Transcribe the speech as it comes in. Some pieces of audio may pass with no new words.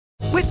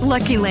With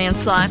Lucky Land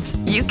Slots,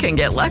 you can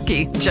get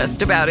lucky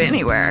just about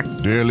anywhere.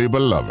 Dearly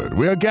beloved,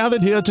 we are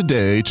gathered here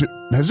today to...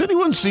 Has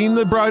anyone seen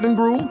the bride and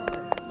groom?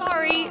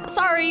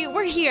 Sorry,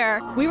 we're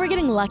here. We were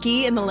getting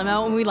lucky in the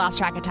limo and we lost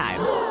track of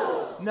time.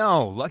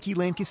 No, Lucky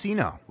Land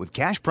Casino, with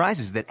cash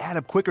prizes that add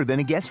up quicker than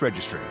a guest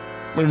registry.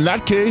 In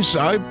that case,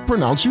 I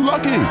pronounce you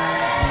lucky.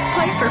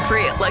 Play for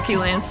free at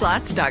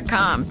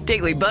LuckyLandSlots.com.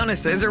 Daily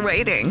bonuses are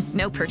waiting.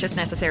 No purchase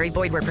necessary.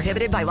 Void where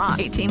prohibited by law.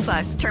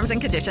 18+. Terms and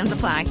conditions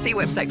apply. See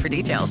website for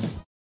details.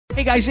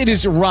 Hey guys, it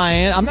is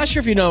Ryan. I'm not sure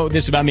if you know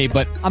this about me,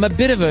 but I'm a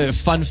bit of a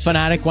fun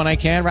fanatic when I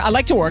can. I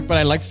like to work, but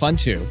I like fun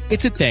too.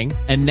 It's a thing.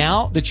 And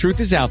now the truth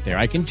is out there.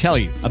 I can tell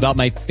you about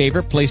my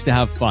favorite place to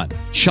have fun.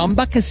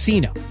 Chumba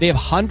Casino. They have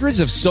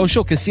hundreds of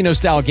social casino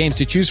style games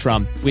to choose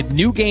from with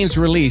new games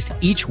released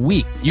each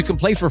week. You can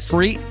play for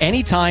free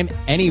anytime,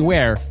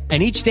 anywhere.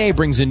 And each day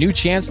brings a new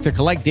chance to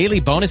collect daily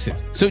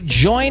bonuses. So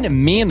join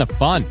me in the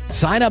fun.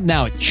 Sign up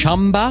now at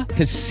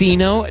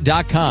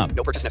ChumbaCasino.com.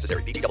 No purchase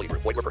necessary. VGW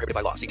Group. Void where prohibited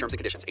by law. See terms and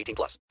conditions. 18+.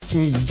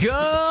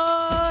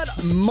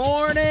 Good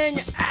morning,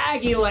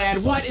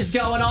 Aggieland. What is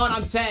going on?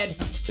 I'm Ted.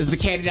 This is the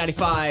Candy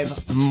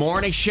 95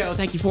 Morning Show.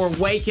 Thank you for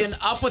waking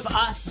up with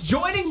us.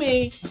 Joining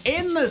me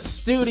in the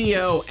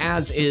studio,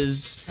 as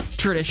is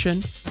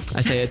tradition.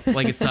 I say it's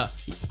like it's a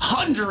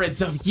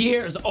hundreds of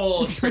years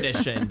old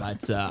tradition,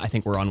 but I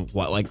think we're on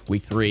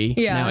week 3?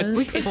 Yeah, now?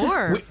 week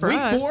 4. Week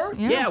 4?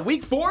 Yeah,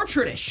 week 4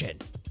 tradition.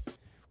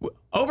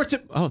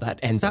 That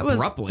ends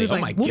abruptly.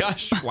 My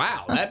gosh.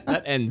 Wow.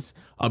 That ends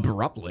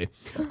abruptly.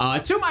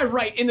 To my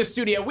right in the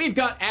studio, we've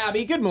got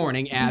Abby. Good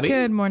morning, Abby.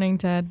 Good morning,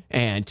 Ted.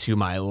 And to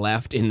my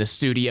left in the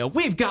studio,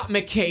 we've got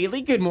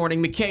McKaylee. Good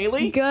morning,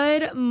 McKaylee.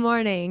 Good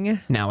morning.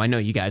 Now, I know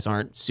you guys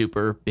aren't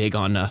super big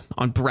on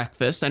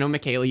breakfast. I know,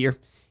 McKaylee, you're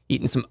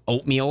eating some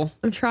oatmeal.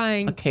 I'm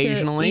trying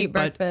occasionally to eat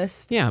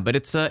breakfast. Yeah, but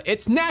it's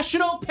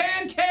National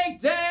Pancake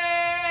Day.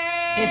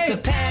 It's a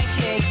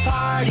pancake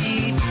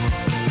party.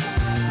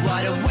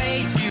 What a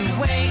way to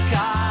wake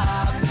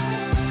up.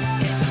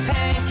 It's a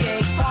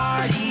pancake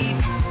party.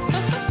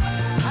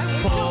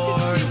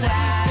 Pour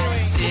that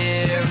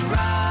syrup.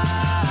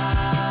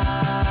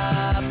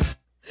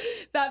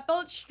 That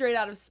felt straight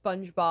out of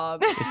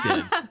SpongeBob.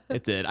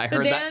 It did. I The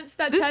heard dance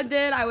that Ted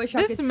did, I wish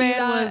I could see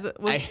that. This man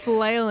was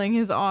flailing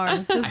his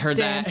arms, just I heard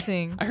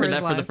dancing. I heard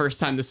that for the first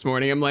time this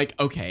morning. I'm like,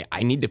 okay,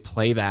 I need to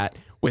play that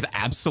with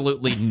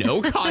absolutely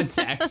no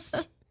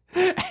context.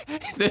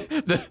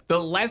 The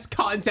less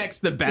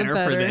context, the better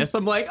for this.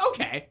 I'm like,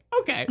 okay.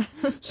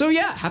 So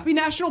yeah, happy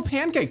National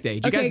Pancake Day.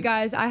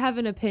 Guys, I have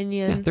an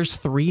opinion. Yeah, there's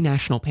 3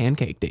 National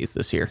Pancake Days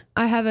this year.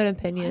 I have an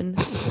opinion,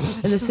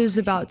 and this is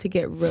about to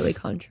get really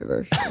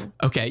controversial.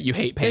 Okay, you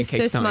hate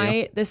pancakes, don't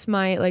you? This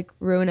might like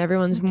ruin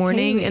everyone's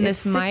morning, and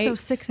this might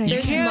cause I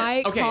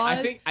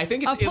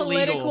think it's a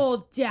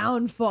political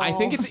downfall. I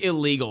think it's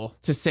illegal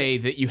to say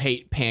that you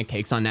hate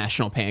pancakes on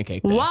National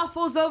Pancake Day.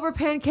 Waffles over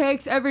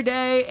pancakes every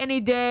day, any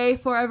day,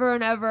 forever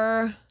and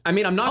ever. I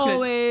mean, I'm not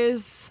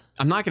always.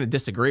 I'm not going to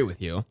disagree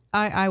with you.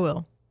 I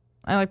will.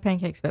 I like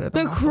pancakes better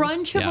than the waffles.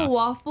 crunch of a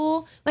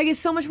waffle, like it's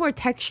so much more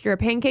texture.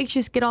 Pancakes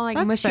just get all like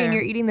mushy and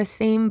you're eating the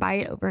same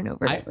bite over and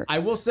over and over. I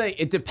will say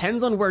it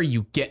depends on where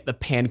you get the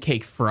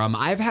pancake from.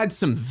 I've had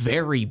some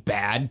very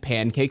bad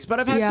pancakes, but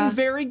I've had some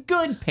very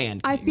good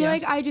pancakes. I feel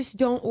like I just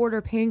don't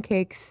order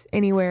pancakes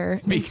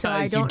anywhere.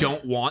 Because you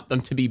don't want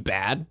them to be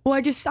bad? Well,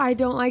 I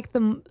don't like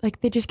them.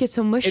 Like they just get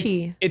so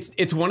mushy.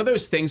 It's one of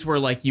those things where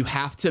like you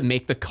have to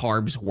make the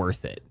carbs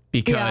worth it.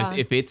 Because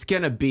if it's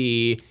going to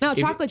be... No,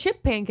 chocolate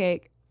chip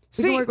pancake.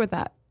 We can work with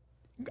that.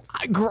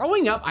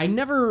 Growing up, I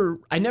never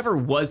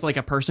was like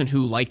a person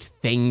who liked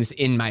things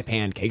in my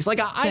pancakes. Like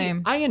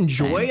I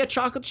enjoy a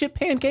chocolate chip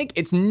pancake.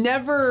 It's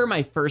never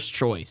my first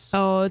choice.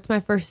 Oh, it's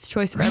my first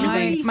choice for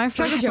everything. My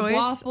first choice,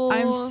 waffle.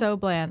 I'm so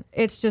bland.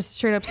 It's just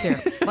straight up syrup.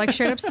 Like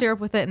straight up syrup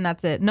with it, and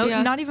that's it. No,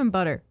 not even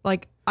butter.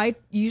 Like I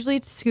usually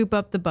scoop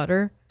up the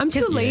butter. I'm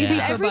too lazy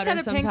for every butter set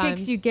of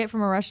pancakes you get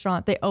from a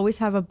restaurant, they always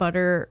have a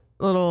butter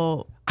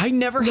little. I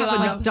never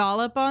have enough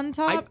dollop on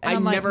top. I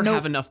never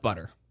have enough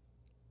butter.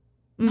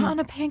 Not on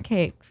a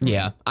pancake.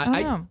 Yeah.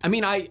 I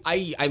mean,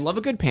 I love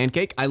a good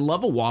pancake. I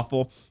love a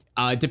waffle.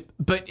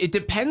 But it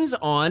depends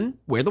on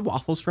where the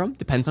waffle's from.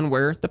 Depends on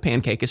where the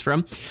pancake is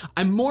from.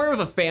 I'm more of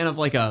a fan of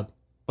like a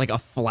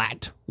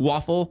flat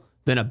waffle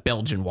than a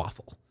Belgian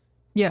waffle.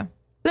 Yeah.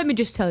 Let me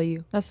just tell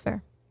you. That's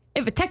fair.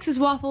 If a Texas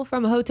waffle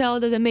from a hotel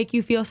doesn't make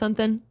you feel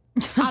something,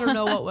 I don't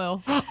know what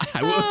will.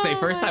 I will say,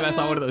 first time I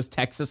saw one of those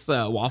Texas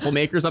waffle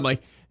makers, I'm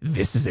like,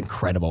 this is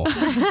incredible.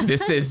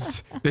 This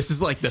is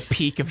like the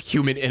peak of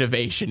human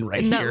innovation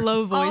right here. That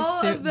low voice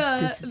all of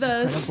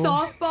the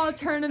softball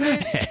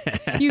tournaments,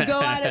 you go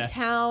out of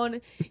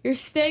town, you're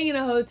staying in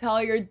a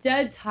hotel, you're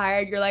dead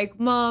tired, you're like,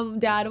 Mom,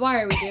 Dad,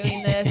 why are we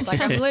doing this? Like,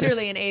 I'm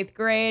literally in 8th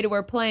grade,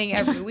 we're playing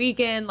every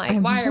weekend,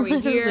 like, why are we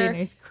here?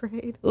 In 8th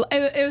grade.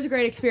 It was a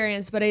great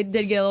experience, but it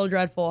did get a little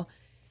dreadful.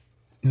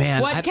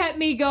 Man, what kept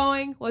me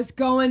going was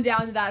going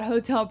down to that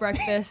hotel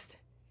breakfast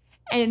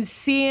and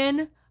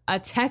seeing a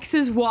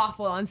Texas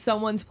waffle on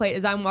someone's plate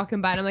as I'm walking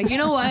by. And I'm like, you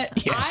know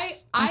what?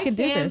 Yes. I can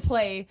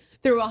play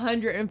through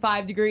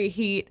 105-degree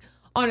heat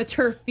on a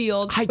turf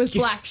field with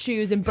black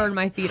shoes and burn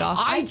my feet off.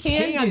 I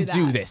can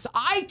do this.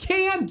 I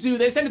can do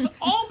this. And it's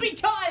all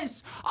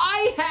because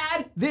I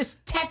had this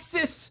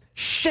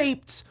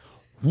Texas-shaped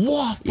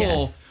waffle.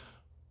 Yes.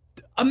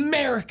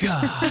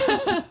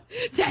 America.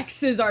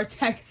 Texas are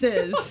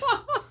Texas.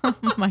 Oh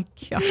my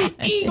God.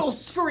 Eagle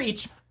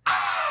screech.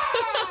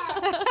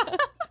 Ah!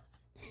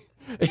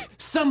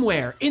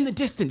 Somewhere in the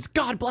distance,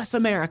 God Bless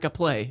America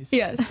plays.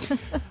 Yes.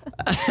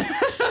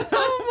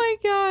 Oh my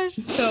gosh.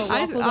 So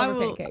waffles over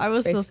pancakes. I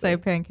will still basically. say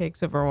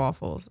pancakes over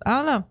waffles. I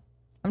don't know.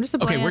 I'm just a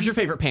Okay, bland. where's your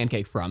favorite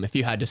pancake from, if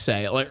you had to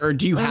say? Like, or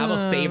do you have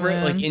a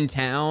favorite, like, in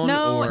town?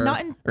 No, or,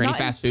 not in or any not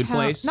fast in food town.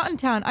 place? Not in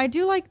town. I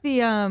do like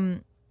the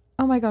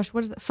oh my gosh,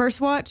 what is it? First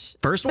Watch.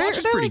 First Watch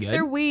is pretty good.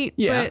 They're wheat,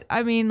 Yeah. but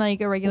I mean,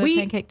 like a regular Wheat?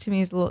 pancake to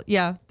me is a little.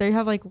 Yeah,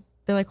 they're like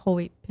whole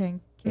wheat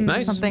pancakes.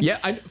 Nice. Something.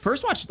 Yeah,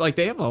 First Watch, like,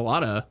 they have a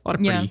lot of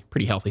Yeah.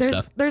 pretty healthy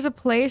stuff. There's a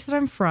place that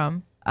I'm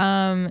from.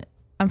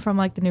 I'm from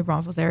like the New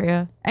Braunfels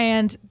area,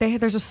 and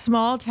there's a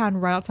small town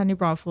right outside New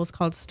Braunfels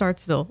called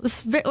Startsville.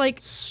 This like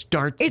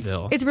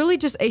Startsville. It's really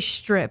just a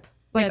strip,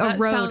 like Yeah, a that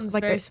road, sounds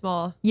like very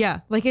small. Yeah,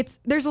 like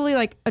there's only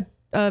like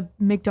a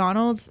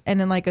McDonald's and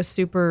then like a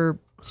super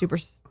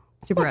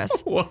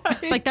S.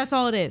 What? Like that's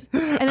all it is.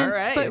 And then, All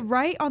right. but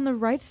right on the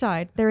right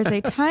side, there is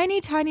a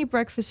tiny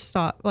breakfast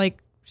stop, Ooh,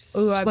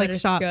 I like bet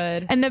it's shop.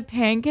 good. And the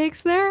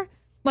pancakes there,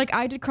 like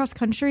I did cross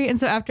country, and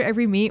so after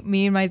every meet,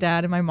 me and my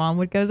dad and my mom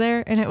would go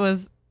there, and it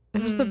was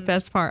the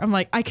best part. I'm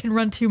like, I can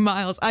run 2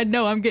 miles. I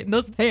know I'm getting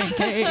those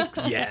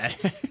pancakes. Yes.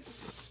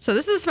 So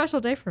this is a special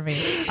day for me.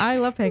 I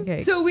love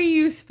pancakes. So we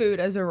use food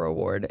as a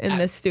reward in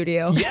this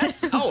studio.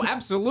 Yes. Oh,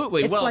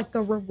 absolutely. it's well, like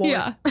a reward.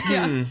 Yeah.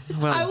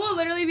 well, I will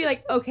literally be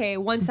like, okay,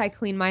 once I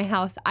clean my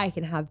house, I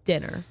can have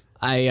dinner.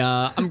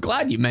 I'm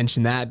glad you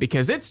mentioned that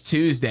because it's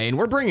Tuesday and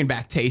we're bringing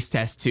back Taste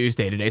Test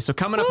Tuesday today. So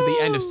coming up at the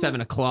end of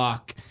 7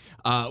 o'clock,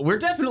 we're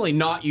definitely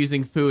not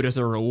using food as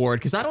a reward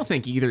because I don't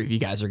think either of you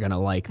guys are going to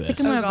like I this.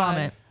 think I'm gonna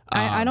vomit.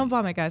 I don't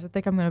vomit, guys. I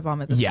think I'm gonna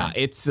vomit this time.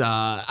 It's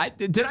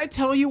did I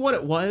tell you what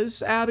it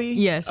was, Abby?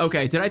 Yes.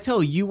 Okay, did I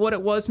tell you what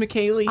it was,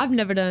 McKaylee? I've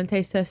never done a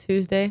taste test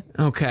Tuesday.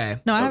 Okay.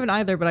 No, I haven't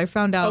either, but I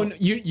found out. Oh, no,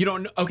 you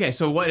don't. Okay,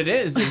 so what it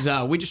is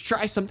we just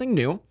try something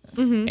new,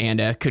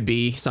 and could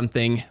be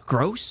something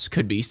gross,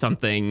 could be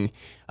something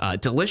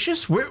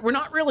delicious. We're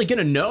not really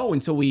gonna know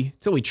until we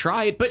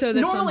try it. But So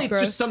this normally one's it's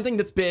gross? just something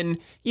that's been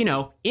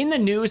in the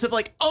news of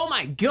like, oh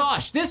my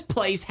gosh, this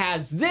place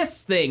has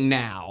this thing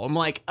now. I'm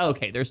like,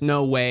 okay, there's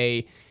no way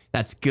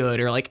that's good,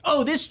 or like,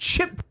 oh, this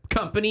chip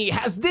company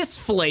has this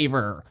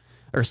flavor.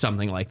 Or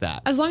something like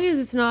that. As long as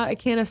it's not a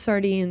can of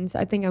sardines,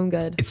 I think I'm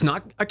good. It's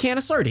not a can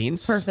of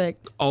sardines.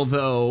 Perfect.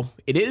 Although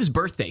it is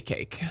birthday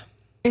cake.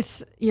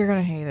 You're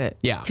gonna hate it.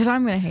 Yeah. Because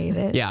I'm gonna hate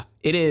it. Yeah,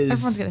 it is.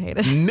 Everyone's gonna hate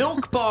it.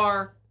 Milk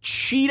Bar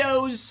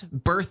Cheetos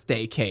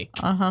birthday cake.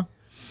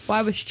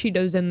 Why was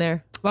Cheetos in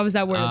there? Why was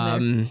that word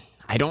in there?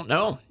 I don't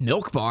know.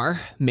 Milk Bar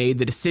made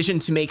the decision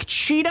to make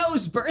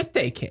Cheetos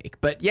birthday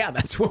cake. But yeah,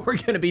 that's what we're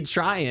going to be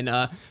trying.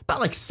 About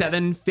like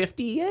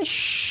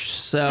 $7.50-ish.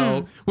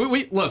 So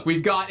we look,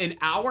 we've got an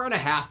hour and a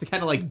half to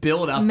kind of like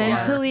build up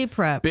Mentally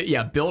prep.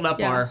 build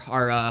up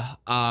our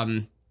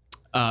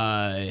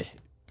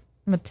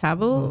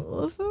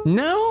Metabolism?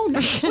 no,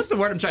 what's the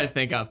word I'm trying to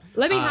think of?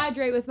 Let me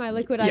hydrate with my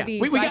liquid IV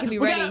we so I can be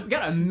ready.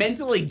 gotta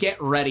mentally get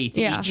ready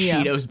to Yeah. eat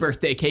Cheetos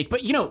birthday cake.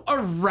 But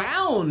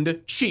around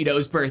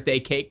Cheetos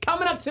birthday cake,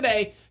 coming up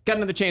today, got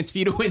another chance for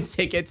you to win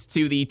tickets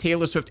to the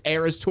Taylor Swift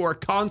Eras Tour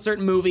concert,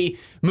 movie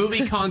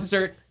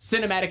concert,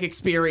 cinematic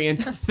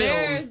experience, film.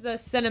 There's the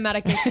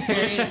cinematic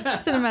experience.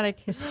 Cinematic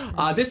history.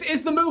 This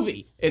is the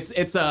movie. It's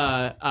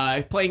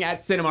playing at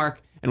Cinemark.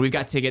 And we've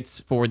got tickets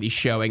for the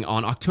showing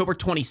on October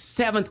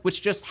 27th,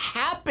 which just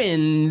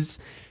happens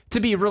to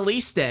be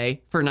release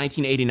day for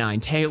 1989,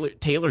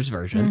 Taylor's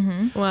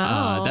version.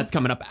 Wow. That's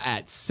coming up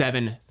at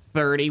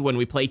 7:30 when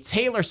we play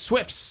Taylor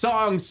Swift's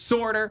Song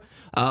Sorter.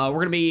 We're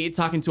going to be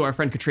talking to our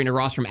friend Katrina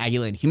Ross from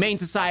Aggieland Humane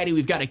Society.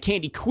 We've got a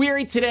candy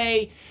query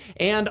today.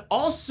 And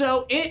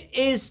also, it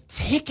is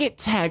Ticket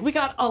Tag. We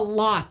got a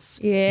lot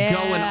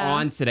going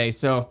on today.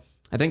 So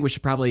I think we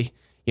should probably...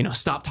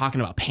 stop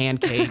talking about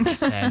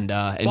pancakes and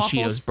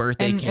Cheetos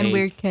birthday cake. And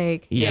weird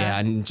cake. Yeah,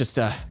 and just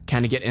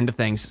kind of get into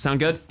things.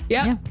 Sound good?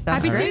 Yep. Yeah,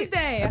 Happy sounds great.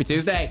 Tuesday. Happy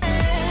Tuesday.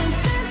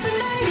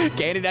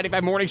 Candy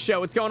 95 Morning Show.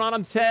 What's going on?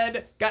 I'm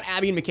Ted. Got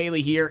Abby and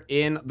McKaylee here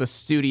in the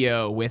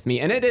studio with me.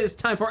 And it is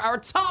time for our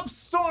top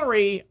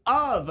story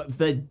of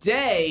the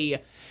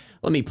day.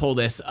 Let me pull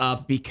this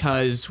up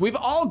because we've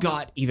all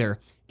got either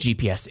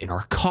GPS in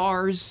our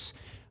cars,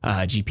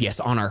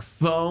 GPS on our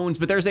phones,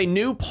 but there's a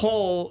new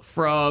poll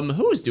from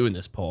who is doing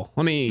this poll?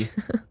 Let me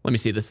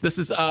see this. This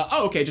is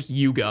just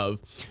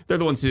YouGov. They're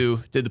the ones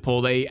who did the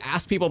poll. They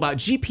asked people about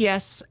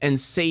GPS and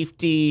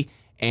safety,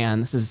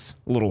 and this is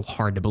a little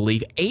hard to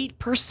believe.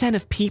 8%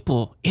 of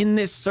people in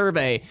this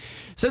survey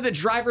said that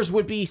drivers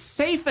would be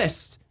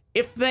safest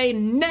if they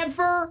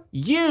never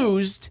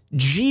used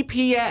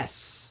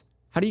GPS.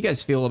 How do you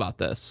guys feel about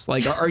this?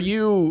 Like, are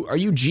you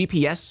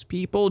GPS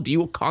people? Do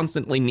you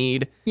constantly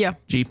need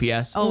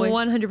GPS? Always.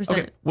 100%.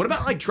 Okay. What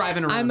about like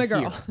driving around? I'm a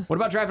girl. Here? What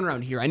about driving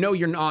around here? I know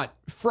you're not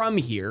from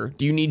here.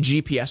 Do you need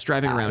GPS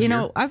driving around You here?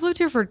 know, I've lived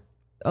here for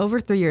over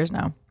 3 years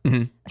now.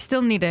 Mm-hmm. I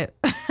still need it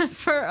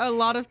for a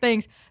lot of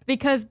things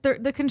because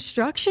the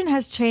construction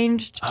has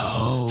changed.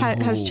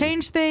 Has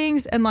changed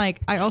things, and like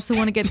I also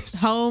want to get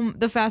home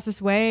the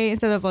fastest way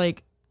instead of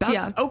like.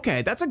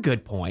 Okay. That's a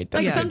good point.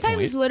 Like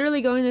sometimes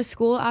literally going to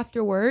school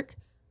after work,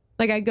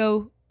 like I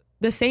go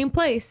the same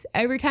place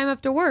every time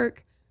after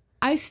work.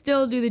 I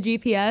still do the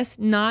GPS,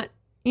 not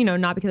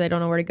because I don't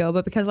know where to go,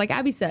 but because like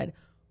Abby said,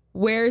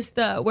 where's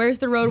the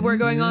road we're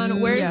going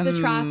on? Where's the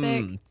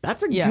traffic?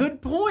 That's a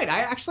good point. I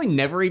actually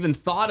never even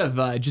thought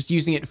of just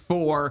using it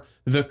for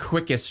the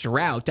quickest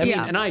route. I mean,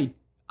 and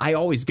I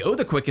always go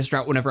the quickest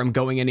route whenever I'm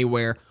going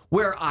anywhere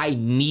where I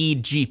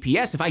need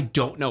GPS if I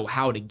don't know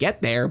how to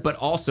get there. But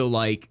also,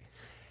 like,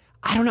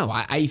 I don't know.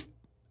 I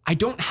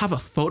don't have a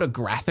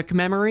photographic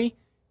memory,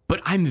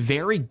 but I'm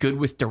very good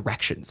with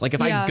directions. Like,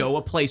 if I go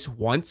a place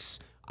once,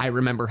 I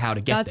remember how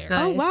to get there.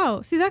 Nice. Oh,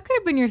 wow. See, that could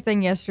have been your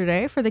thing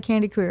yesterday for the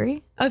candy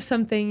query. Of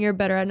something you're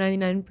better at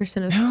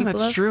 99% of people.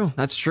 That's true.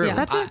 That's true. Yeah.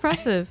 That's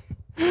impressive.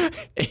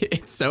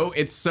 It's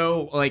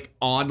so like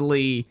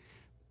oddly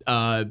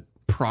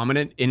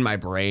prominent in my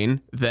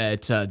brain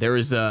that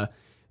there's a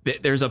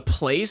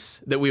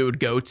place that we would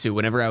go to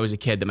whenever I was a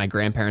kid that my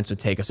grandparents would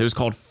take us. It was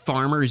called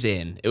Farmer's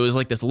Inn. It was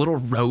like this little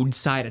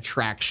roadside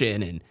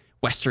attraction in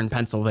Western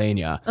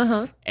Pennsylvania.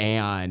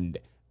 And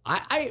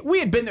we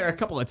had been there a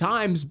couple of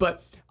times,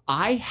 but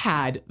I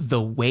had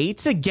the way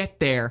to get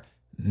there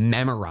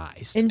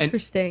memorized.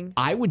 Interesting. And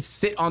I would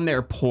sit on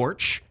their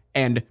porch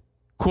and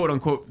quote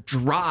unquote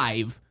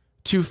drive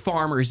to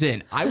Farmer's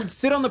Inn. I would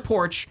sit on the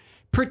porch,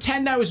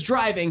 pretend I was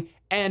driving,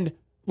 and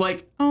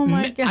like, oh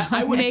my God.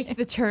 I would make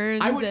the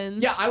turns.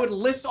 I would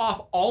list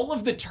off all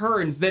of the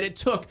turns that it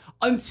took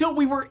until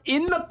we were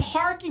in the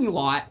parking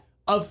lot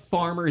of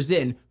Farmer's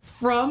Inn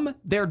from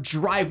their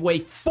driveway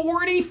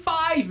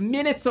 45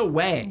 minutes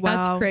away. Wow.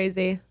 That's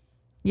crazy.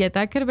 Yeah,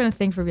 that could have been a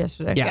thing for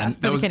yesterday. Yeah,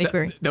 that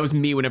was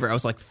me whenever I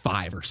was like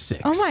 5 or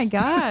 6. Oh my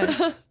God.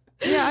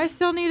 Yeah, I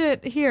still need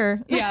it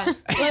here. Yeah.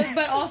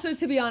 But also,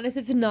 to be honest,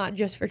 it's not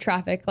just for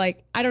traffic.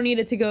 Like, I don't need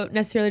it to go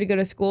necessarily to go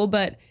to school,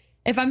 but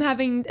if I'm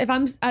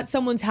at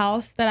someone's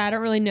house that I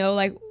don't really know,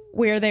 like,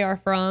 where they are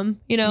from,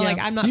 like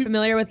I'm not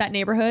familiar with that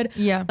neighborhood.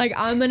 Yeah. Like,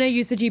 I'm going to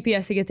use the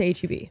GPS to get to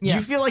HEB. Do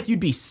you feel like you'd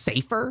be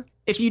safer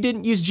if you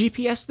didn't use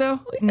GPS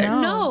though?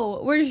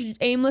 No. We're just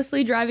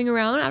aimlessly driving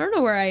around. I don't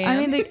know where I am.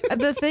 I mean,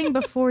 the thing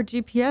before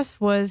GPS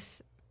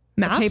was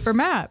Maps? a paper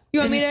map. You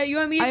want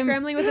me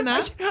scrambling with a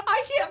map?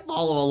 I can't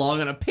follow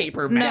along on a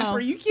paper map. No. Are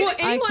you kidding? Well,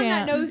 anyone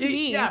that knows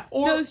me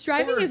knows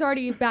driving is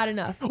already bad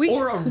enough.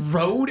 Or a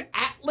road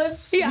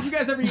atlas? Yeah. Did you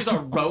guys ever use a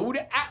road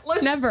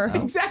atlas? Never.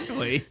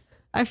 Exactly.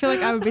 I feel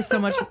like I would be so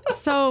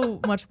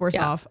much worse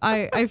off.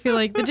 I feel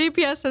like the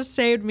GPS has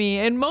saved me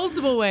in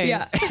multiple ways.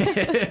 Yeah.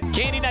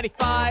 Candy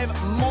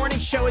 95 morning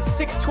show at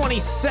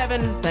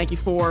 6:27. Thank you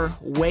for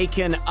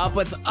waking up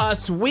with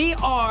us. We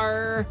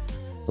are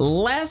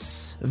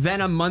less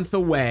than a month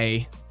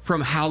away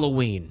from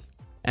Halloween.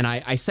 And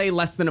I say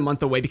less than a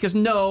month away because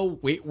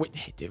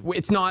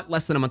it's not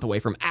less than a month away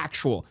from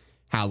actual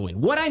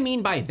Halloween. What I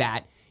mean by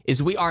that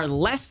is we are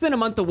less than a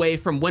month away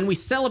from when we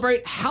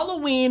celebrate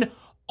Halloween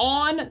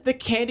on the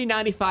Candy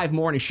 95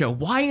 morning show.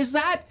 Why is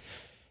that?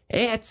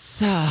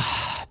 It's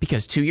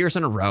because 2 years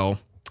in a row,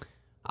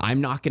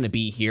 I'm not going to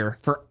be here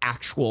for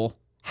actual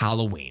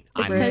Halloween.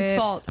 It's Ted's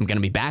fault. I'm going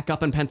to be back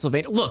up in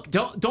Pennsylvania. Look,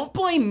 don't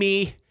blame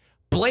me.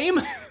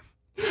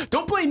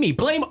 Don't blame me.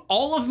 Blame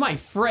all of my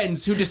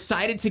friends who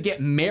decided to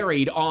get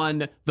married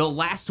on the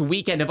last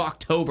weekend of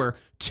October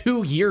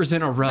 2 years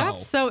in a row.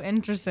 That's so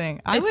interesting.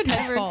 I It's would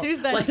Ted's never fault. choose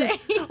that day.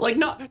 Like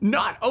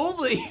not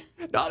only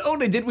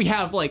did we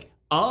have like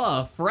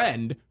a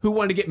friend who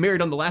wanted to get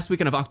married on the last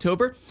weekend of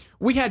October,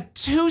 we had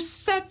 2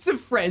 sets of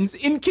friends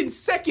in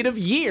consecutive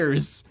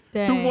years who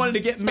Dang. wanted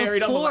to get So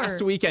married on the 4.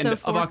 last weekend So of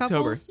 4 October.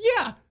 couples?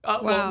 Yeah.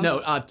 Well,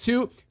 no,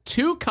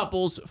 two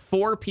couples,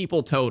 4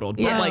 people totaled.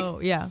 But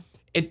like, yeah.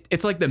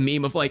 it's like the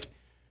meme of like,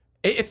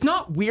 it's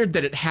not weird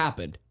that it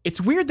happened.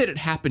 It's weird that it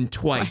happened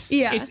twice.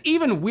 Yeah. It's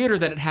even weirder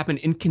that it happened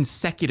in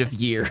consecutive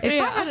years.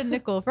 If I had a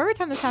nickel for every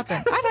time this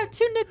happened, I'd have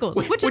 2 nickels,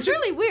 which is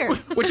really weird.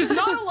 Which is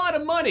not a lot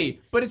of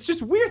money, but it's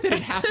just weird that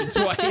it happened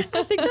twice.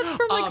 I think that's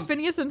from like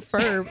Phineas and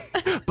Ferb.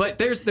 But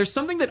there's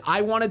something that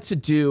I wanted to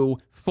do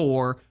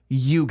for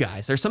you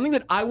guys. There's something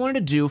that I wanted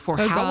to do for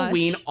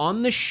Halloween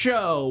on the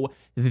show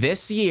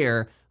this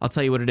year. I'll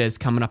tell you what it is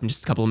coming up in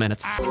just a couple of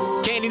minutes.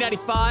 Candy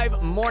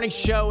 95 morning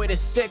show. It is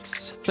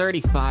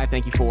 6:35.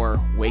 Thank you for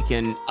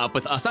waking up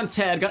with us. I'm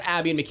Ted. Got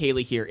Abby and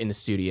McKaylee here in the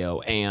studio.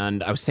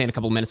 And I was saying a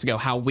couple of minutes ago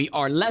how we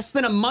are less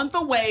than a month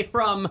away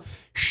from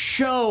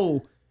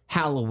show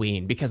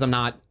Halloween because I'm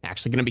not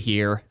actually going to be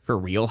here for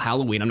real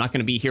Halloween. I'm not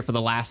going to be here for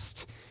the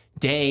last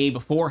day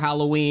before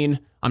Halloween.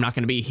 I'm not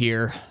going to be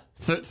here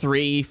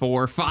 3,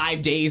 4,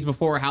 5 days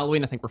before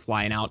Halloween. I think we're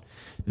flying out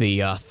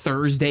the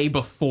Thursday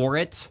before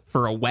it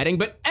for a wedding.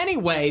 But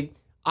anyway,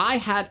 I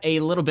had a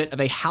little bit of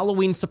a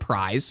Halloween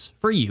surprise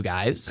for you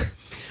guys.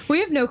 We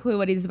have no clue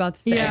what he's about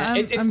to say. Yeah,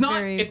 It's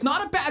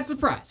not a bad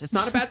surprise. It's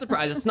not a bad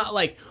surprise. It's not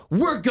like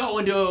we're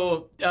going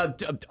to a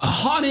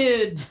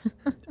haunted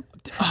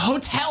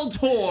hotel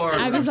tour.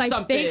 I was or like,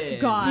 something.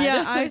 thank God.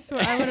 Yeah, I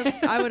swear I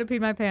would have peed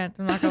my pants.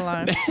 I'm not gonna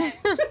lie.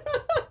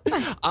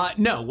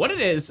 No, what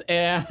it is,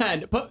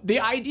 but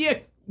the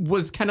idea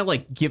was kind of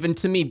like given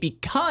to me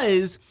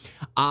because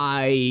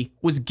I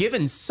was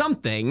given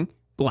something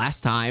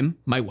last time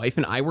my wife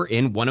and I were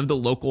in one of the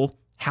local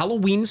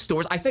Halloween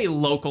stores. I say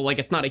local like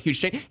it's not a huge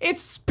chain.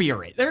 It's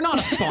Spirit. They're not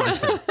a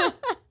sponsor.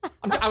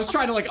 I was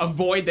trying to like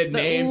avoid the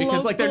name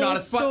because like they're not a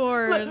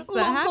sponsor.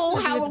 Local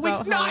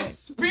Halloween, not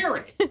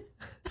Spirit.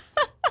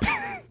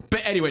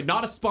 But anyway,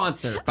 not a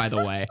sponsor, by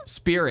the way.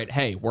 Spirit,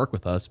 hey, work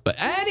with us. But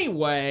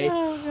anyway,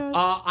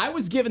 I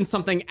was given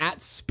something at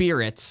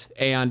Spirit,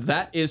 and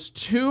that is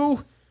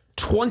 20%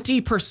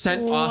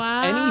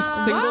 off any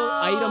single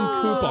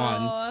item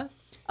coupons.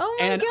 Oh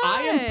my and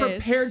I am gosh.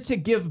 prepared to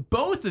give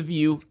both of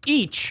you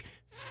each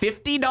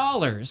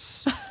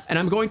 $50. And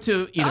I'm going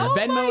to either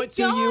Venmo it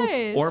to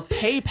you or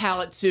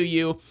PayPal it to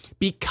you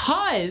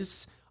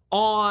because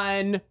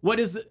on what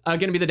is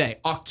going to be the day?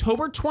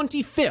 October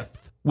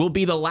 25th will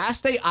be the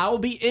last day I will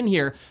be in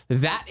here.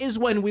 That is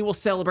when we will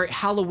celebrate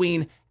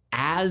Halloween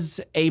as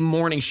a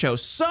morning show.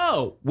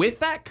 So with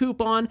that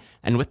coupon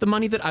and with the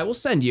money that I will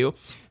send you,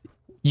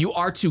 you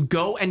are to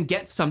go and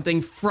get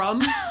something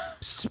from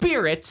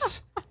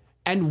Spirit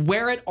and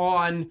wear it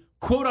on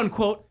quote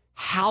unquote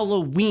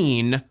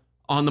Halloween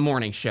on the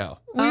morning show.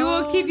 We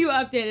will keep you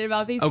updated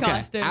about these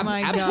costumes.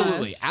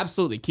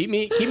 Absolutely. Keep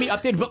me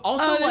updated, but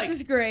also this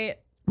is great.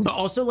 But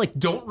also, like,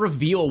 don't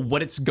reveal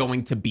what it's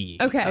going to be.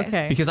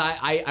 Okay. Because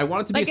I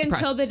want it to be a surprise.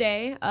 Like until the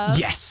day of?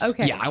 Yes.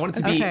 Okay. Yeah, I want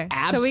it to be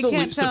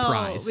absolute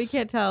surprise. We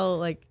can't tell,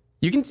 like,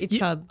 you can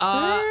each other.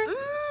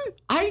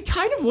 I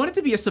kind of want it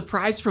to be a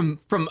surprise from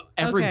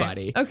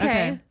everybody.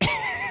 Okay.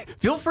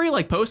 Feel free,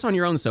 like, post on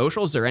your own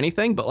socials or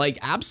anything, but, like,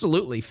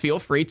 absolutely feel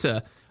free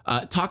to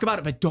talk about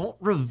it, but don't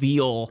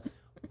reveal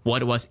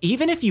what it was.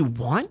 Even if you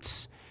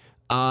want...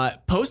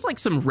 post like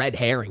some red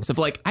herrings of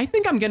like, I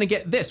think I'm going to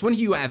get this when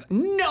you have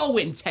no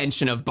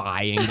intention of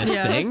buying this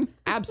thing.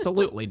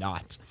 Absolutely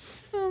not.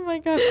 Oh my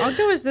God. I'll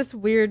go as this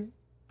weird.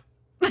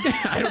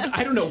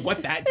 I don't know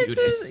what that dude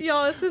is.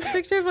 Y'all, it's this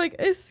picture of like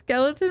a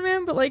skeleton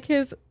man, but like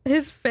his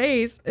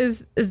face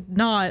is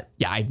not.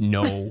 Yeah, I've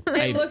no.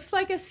 It looks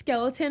like a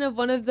skeleton of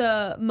one of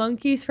the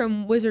monkeys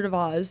from Wizard of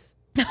Oz.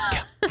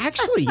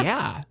 Actually,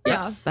 yeah.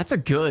 That's a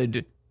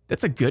good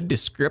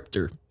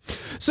descriptor.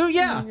 So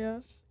yeah. Oh my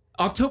gosh.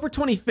 October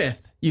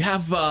 25th, you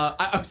have,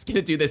 I was going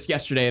to do this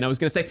yesterday and I was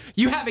going to say,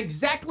 you have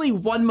exactly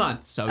 1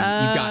 month. So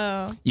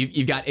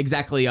you've got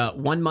exactly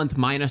 1 month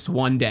minus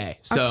 1 day.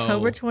 So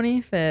October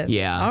 25th.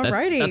 Yeah.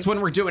 Alrighty. That's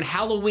when we're doing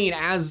Halloween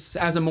as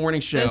a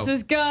morning show. This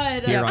is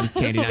good. Here on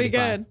Candy This will be 95.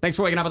 good. Thanks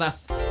for waking up with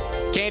us.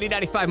 Candy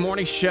 95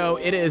 morning show.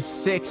 It is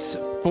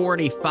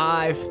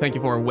 6:45. Thank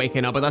you for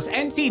waking up with us.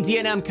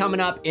 NTDNM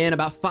coming up in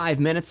about 5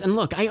 minutes. And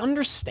look, I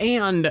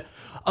understand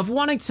of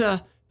wanting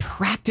to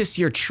practice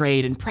your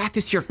trade and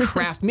practice your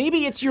craft.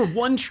 Maybe it's your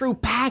one true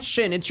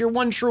passion. It's your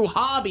one true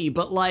hobby,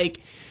 but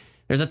like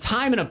there's a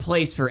time and a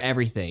place for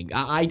everything.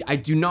 I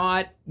do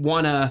not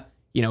want to,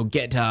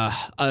 get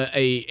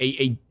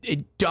a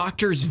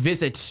doctor's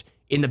visit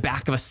in the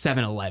back of a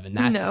 7-Eleven.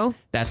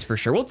 That's for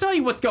sure. We'll tell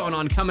you what's going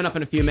on coming up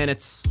in a few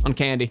minutes on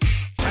Candy.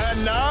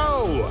 And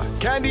now,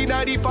 Candy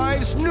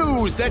 95's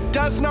news that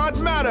does not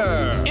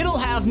matter. It'll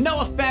have no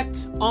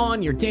effect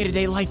on your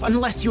day-to-day life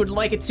unless you would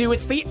like it to.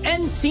 It's the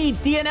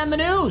NTDNM the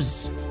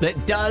news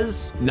that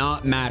does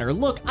not matter.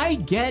 Look, I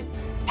get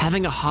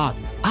having a hobby.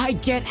 I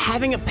get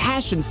having a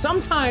passion.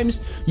 Sometimes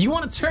you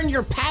want to turn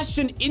your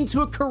passion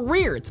into a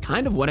career. It's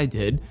kind of what I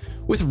did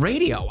with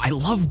radio. I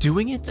love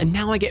doing it, and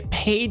now I get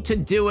paid to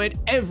do it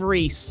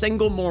every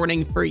single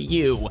morning for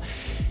you.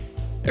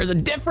 There's a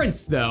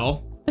difference,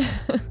 though,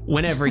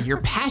 whenever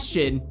your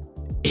passion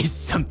is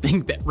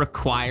something that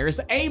requires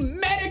a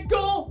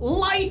medical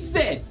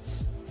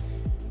license.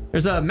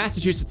 There's a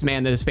Massachusetts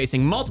man that is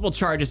facing multiple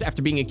charges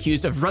after being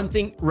accused of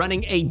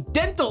running a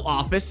dental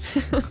office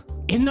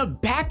in the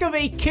back of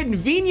a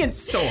convenience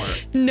store.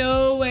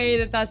 No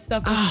way that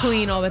stuff was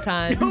clean all the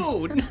time.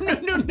 No. You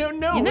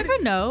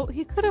never know.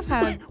 He could have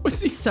had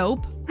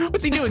soap.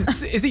 What's he doing?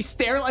 Is he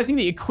sterilizing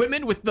the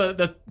equipment with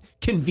the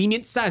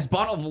convenience-sized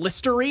bottle of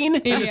Listerine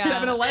in the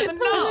 7-Eleven?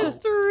 No.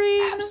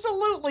 Listerine.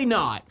 Absolutely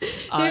not.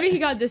 Maybe he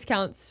got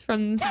discounts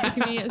from the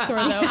convenience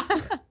store, though.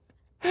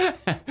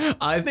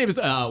 His name is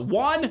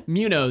Juan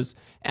Munoz,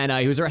 and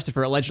he was arrested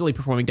for allegedly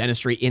performing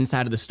dentistry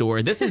inside of the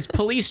store. This is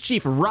Police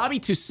Chief Robbie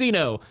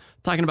Tusino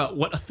talking about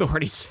what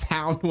authorities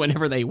found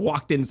whenever they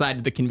walked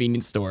inside the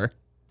convenience store.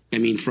 I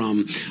mean,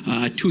 from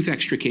tooth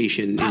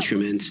extrication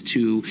instruments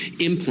to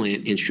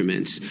implant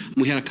instruments.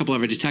 We had a couple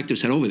of our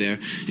detectives head over there,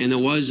 and there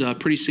was a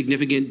pretty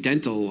significant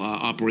dental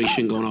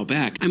operation going out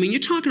back. I mean, you're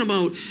talking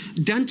about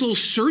dental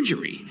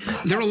surgery.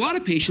 There are a lot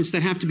of patients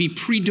that have to be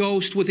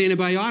pre-dosed with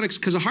antibiotics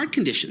because of heart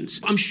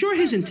conditions. I'm sure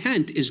his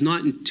intent is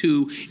not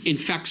to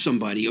infect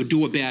somebody or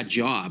do a bad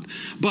job,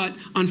 but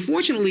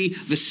unfortunately,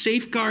 the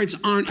safeguards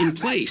aren't in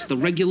place. The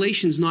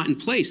regulation's not in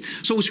place.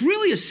 So it's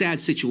really a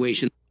sad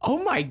situation.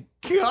 Oh my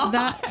God.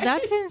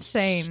 That's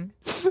insane.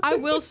 I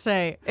will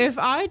say, if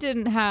I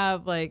didn't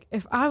have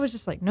if I was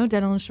just no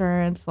dental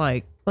insurance,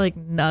 like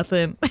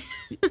nothing,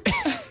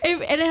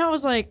 and I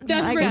was like,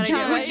 desperate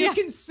time. Would you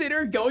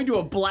consider going to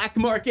a black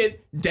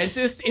market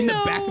dentist in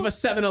the back of a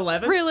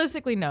 7-Eleven?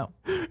 Realistically, no.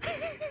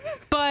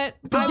 But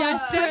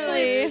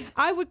definitely,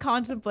 I would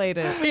contemplate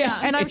it. Yeah.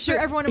 And I'm sure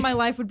everyone in my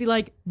life would be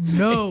like,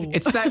 no.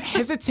 It's that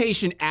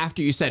hesitation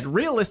after you said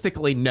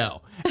realistically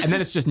no, and then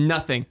it's just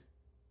nothing.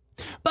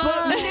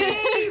 But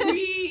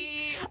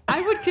maybe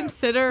I would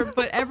consider,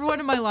 but everyone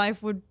in my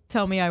life would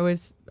tell me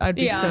I'd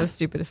be so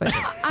stupid if I did.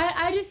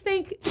 I just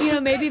think,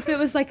 maybe if it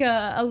was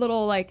a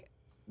little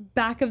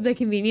back of the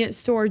convenience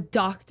store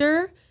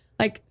doctor,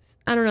 I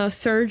don't know,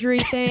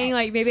 surgery thing,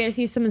 maybe I just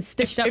need someone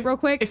stitched up real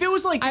quick. If it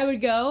was I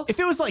would go. If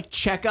it was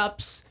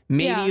checkups,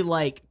 maybe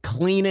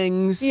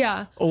cleanings,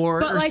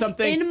 or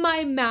something. In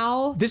my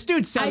mouth. This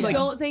dude sounds I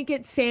don't think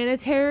it's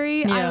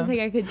sanitary. I don't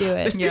think I could do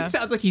it. This dude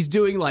sounds like he's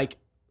doing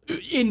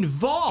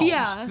involved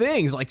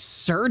things like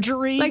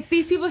surgery.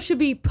 These people should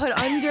be put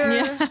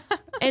under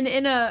and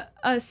in a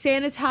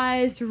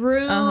sanitized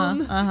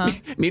room.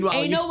 Meanwhile,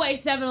 ain't no way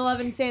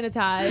 7-Eleven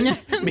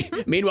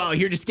sanitized. Meanwhile,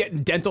 you're just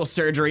getting dental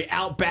surgery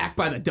out back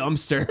by the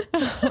dumpster.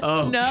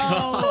 Oh no!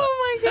 God.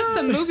 Oh my God! That's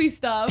some movie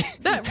stuff.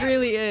 That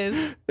really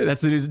is.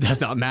 That's the news that does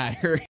not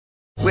matter.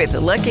 With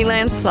the Lucky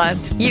Land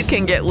Slots, you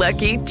can get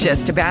lucky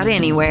just about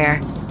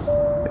anywhere.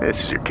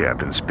 This is your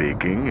captain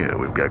speaking.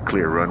 We've got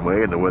clear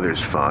runway and the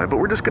weather's fine, but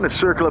we're just going to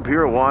circle up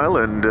here a while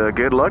and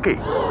get lucky.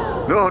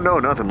 No,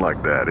 nothing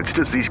like that. It's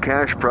just these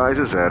cash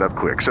prizes add up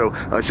quick. So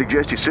I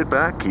suggest you sit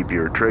back, keep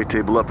your tray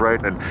table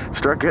upright, and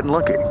start getting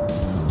lucky.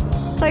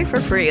 Play for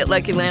free at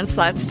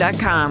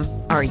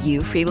LuckyLandSlots.com. Are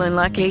you feeling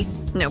lucky?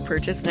 No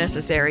purchase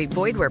necessary.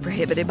 Void where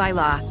prohibited by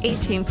law.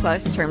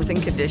 18+ terms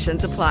and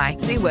conditions apply.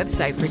 See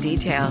website for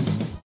details.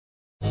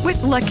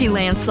 With Lucky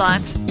Land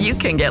Slots, you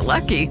can get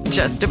lucky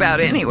just about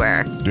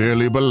anywhere.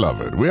 Dearly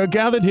beloved, we are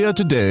gathered here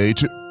today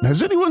to...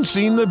 Has anyone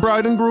seen the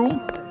bride and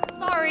groom?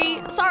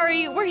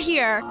 Sorry, we're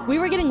here. We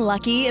were getting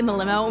lucky in the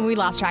limo and we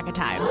lost track of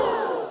time.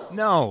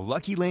 No,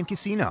 Lucky Land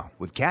Casino,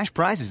 with cash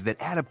prizes that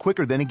add up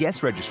quicker than a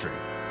guest registry.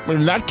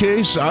 In that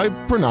case, I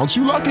pronounce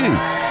you lucky.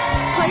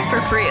 Play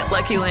for free at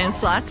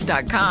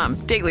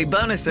LuckyLandSlots.com. Daily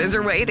bonuses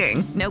are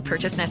waiting. No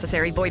purchase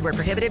necessary. Void where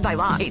prohibited by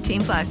law.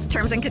 18+.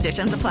 Terms and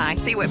conditions apply.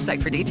 See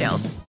website for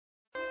details.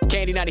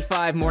 Candy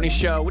 95 Morning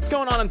Show. What's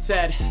going on? I'm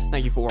Ted.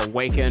 Thank you for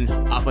waking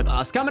up with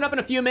us. Coming up in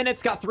a few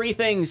minutes, got 3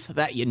 things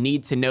that you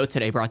need to know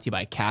today, brought to you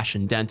by Cash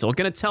and Dental.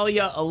 Going to tell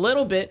you a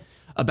little bit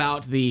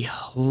about the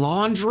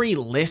laundry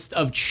list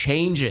of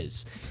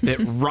changes that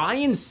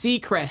Ryan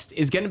Seacrest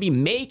is going to be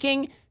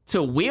making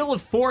to Wheel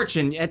of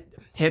Fortune.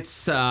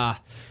 It's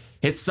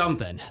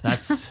something.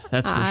 That's for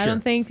sure. I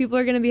don't think people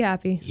are going to be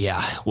happy.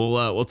 Yeah,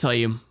 we'll tell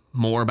you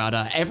more about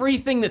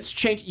everything that's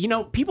changed.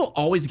 People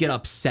always get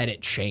upset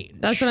at change.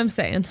 That's what I'm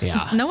saying.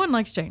 Yeah. No one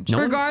likes change.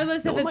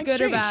 Regardless if it's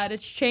good or bad,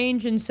 it's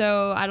change, and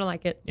so I don't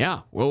like it. Yeah,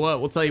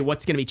 we'll tell you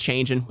what's going to be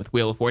changing with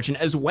Wheel of Fortune,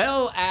 as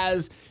well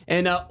as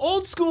an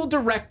old school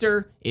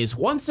director is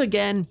once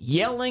again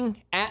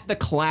yelling at the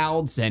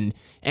clouds and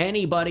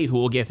anybody who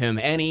will give him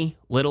any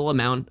little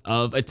amount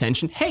of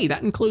attention. Hey,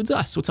 that includes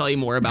us. We'll tell you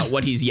more about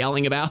what he's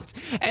yelling about.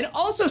 And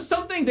also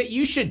something that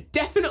you should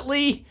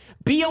definitely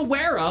be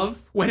aware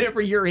of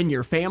whenever you're in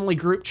your family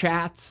group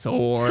chats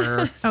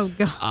or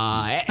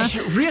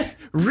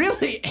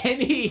really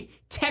any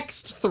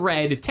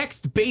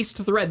text-based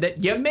thread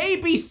that you may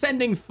be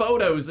sending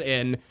photos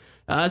in.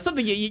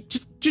 Something you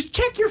just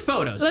check your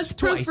photos. Let's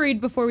twice. proofread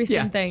before we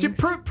send things.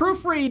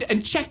 Proofread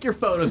and check your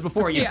photos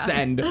before you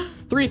send.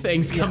 3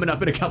 things coming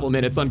up in a couple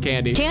minutes on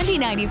Candy. Candy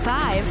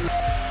 95's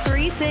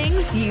 3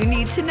 things you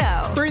need to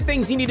know. 3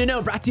 things you need to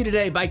know, brought to you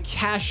today by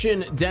Cash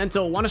and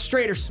Dental. Want a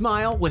straighter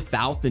smile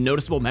without the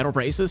noticeable metal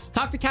braces?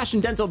 Talk to Cash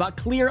and Dental about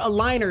clear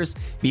aligners,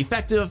 the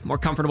effective, more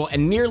comfortable,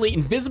 and nearly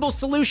invisible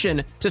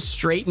solution to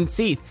straighten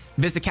teeth.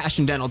 Visit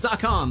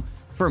cashanddental.com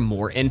for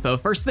more info.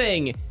 First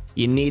thing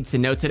you need to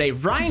know today,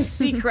 Ryan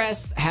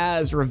Seacrest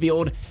has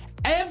revealed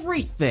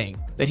everything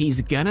that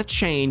he's gonna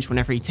change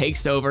whenever he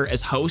takes over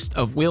as host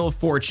of Wheel of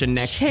Fortune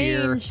next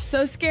year.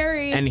 So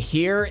scary. And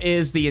here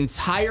is the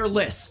entire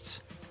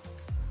list.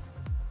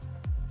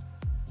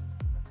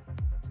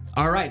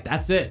 All right,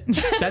 that's it.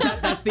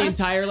 That's the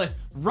entire list.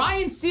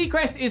 Ryan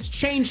Seacrest is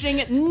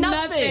changing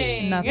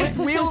nothing. With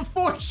Wheel of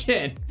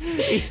Fortune.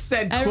 He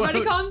said,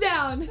 Everybody quote, calm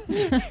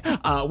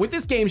down. with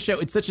this game show,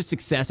 it's such a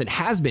success. It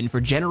has been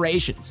for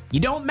generations. You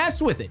don't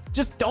mess with it.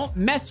 Just don't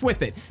mess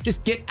with it.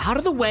 Just get out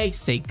of the way,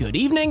 say good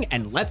evening,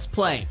 and let's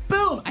play.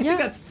 Boom. I think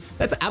that's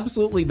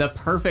absolutely the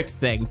perfect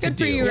thing to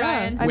do. for you,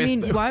 Ryan. I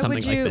mean, why would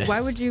like you? this.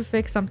 Why would you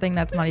fix something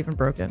that's not even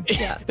broken?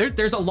 Yeah.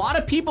 There's a lot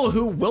of people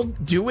who will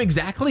do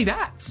exactly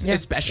that,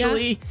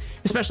 especially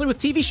with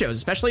TV shows,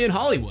 especially in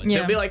Hollywood. Yeah.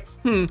 They'll be like,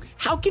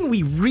 how can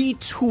we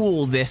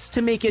retool this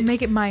to make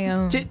it my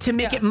own? To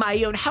make it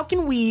my own. How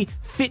can we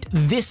fit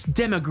this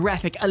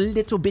demographic a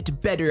little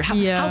bit better?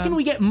 How can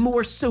we get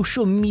more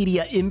social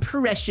media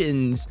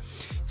impressions?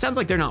 Sounds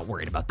like they're not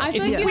worried about that. I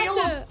feel It's like you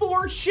Wheel have to- of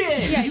Fortune.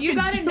 Yeah, you can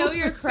gotta do know the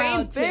your same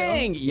crowd, too.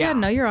 thing. Yeah,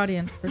 know your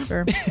audience for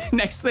sure.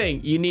 Next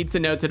thing you need to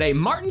know today,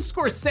 Martin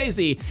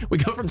Scorsese. We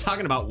go from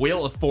talking about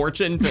Wheel of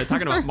Fortune to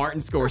talking about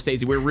Martin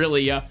Scorsese. We're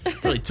really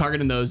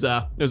targeting those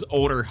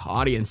older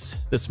audience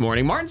this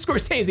morning. Martin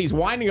Scorsese's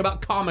whining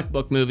about comic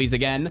book movies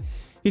again.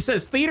 He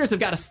says theaters have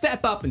got to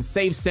step up and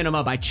save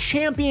cinema by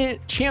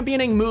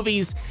championing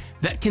movies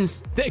that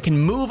can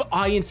move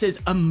audiences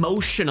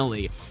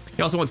emotionally.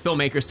 He also wants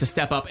filmmakers to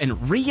step up and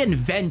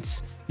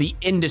reinvent the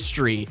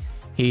industry.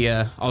 He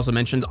also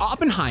mentions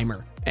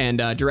Oppenheimer and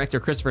director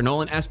Christopher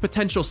Nolan as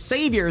potential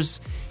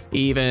saviors,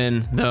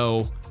 even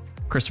though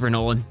Christopher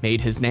Nolan made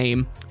his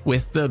name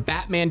with the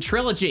Batman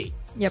trilogy,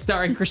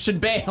 starring Christian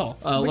Bale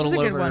a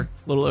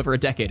little over a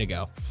decade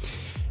ago.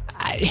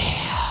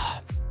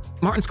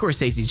 Martin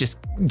Scorsese's just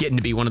getting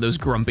to be one of those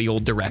grumpy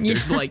old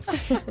directors. Like,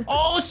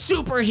 all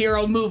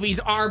superhero movies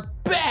are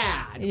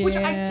bad, which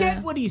I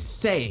get what he's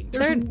saying.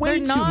 There's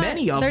way too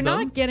many of them. They're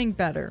not getting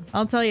better.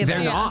 I'll tell you that.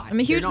 They're not. I'm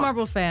a huge They're not.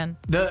 Marvel fan,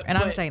 and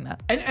I'm saying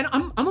that. And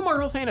I'm a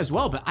Marvel fan as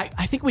well, but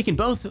I think we can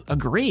both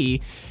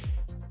agree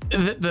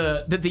that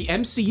the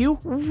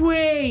MCU,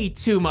 way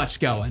too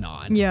much going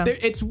on. Yeah.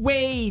 It's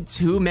way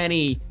too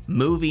many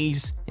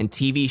movies and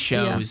TV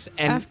shows.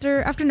 Yeah. And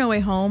after No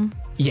Way Home.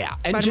 Yeah,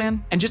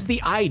 Spider-Man. and just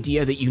the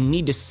idea that you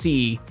need to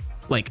see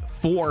like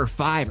 4 or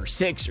 5 or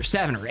 6 or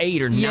 7 or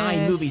 8 or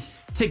 9 movies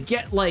to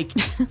get like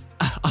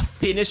a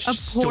finished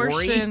story.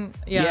 Portion,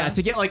 yeah.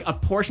 To get like a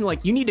portion,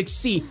 like you need to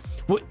see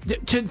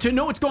to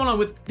know what's going on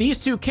with these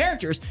two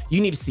characters. You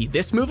need to see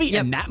this movie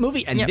and that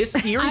movie and this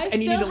series,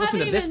 and you need to listen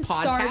to this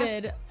podcast.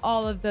 Started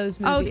all of those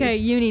movies. Okay,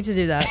 you need to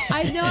do that.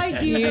 I know I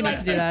do. You but need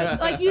to do that.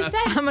 Like you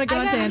said, I'm gonna go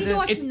on I need tangent. to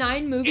watch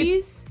 9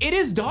 movies. It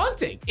is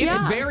daunting.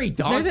 It's very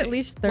daunting. There's at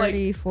least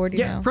 30, 40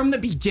 now. From the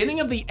beginning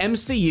of the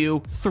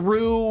MCU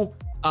through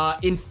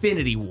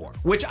Infinity War,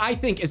 which I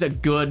think is a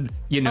good,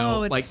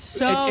 it's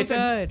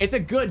good. It's a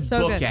good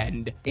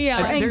bookend.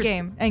 Yeah,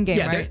 Endgame,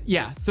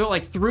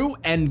 right? Through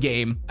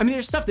Endgame. I mean,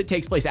 there's stuff that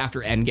takes place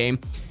after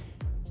Endgame.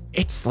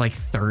 It's like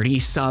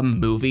 30-some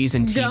movies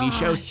and TV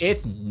shows.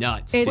 It's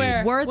nuts. It's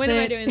dude. worth when it.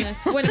 am I doing this?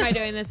 When am I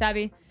doing this,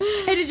 Abby?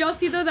 Hey, did y'all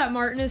see though that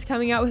Martin is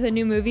coming out with a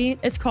new movie?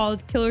 It's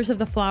called Killers of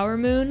the Flower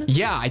Moon.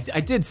 Yeah, I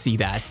did see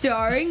that.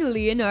 Starring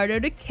Leonardo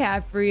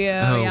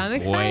DiCaprio. Oh, Yeah, I'm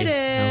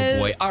excited. Oh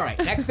boy. All right,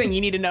 next thing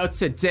you need to know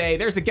today.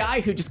 There's a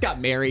guy who just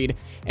got married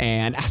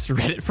and asked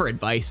Reddit for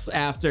advice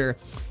after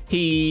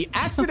he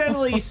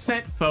accidentally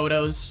sent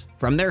photos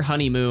from their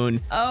honeymoon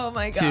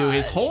to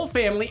his whole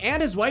family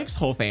and his wife's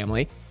whole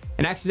family,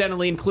 and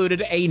accidentally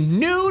included a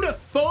nude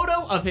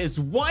photo of his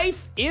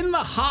wife in the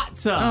hot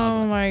tub.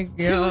 Oh my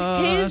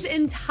god. To his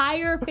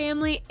entire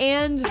family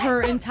and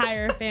her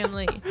entire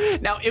family.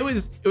 Now it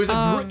was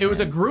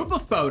a group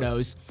of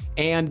photos,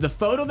 and the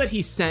photo that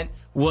he sent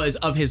was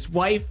of his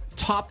wife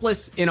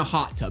topless in a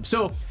hot tub.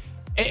 So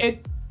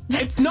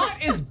it's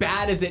not as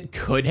bad as it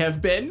could have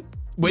been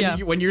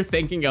when you're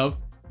thinking of,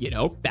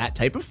 that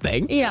type of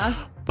thing. Yeah.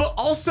 But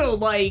also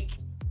like,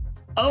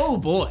 oh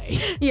boy.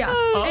 Yeah.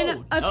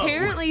 And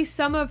apparently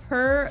some of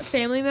her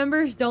family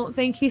members don't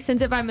think he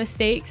sent it by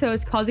mistake, so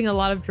it's causing a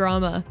lot of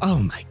drama. Oh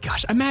my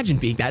gosh. Imagine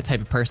being that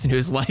type of person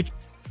who's like,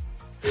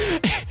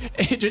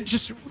 it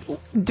just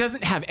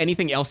doesn't have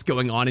anything else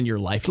going on in your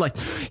life. Like,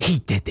 he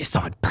did this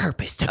on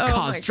purpose to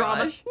cause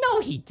drama. Gosh.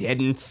 No, he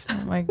didn't.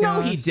 Oh my gosh.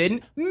 No, he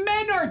didn't.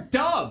 Men are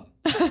dumb.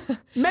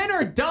 Men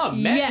are dumb.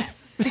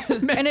 Yes.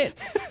 And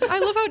I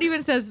love how it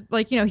even says,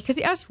 like, because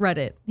he asked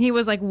Reddit. He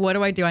was like, what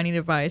do I do? I need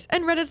advice.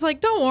 And Reddit's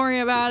like, don't worry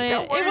about it.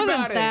 Don't worry it wasn't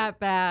about it. that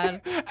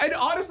bad. And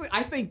honestly,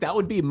 I think that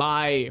would be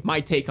my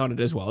take on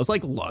it as well. It's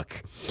like,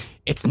 look,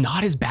 it's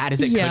not as bad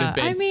as it could have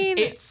been. I mean,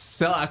 it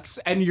sucks.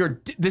 And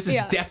this is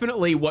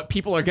definitely what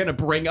people are going to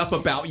bring up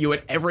about you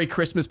at every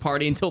Christmas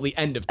party until the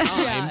end of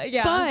time.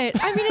 Yeah.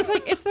 But I mean, it's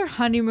like, it's their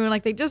honeymoon.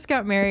 Like, they just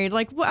got married.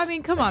 Like, I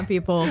mean, come on,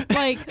 people.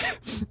 Like,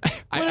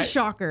 what a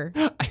shocker.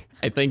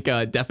 I think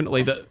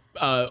definitely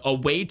a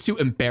way to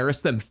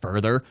embarrass them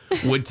further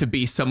would to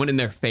be someone in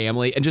their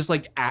family and just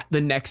like at the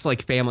next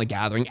like family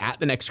gathering, at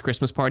the next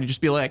Christmas party,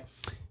 just be like,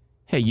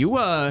 hey, you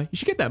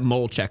should get that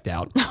mole checked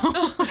out.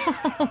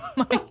 Oh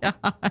my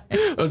God.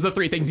 Those are the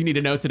 3 things you need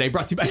to know today.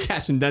 Brought to you by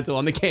Cash and Dental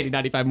on the Candy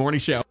 95 Morning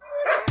Show.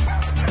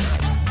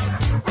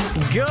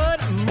 Good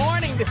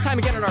morning, It's time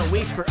again in our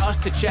week for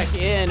us to check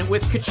in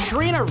with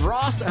Katrina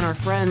Ross and our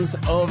friends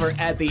over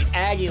at the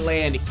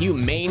Aggieland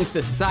Humane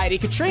Society.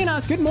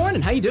 Katrina, good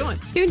morning. How you doing?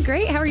 Doing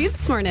great. How are you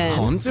this morning?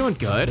 Oh, I'm doing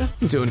good.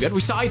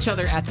 We saw each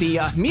other at the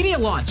media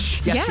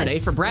launch yesterday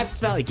for Brazos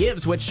Valley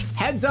Gives, which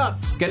heads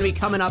up, going to be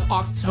coming up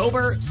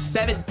October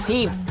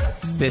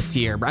 17th this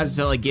year. Brazos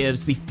Valley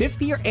Gives, the 5th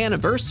year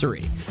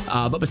anniversary.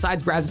 But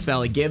besides Brazos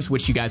Valley Gives,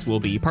 which you guys will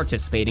be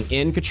participating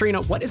in,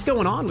 Katrina, what is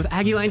going on with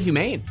Aggieland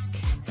Humane?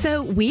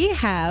 So we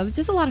have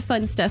just a lot of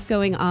fun stuff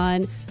going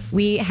on.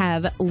 We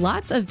have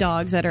lots of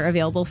dogs that are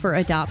available for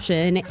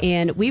adoption,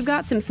 and we've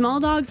got some small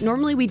dogs.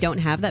 Normally, we don't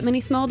have that many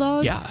small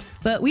dogs,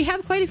 but we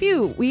have quite a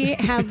few. We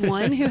have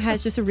one who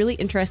has just a really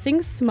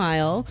interesting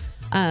smile.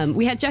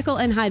 We had Jekyll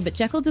and Hyde, but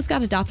Jekyll just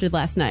got adopted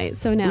last night,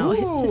 so now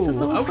just his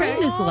little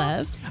friend is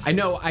left. I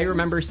know. I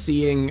remember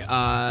seeing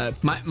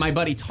my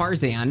buddy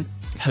Tarzan,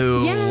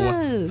 who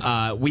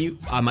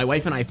my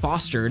wife and I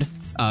fostered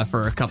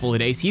for a couple of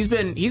days. He's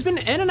been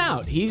in and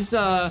out. He's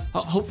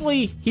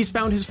hopefully he's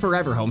found his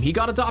forever home. He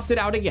got adopted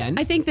out again.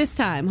 I think this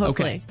time,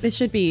 hopefully, this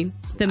should be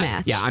the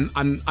match.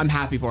 I'm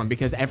happy for him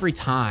because every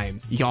time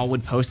y'all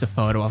would post a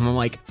photo of him, I'm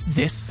like,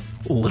 this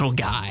little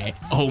guy.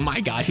 Oh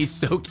my God, he's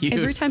so cute.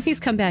 Every time he's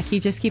come back,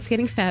 he just keeps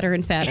getting fatter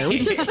and fatter,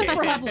 which is the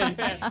problem.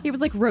 He was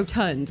like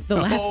rotund the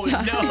last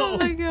time. No. Oh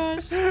my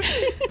gosh.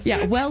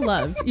 Yeah, well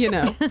loved,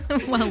 Well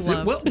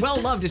loved.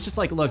 Well loved. It's just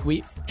like, look,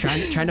 we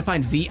trying to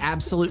find the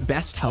absolute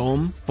best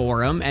home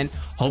for him, and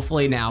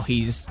hopefully now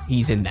he's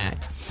in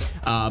that.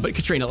 But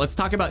Katrina, let's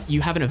talk about, you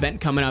have an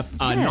event coming up,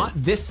 not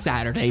this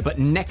Saturday, but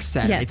next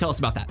Saturday. Yes. Tell us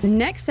about that.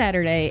 Next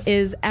Saturday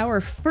is our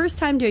first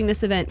time doing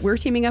this event. We're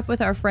teaming up with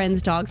our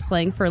friends Dogs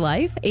Playing for Life,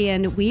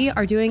 and we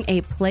are doing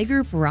a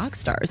Playgroup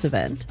Rockstars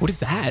event. What is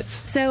that?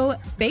 So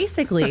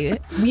basically,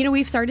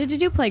 we've started to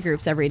do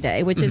playgroups every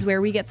day, which is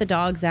where we get the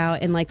dogs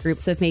out in like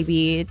groups of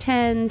maybe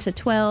 10 to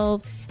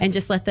 12 and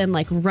just let them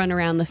like run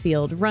around the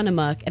field, run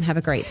amok, and have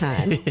a great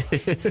time.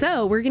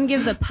 So we're going to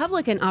give the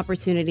public an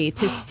opportunity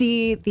to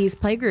see these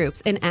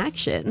playgroups in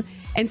action.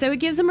 And so it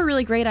gives them a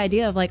really great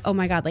idea of like, oh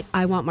my God, like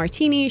I want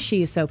Martini.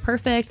 She's so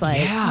perfect.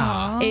 Like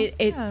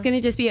it's going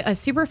to just be a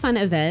super fun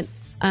event.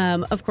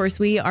 Of course,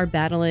 we are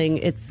battling.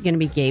 It's going to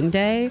be game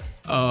day.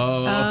 So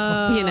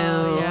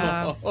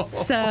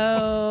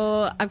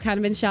I've kind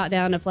of been shot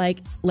down of like,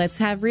 let's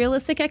have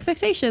realistic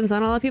expectations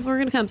on all the people who are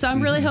going to come. So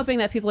I'm really hoping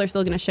that people are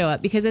still going to show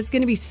up because it's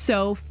going to be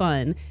so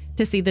fun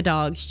to see the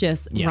dogs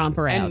just romp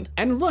around.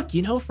 And look,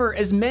 for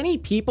as many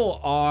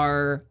people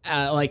are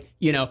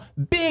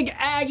big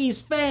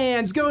Aggies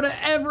fans, go to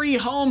every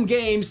home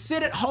game,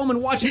 sit at home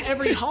and watch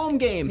every home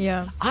game.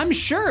 I'm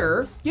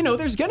sure,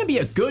 there's going to be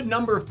a good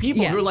number of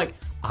people who are like,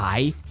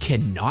 I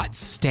cannot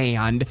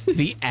stand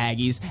the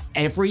Aggies.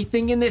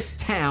 Everything in this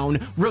town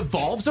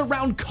revolves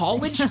around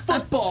college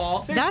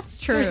football. That's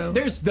true.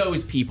 There's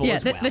those people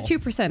as well. The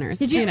 2%ers.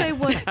 Did you say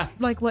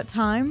what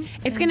time?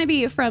 It's going to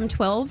be from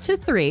 12 to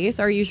 3.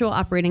 It's our usual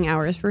operating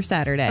hours for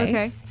Saturday.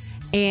 Okay.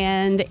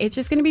 And it's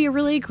just going to be a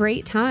really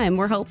great time.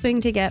 We're hoping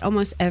to get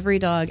almost every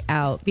dog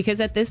out because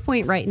at this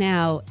point right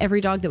now,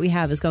 every dog that we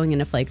have is going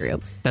into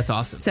playgroup. That's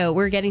awesome. So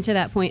we're getting to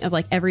that point of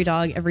like every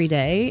dog every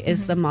day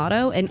is the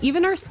motto. And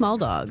even our small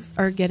dogs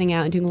are getting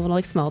out and doing a little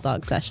like small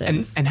dog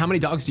session. And how many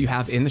dogs do you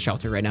have in the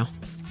shelter right now?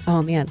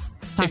 Oh, man.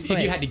 If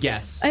you had to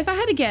guess. If I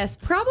had to guess,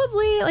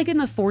 probably like in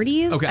the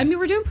 40s. Okay. I mean,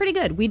 we're doing pretty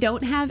good. We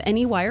don't have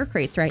any wire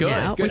crates right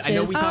now. Good. I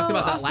know we talked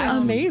about that last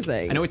week.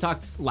 Amazing. I know we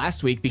talked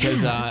last week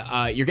because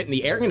you're getting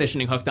the air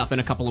conditioning hooked up in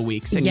a couple of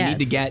weeks, and you need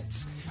to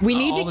get we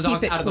need all to the keep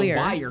dogs it out clear.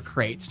 of the wire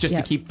crates just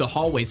to keep the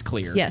hallways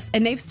clear. Yes,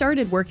 and they've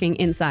started working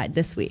inside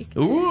this week.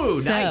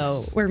 Ooh, so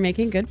nice. So we're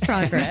making good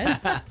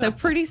progress. So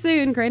pretty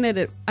soon,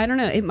 granted, I don't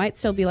know, it might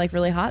still be like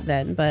really hot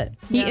then, but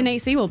heat and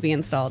AC will be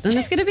installed, and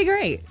it's going to be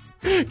great.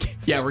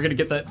 Yeah, we're going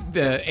to get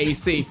the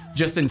AC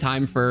just in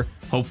time for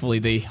hopefully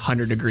the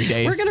 100-degree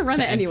days. We're going to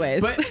run it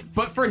anyways.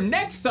 But for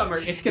next summer,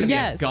 it's going to be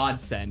a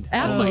godsend.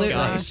 Absolutely. Oh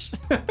my gosh.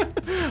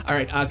 All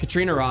right,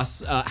 Katrina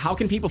Ross, how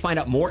can people find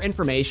out more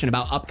information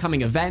about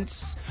upcoming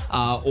events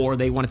or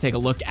they want to take a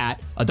look at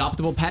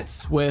adoptable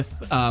pets with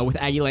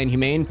Aggieland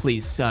Humane?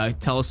 Please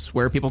tell us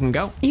where people can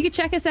go. You can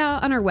check us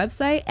out on our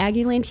website,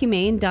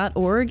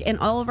 aggielandhumane.org, and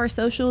all of our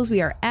socials.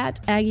 We are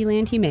at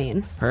Aggieland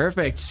Humane.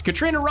 Perfect.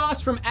 Katrina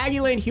Ross from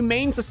Aggieland Humane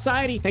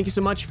Society, thank you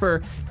so much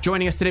for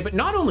joining us today. But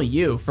not only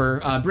you,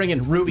 for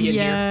bringing Ruby in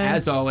here,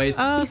 as always.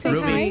 Oh, say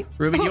hi.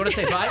 Ruby, do you want to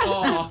say bye?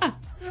 Oh,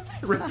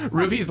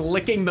 Ruby's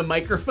licking the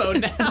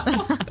microphone now.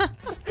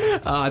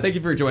 Thank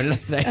you for joining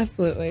us today.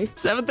 Absolutely.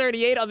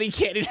 7:38 on the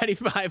Candy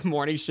 95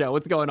 Morning Show.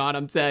 What's going on?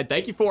 I'm Ted.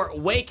 Thank you for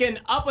waking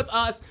up with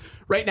us.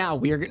 Right now,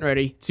 we are getting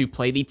ready to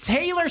play the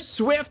Taylor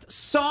Swift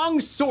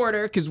Song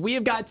Sorter because we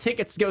have got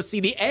tickets to go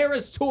see the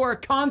Eras Tour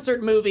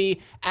concert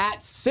movie at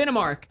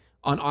Cinemark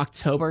on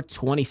October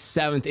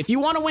 27th. If you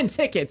want to win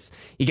tickets,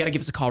 you got to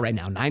give us a call right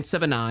now,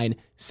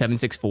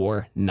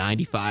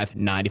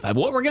 979-764-9595.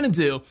 What we're going to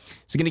do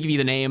is going to give you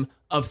the name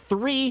of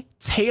 3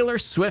 Taylor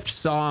Swift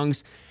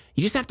songs.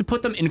 You just have to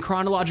put them in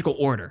chronological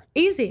order.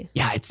 Easy.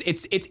 Yeah,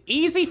 it's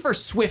easy for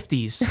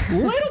Swifties. A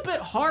little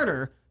bit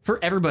harder for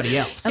everybody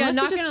else. Unless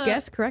not you just gonna-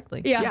 guess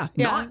correctly. Yeah.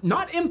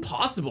 Not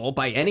impossible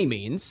by any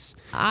means.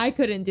 I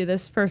couldn't do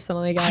this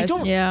personally, guys.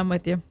 Yeah, I'm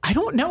with you. I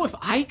don't know if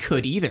I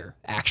could either,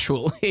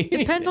 actually.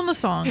 Depends on the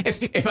song.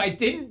 If I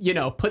didn't,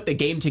 put the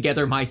game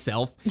together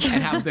myself and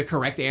have the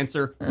correct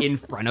answer in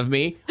front of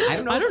me, I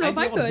don't know if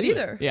I could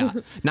either. Yeah.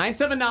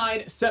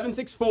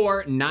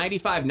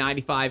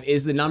 979-764-9595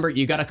 is the number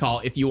you got to call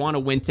if you want to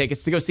win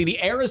tickets to go see the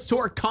Eras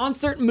Tour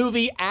concert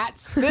movie at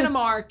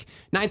Cinemark.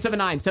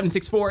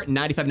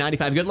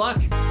 979-764-9595. Good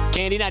luck.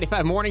 Candy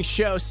 95 Morning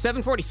Show,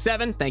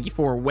 747. Thank you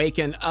for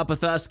waking up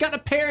with us. Got a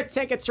pair of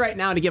tickets right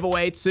now to give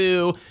away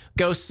to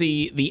go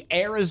see the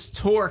Eras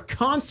Tour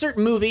concert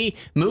movie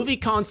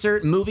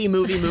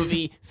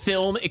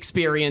film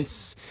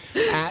experience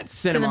at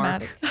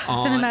Cinemark.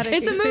 Cinematic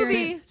It's a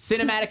movie.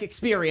 Cinematic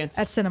experience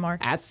At Cinemark.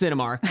 At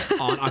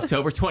Cinemark on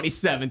October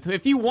 27th.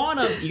 If you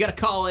want to, you got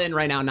to call in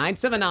right now,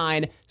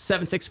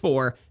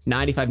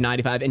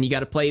 979-764-9595, and you got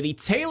to play the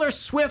Taylor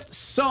Swift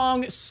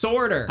song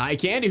Sorter. Hi,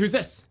 Candy. Who's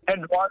this?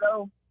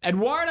 Eduardo,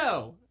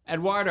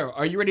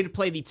 are you ready to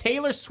play the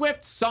Taylor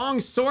Swift song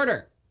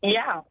Sorter?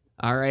 Yeah.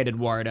 All right,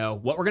 Eduardo.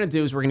 What we're going to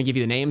do is we're going to give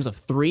you the names of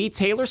 3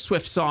 Taylor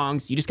Swift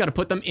songs. You just got to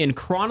put them in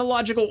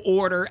chronological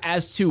order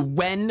as to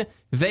when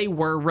they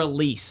were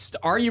released.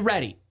 Are you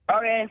ready?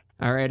 Okay.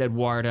 All right,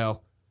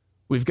 Eduardo.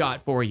 We've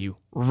got for you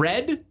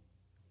Red,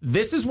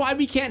 This Is Why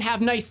We Can't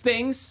Have Nice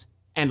Things,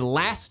 and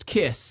Last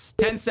Kiss.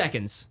 10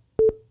 seconds.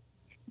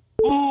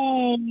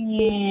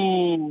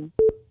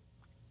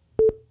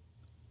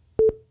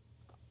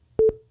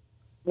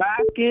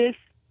 Last Kiss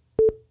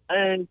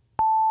and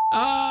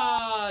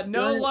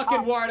no luck,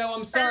 Eduardo.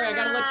 I'm sorry. I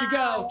got to let you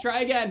go.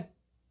 Try again.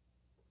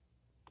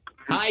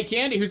 Hi,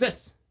 Candy. Who's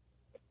this?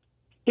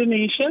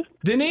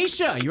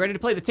 Denisha, you ready to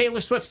play the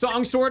Taylor Swift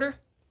song sorter?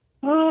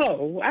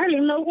 Oh, I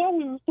didn't know what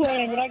we were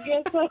playing, but I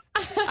guess so. All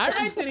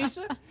right,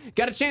 Denisha.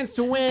 Got a chance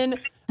to win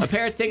a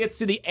pair of tickets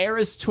to the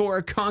Eras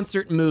Tour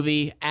concert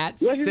movie at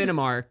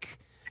Cinemark.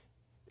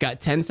 Got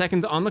 10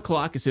 seconds on the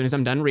clock as soon as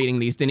I'm done reading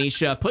these.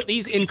 Denisha, put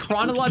these in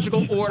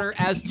chronological order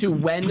as to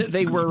when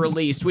they were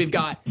released. We've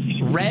got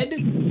Red,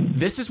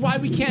 This Is Why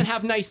We Can't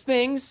Have Nice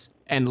Things,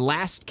 and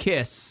Last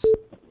Kiss.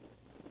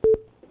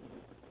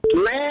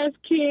 Last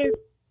Kiss,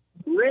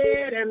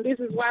 Red, and This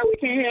Is Why We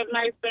Can't Have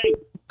Nice Things.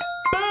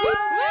 Boom!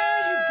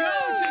 There you go,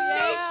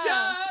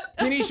 Denisha!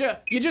 Denisha,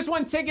 you just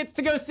won tickets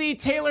to go see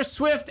Taylor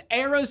Swift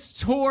Eras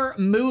Tour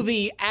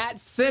movie at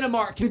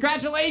Cinemark.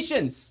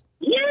 Congratulations!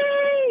 Yay!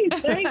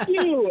 Thank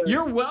you.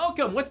 You're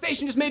welcome. What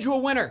station just made you a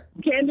winner?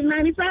 Candy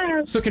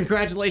 95. So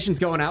congratulations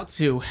going out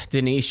to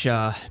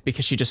Denisha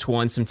because she just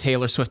won some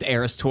Taylor Swift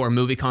Eras Tour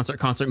movie, concert,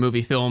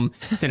 movie, film,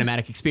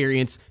 cinematic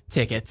experience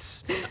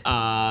tickets.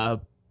 But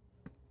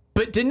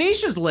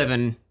Denisha's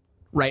living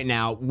right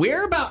now.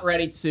 We're about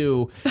ready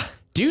to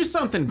do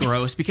something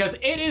gross because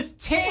it is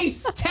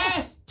Taste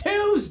Test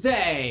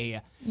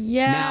Tuesday.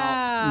 Yeah.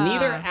 Now,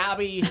 neither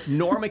Abby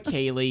nor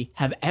McKaylee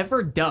have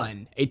ever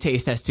done a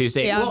Taste Test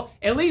Tuesday. Yeah. Well,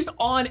 at least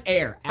on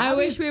air. I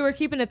wish we were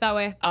keeping it that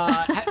way.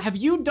 Have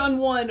you done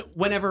one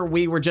whenever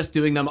we were just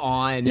doing them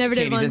on Never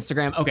did Katie's one.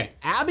 Instagram? Okay.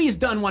 Abby's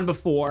done one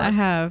before. I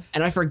have.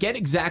 And I forget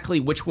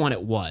exactly which one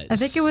it was. I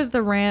think it was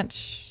the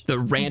Ranch. The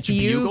Ranch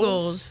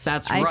Bugles.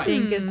 That's right. I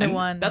think is the And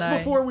one. That's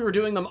before we were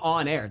doing them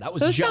on air. That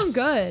was Those just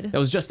sound good. That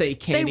was just a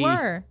Candy They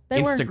were.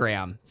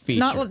 Instagram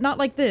feature. Not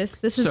like this.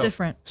 This is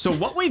different. So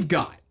what we've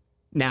got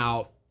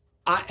now,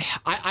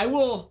 I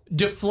will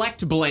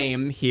deflect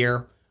blame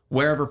here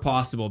wherever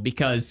possible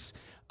because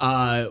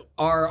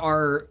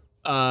our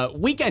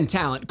weekend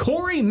talent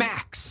Corey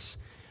Max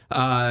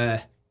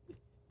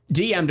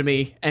DM'd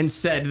me and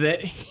said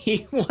that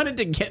he wanted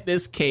to get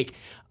this cake.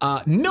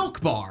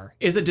 Milk Bar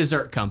is a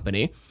dessert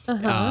company,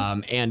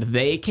 and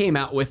they came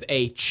out with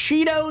a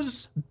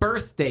Cheetos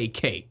birthday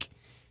cake.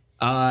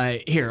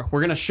 Here,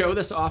 we're gonna show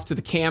this off to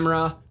the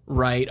camera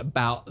right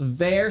about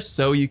there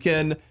so you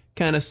can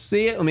kind of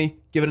see it. Let me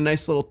give it a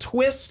nice little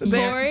twist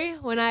there. Corey,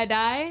 when I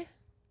die,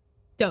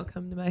 don't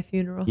come to my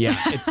funeral. Yeah,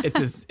 it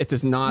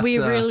does not. We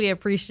really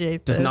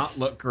appreciate this. Does not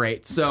look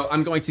great. So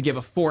I'm going to give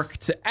a fork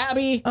to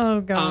Abby. Oh,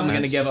 God. I'm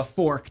going to give a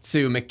fork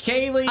to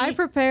McKaylee. I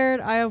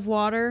prepared. I have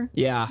water.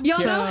 Yeah.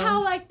 Y'all know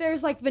how like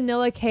there's like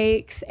vanilla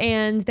cakes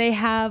and they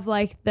have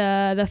like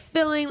the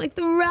filling, like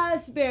the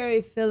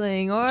raspberry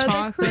filling or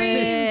Chocolate. the cream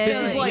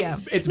This is filling. like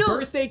it's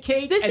birthday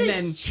cake This and is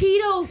then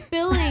Cheeto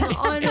filling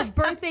on a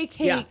birthday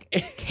cake.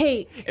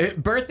 Cake.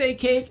 Birthday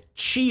cake,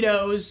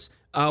 Cheetos,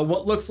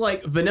 what looks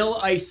like vanilla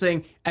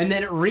icing, and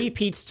then it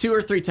repeats 2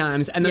 or 3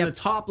 times, and then the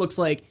top looks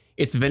like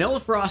it's vanilla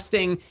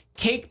frosting,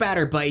 cake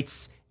batter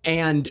bites,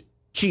 and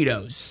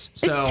Cheetos.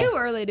 So It's too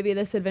early to be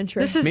this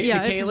adventurous. This is Maybe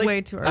it's McKaylee?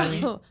 way too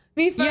early. Oh,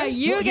 me first. Yeah,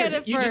 you Well, get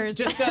here, it you first.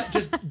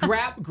 Just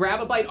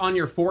grab a bite on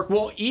your fork.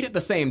 We'll eat at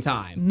the same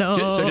time. No.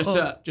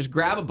 Just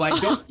grab a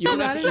bite. You don't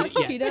have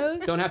to eat it yet.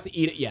 Cheetos? Don't have to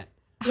eat it yet.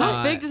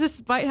 How big does this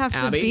bite have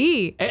Abby, to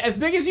be? as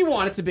big as you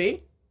want it to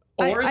be,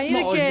 or I as need to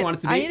small as get- you want it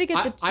to be. I need to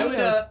get the I would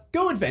Cheeto.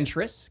 go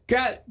adventurous.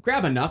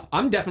 Grab enough.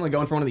 I'm definitely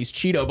going for one of these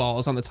Cheeto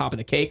balls on the top of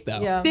the cake,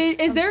 though. Yeah.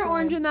 Is there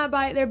orange in that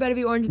bite? There better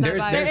be orange in that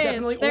There's bite.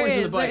 definitely orange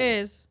in the bite.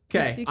 There is.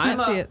 Okay, You can't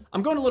see it.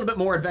 I'm going a little bit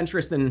more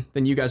adventurous than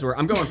you guys were.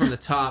 I'm going from the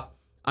top.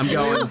 I'm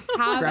going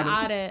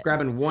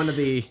grabbing one of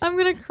the I'm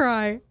gonna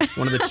cry.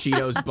 one of the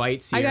Cheetos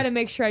bites here. I gotta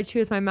make sure I chew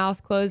with my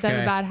mouth closed. I have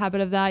Okay. a bad habit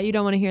of that. You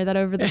don't want to hear that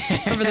over the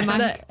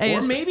mic.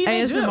 Or maybe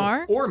they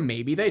ASMR? do. Or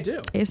maybe they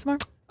do.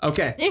 ASMR?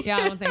 Okay. Yeah,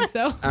 I don't think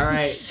so. All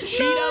right.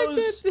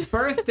 Cheetos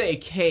birthday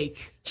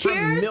cake. from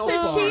Cheers Milk to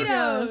Bar.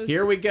 Cheetos.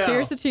 Here we go.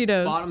 Cheers to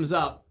Cheetos. Bottoms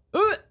up.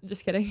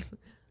 Just kidding.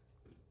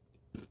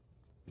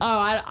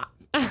 Oh,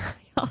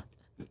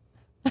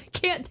 I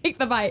can't take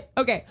the bite.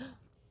 Okay.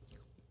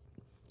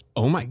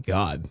 Oh my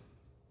God.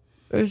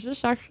 Is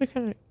this actually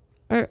kind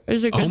of...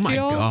 Is it good Oh my to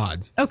y'all?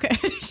 God. Okay.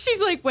 She's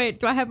like, wait,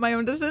 do I have my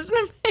own decision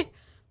to make?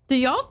 Do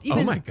y'all even...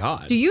 Oh my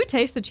God. Do you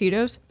taste the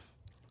Cheetos?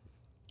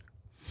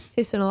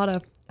 Tasting a lot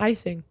of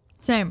icing.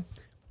 Same.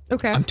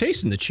 Okay. I'm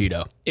tasting the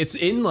Cheeto. It's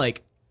in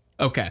like,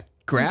 okay,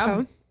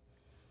 grab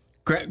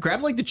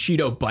like the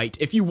Cheeto bite.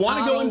 If you want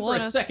to go in for a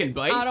second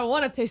bite, I don't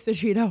want to taste the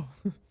Cheeto.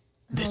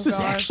 this is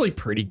actually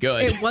pretty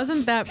good. It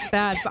wasn't that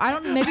bad, but I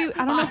don't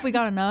know if we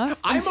got enough.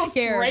 I'm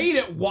scared. afraid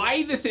at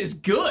why this is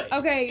good.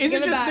 Okay, Is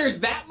give it it just back. there's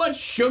that much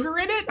sugar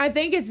in it? I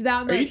think it's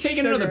that much Are you taking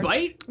sugar. another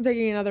bite? I'm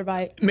taking another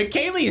bite.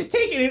 McKaylee is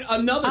taking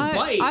another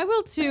bite. I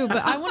will too,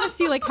 but I want to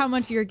see like how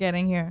much you're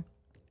getting here.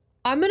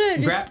 I'm gonna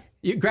just...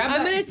 grab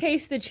I'm that. gonna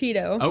taste the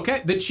Cheeto.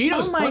 Okay, the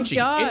Cheeto's Oh my crunchy.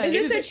 God.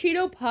 Is this a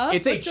Cheeto puff?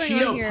 It's What's a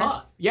going on Cheeto here?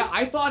 puff. Yeah,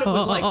 I thought it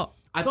was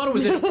I thought it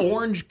was an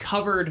orange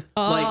covered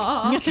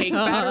like cake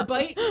batter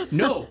bite.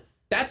 No,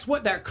 that's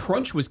what that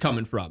crunch was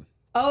coming from.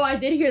 Oh, I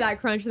did hear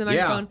that crunch in the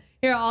Yeah. microphone.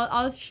 Here,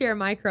 I'll share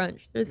my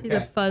crunch. There's a piece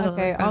Okay. of fuzz on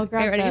Okay, my crunch. I'll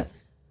grab Okay, ready? that.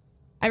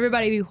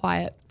 Everybody be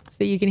quiet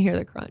so you can hear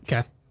the crunch.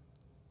 Okay.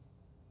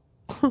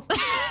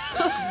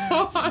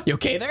 You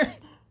okay there?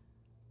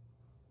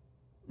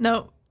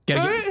 No.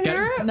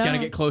 Gotta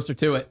get closer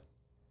to it.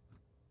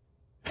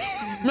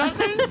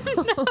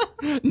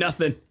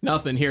 Nothing?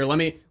 Nothing. Here, let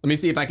me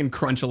see if I can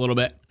crunch a little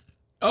bit.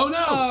 Oh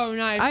no! Oh,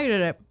 nice. I did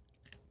it.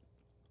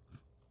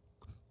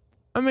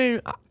 I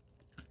mean,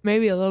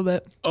 maybe a little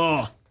bit.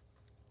 Oh.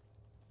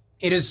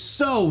 It is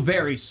so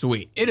very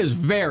sweet. It is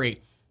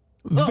very,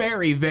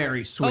 very,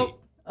 very sweet.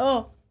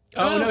 Oh.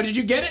 Oh no, did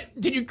you get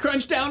it? Did you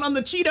crunch down on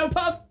the Cheeto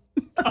puff?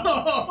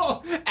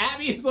 Oh,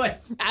 Abby's not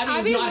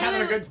having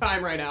a good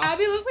time right now.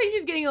 Abby looks like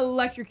she's getting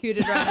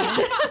electrocuted right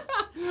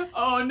now.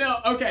 Oh no.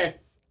 Okay.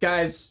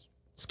 Guys,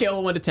 scale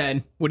of 1 to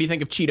 10. What do you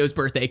think of Cheeto's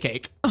birthday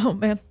cake? Oh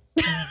man.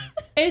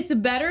 It's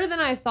better than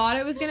I thought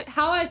it was gonna.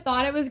 How I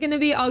thought it was gonna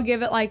be. I'll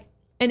give it like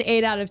an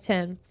 8 out of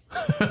 10.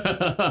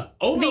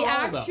 Overall, The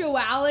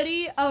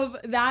actuality of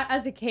that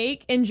as a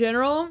cake in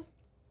general,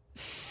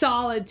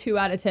 solid 2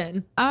 out of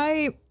 10.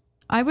 I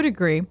would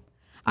agree.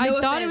 I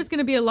thought it was going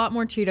to be a lot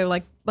more Cheeto.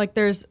 Like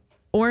there's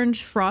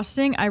orange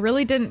frosting. I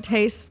really didn't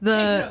taste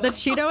the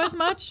Cheeto as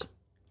much.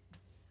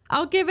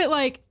 I'll give it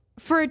like,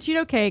 for a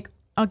Cheeto cake,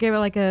 I'll give it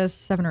like a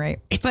 7 or 8.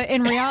 But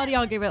in reality,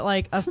 I'll give it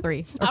like a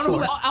 3 or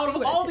 4. Out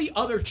of all the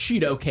other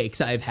Cheeto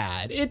cakes I've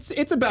had, it's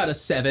about a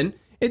 7.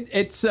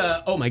 It's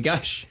oh my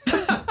gosh.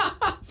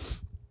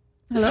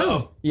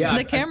 Hello. Yeah.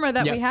 The camera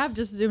that yeah. we have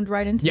just zoomed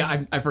right into.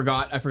 Yeah, I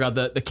forgot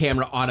the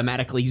camera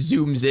automatically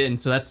zooms in,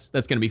 so that's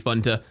gonna be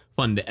fun to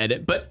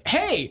edit. But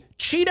hey,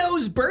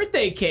 Cheeto's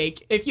birthday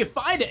cake, if you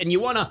find it and you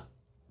wanna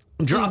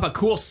drop a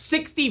cool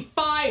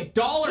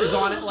 $65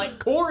 on it like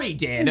Corey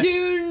did.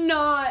 Do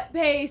not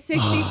pay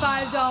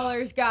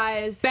 $65,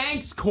 guys.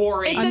 Thanks,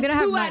 Corey. It's I'm a gonna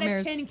have 2 out of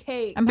nightmares. 10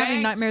 cake. I'm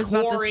having nightmares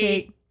about this Corey,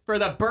 cake. for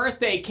the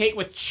birthday cake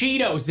with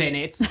Cheetos in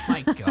it.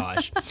 My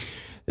gosh.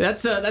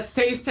 That's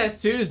Taste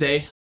Test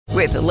Tuesday.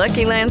 With the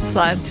Lucky Land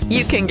Slots,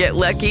 you can get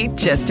lucky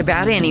just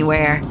about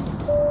anywhere.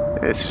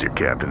 This is your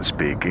captain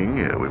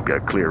speaking. We've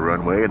got clear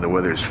runway and the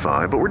weather's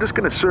fine, but we're just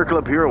going to circle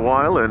up here a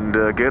while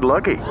and get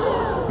lucky.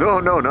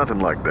 No, nothing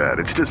like that.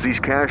 It's just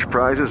these cash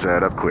prizes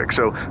add up quick.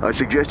 So I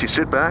suggest you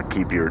sit back,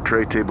 keep your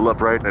tray table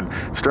upright, and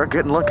start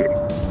getting lucky.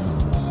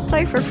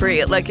 Play for free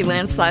at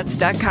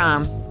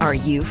LuckyLandSlots.com. Are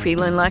you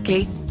feeling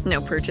lucky? No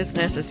purchase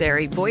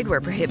necessary. Void where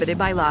prohibited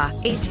by law.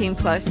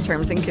 18+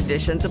 terms and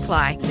conditions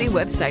apply. See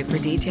website for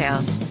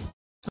details.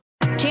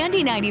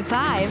 Candy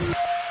 95's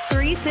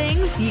 3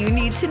 things you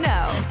need to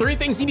know. 3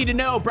 things you need to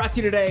know, brought to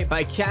you today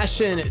by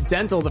Cashin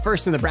Dental, the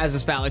first in the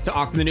Brazos Valley to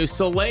offer the new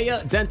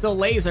Soleil Dental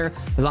Laser,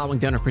 allowing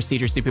dental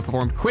procedures to be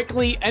performed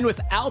quickly and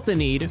without the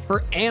need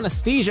for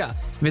anesthesia.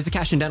 Visit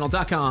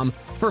CashinDental.com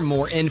for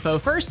more info.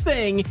 First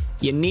thing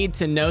you need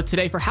to know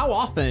today, for how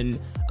often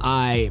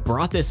I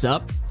brought this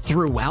up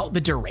throughout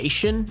the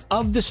duration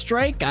of the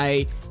strike.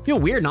 I feel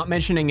weird not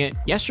mentioning it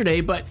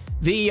yesterday, but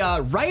the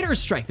writer's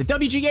strike, the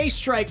WGA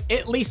strike,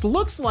 at least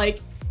looks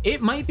like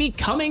it might be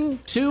coming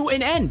to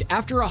an end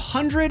after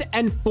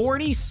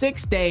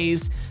 146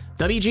 days.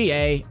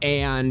 WGA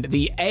and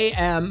the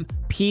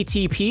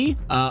AMPTP,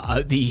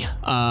 the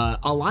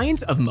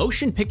Alliance of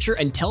Motion Picture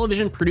and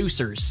Television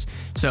Producers.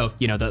 So,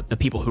 you know, the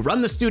people who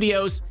run the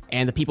studios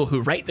and the people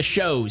who write the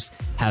shows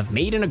have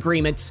made an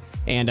agreement,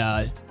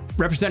 and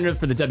representative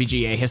for the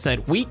WGA has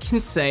said, we can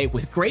say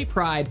with great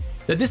pride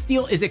that this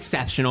deal is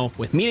exceptional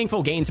with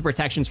meaningful gains and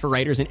protections for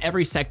writers in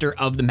every sector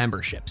of the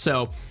membership.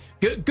 So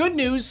good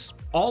news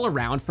all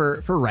around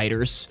for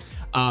writers.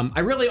 I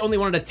really only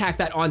wanted to tack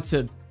that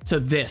onto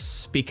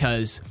this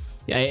because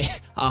a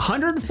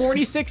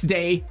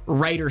 146-day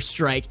writer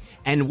strike.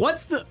 And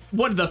what's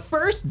one of the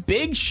first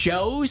big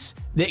shows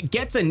that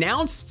gets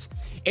announced?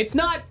 It's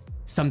not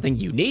something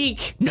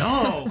unique.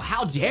 No,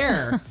 how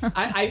dare.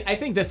 I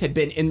think this had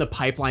been in the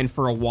pipeline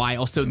for a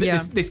while, so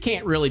this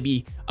can't really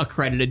be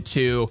accredited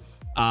to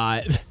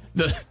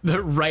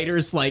the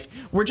writers. Like,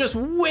 we're just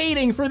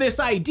waiting for this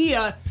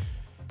idea.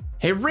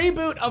 A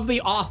reboot of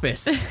The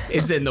Office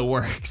is in the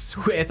works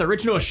with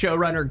original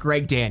showrunner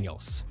Greg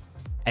Daniels.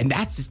 And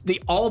that's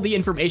all the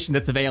information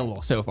that's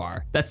available so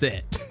far. That's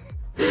it.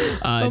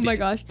 Oh my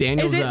gosh.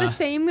 Daniels, is it the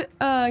same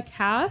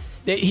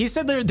cast? He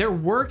said they're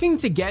working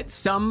to get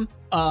some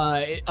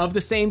of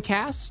the same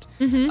cast.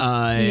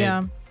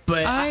 Yeah.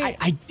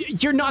 But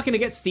you're not going to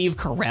get Steve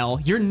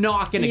Carell. You're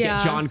not going to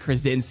get John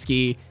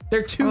Krasinski.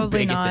 They're too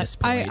Probably big not. at this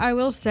point. I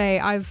will say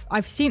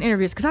I've seen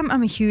interviews because I'm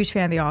a huge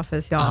fan of The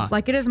Office, y'all.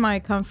 Like, it is my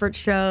comfort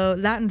show.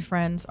 That and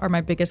Friends are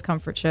my biggest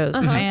comfort shows.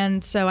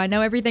 And so I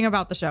know everything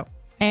about the show.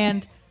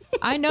 And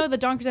I know that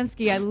John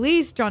Krasinski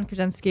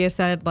has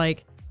said,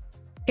 like,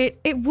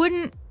 it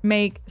wouldn't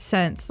make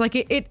sense. Like,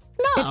 it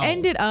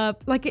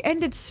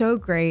ended so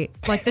great.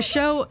 Like, the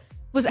show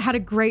had a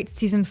great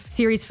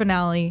series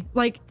finale.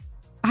 Like,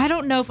 I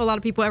don't know if a lot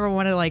of people ever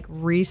want to, like,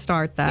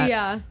 restart that.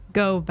 Yeah.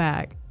 Go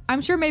back. I'm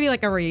sure maybe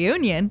like a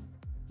reunion,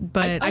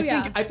 but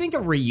I think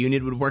a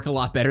reunion would work a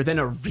lot better than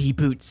a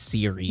reboot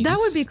series. That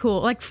would be cool.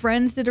 Like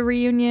Friends did a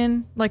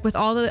reunion, like with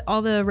all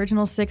the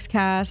original 6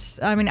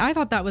 cast. I mean, I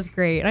thought that was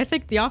great. I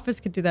think The Office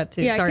could do that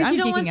too. Yeah, Sorry, because I'm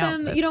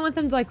you don't want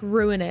them to like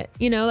ruin it.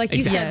 You know, like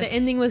you said, the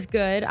ending was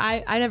good.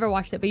 I never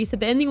watched it, but you said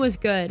the ending was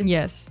good.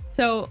 Yes.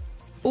 So,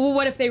 well,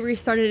 what if they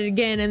restarted it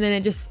again and then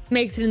it just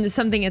makes it into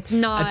something it's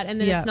not, and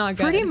then it's not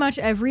good? Pretty much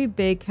every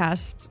big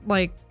cast,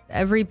 like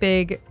every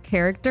big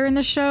character in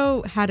the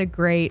show had an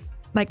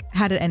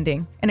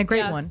ending and a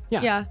great one.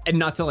 Yeah. And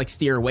not to like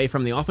steer away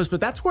from The Office,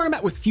 but that's where I'm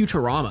at with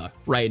Futurama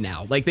right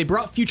now. Like, they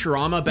brought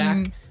Futurama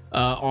back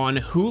on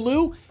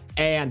Hulu,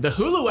 and the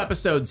Hulu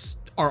episodes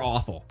are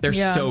awful. They're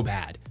so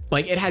bad.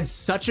 Like, it had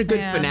such a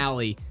good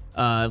finale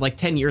like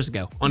 10 years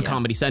ago on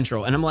Comedy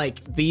Central. And I'm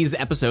like, these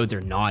episodes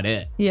are not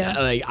it. Yeah.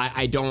 Like,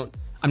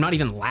 I'm not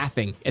even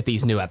laughing at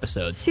these new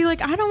episodes. See,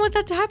 like, I don't want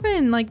that to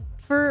happen. Like,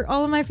 for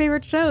all of my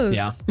favorite shows.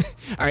 Yeah.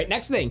 All right,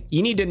 next thing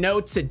you need to know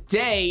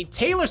today,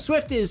 Taylor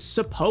Swift is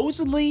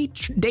supposedly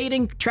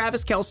dating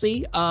Travis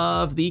Kelce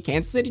of the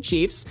Kansas City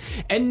Chiefs.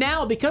 And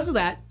now, because of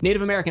that,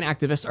 Native American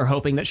activists are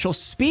hoping that she'll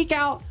speak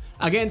out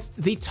against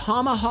the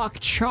tomahawk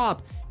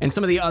chop and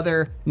some of the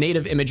other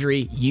Native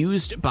imagery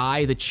used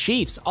by the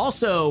Chiefs.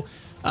 Also,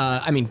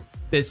 I mean,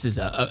 this is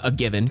a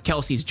given.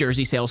 Kelce's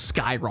jersey sales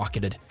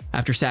skyrocketed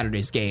after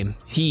Saturday's game.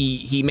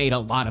 He made a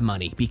lot of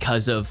money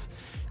because of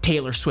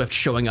Taylor Swift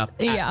showing up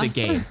at the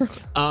game.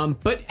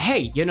 But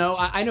hey, you know,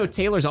 I know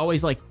Taylor's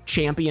always like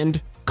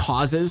championed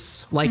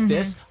causes like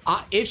this.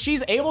 If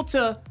she's able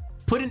to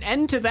put an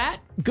end to that,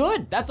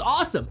 good. That's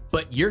awesome.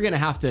 But you're gonna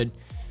have to,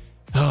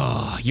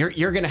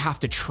 you're gonna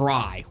have to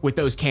try with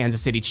those Kansas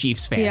City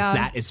Chiefs fans. Yeah.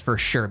 That is for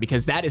sure,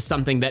 because that is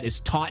something that is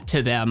taught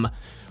to them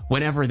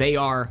whenever they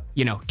are,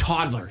 you know,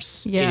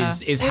 toddlers.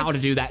 Is how to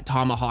do that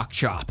tomahawk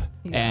chop,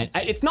 and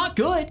it's not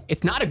good.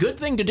 It's not a good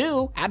thing to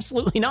do.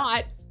 Absolutely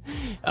not.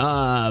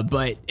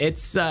 But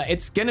it's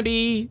gonna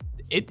be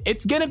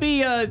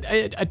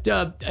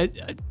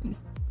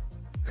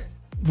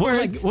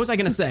what was I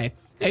gonna say?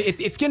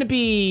 It's gonna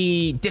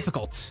be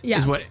difficult.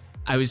 Is what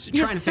I was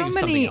trying to think of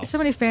something else. So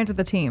many fans of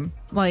the team,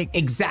 like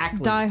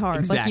exactly die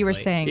hard, like you were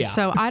saying. Yeah.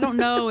 So I don't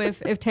know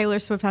if Taylor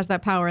Swift has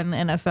that power in the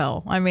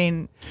NFL. I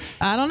mean,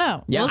 I don't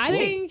know. Yeah, I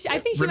think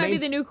she might be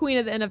the new queen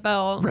of the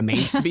NFL.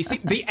 Remains to be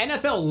seen. The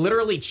NFL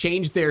literally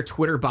changed their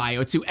Twitter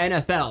bio to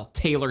NFL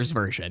Taylor's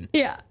version.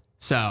 Yeah.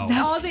 So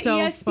all the so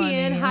ESPN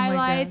funny.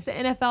 highlights, the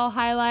NFL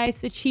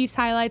highlights, the Chiefs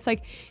highlights,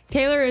 like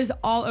Taylor is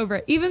all over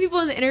it. Even people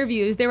in the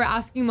interviews, they were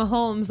asking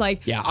Mahomes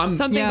like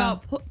something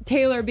about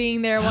Taylor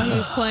being there while he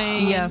was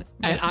playing.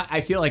 And I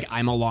feel like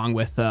I'm along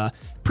with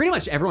pretty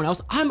much everyone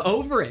else. I'm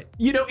over it.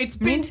 You know, it's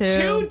been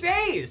 2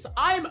 days.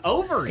 I'm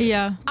over it.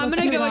 Yeah. I'm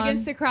going to go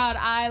against the crowd.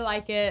 I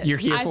like it. You're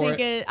here for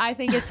it? I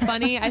think it's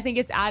funny. I think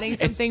it's adding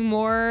something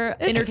more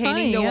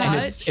entertaining to watch.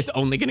 And it's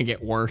only going to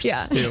get worse,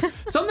 too.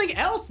 Something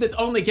else that's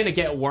only going to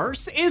get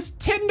worse is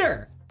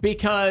Tinder,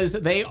 because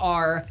they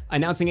are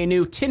announcing a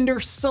new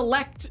Tinder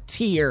Select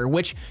tier,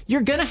 which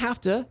you're going to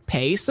have to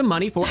pay some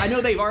money for. I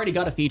know they've already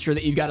got a feature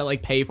that you've got to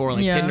like pay for,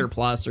 like Tinder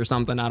Plus or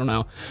something. I don't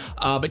know.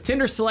 But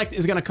Tinder Select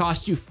is going to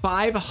cost you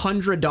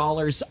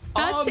 $500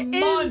 That's a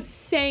month.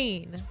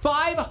 Insane.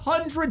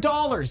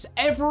 $500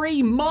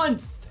 every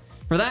month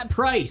for that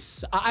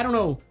price. I don't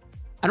know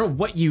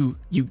what you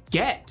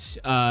get.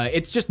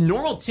 It's just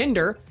normal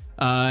Tinder.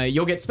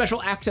 You'll get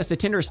special access to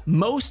Tinder's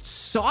most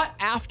sought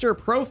after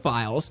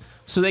profiles.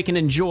 so they can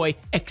enjoy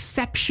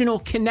exceptional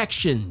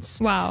connections.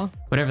 Wow.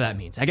 Whatever that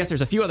means. I guess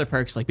there's a few other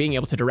perks like being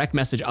able to direct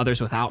message others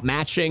without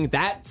matching.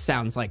 That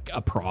sounds like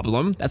a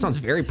problem. That sounds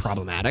very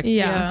problematic.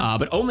 Yeah.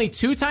 But only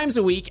 2 times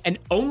a week and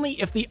only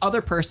if the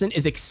other person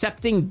is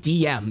accepting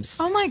DMs.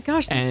 Oh my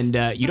gosh. And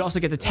you'd also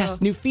get to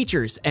test new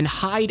features and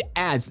hide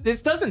ads.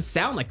 This doesn't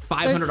sound like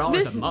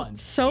 $500 a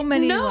month. So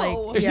many.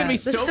 No. There's going to be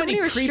so many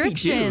creepy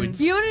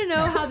dudes. You want to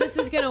know how this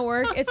is going to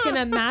work? It's going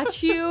to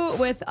match you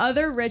with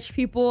other rich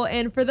people.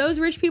 And for those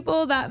rich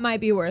people, that might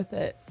be worth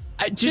it.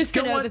 Just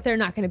to know that they're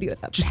not going to be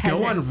with a Just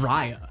peasant. go on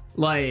Raya.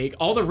 Like,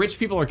 all the rich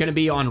people are going to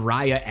be on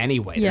Raya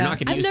anyway. They're not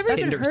going to use Tinder. I've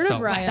never even heard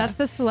of Raya. That's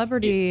the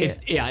celebrity.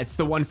 It's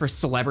the one for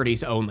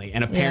celebrities only.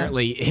 And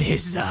apparently it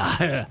is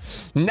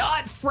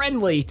not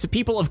friendly to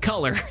people of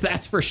color.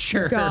 That's for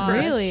sure.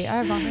 Really? I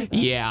have not heard that.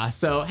 Yeah.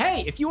 So,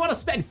 hey, if you want to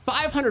spend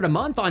 $500 a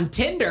month on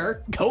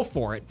Tinder, go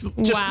for it.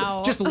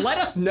 Just let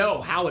us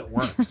know how it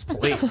works,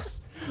 please.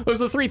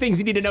 Those are the 3 things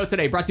you need to know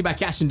today. Brought to you by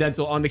Cash and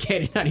Dental on the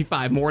Candy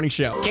 95 Morning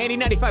Show. Candy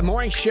 95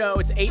 Morning Show.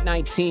 It's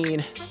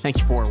 8:19. Thank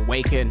you for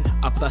waking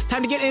up with us.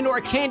 Time to get into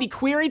our candy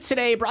query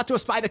today. Brought to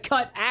us by The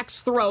Cut, axe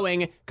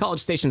throwing,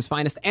 College Station's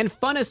finest and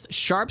funnest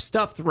sharp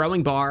stuff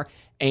throwing bar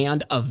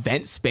and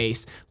event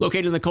space.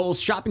 Located in the Kohl's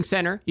Shopping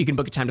Center. You can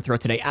book a time to throw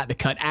today at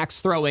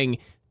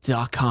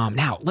thecutaxethrowing.com.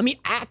 Now, let me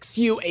ask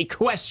you a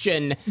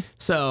question.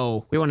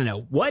 So we want to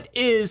know, what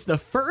is the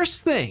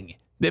first thing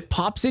that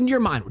pops into your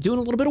mind? We're doing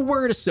a little bit of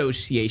word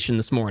association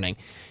this morning.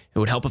 It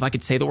would help if I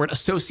could say the word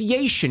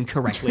association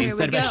correctly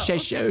instead of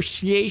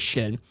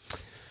association.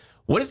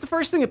 What is the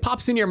first thing that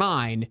pops in your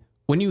mind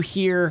when you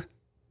hear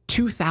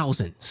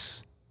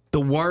 2000s? The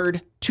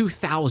word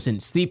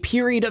 2000s, the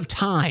period of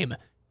time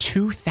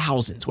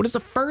 2000s. What is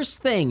the first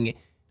thing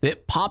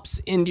that pops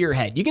into your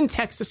head? You can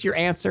text us your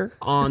answer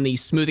on the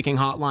Smoothie King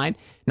hotline,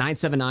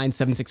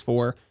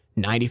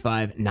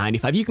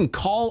 979-764-9595. You can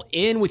call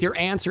in with your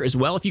answer as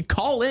well. If you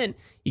call in,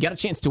 you got a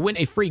chance to win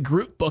a free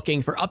group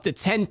booking for up to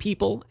 10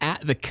 people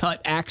at The Cut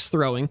Axe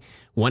Throwing.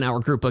 1 hour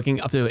group booking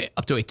up to a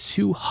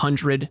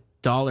 $200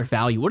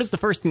 value. What is the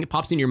first thing that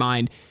pops in your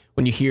mind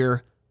when you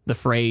hear the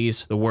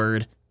phrase, the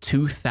word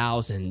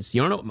 2000s?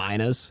 You don't know what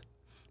mine is?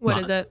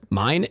 What is it?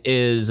 Mine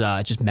is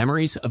just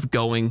memories of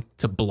going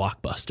to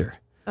Blockbuster.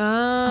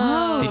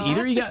 Oh, Did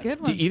either of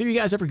you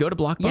guys ever go to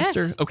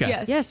Blockbuster? Yes.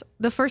 Okay. Yes.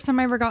 The first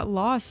time I ever got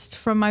lost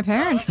from my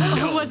parents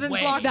was in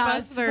way.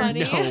 Blockbuster.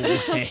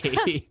 No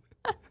way.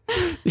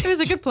 It was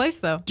a good place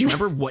though. Do you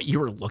remember what you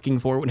were looking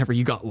for whenever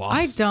you got lost?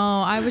 I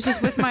don't. I was just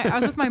with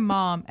my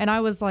mom, and I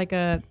was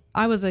a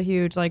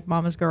huge like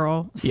mama's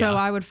girl. So Yeah.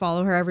 I would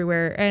follow her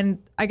everywhere. And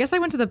I guess I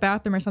went to the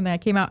bathroom or something. I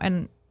came out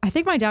and I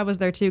think my dad was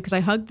there too because I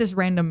hugged this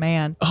random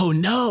man. Oh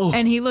no.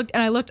 And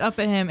I looked up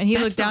at him and he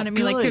looked down at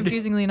me like good.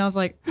 confusingly, and I was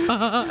like, and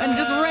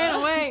just ran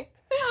away.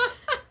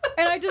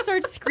 And I just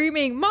started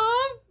screaming,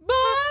 "Mom,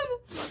 Mom!"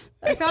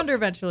 I found her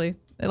eventually,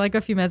 like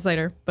a few minutes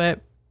later.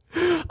 But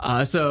do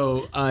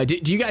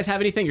you guys have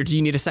anything, or do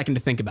you need a second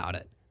to think about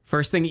it?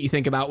 First thing that you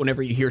think about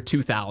whenever you hear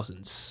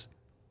 2000s.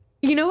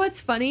 You know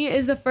what's funny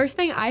is the first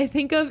thing I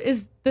think of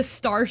is the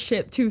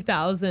Starship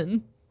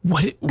 2000.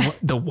 What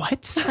the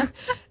what?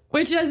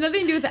 Which has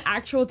nothing to do with the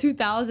actual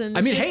 2000s.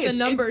 I mean, just hey, the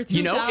number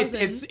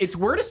 2000. it's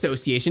word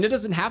association. It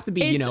doesn't have to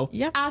be,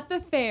 It's at the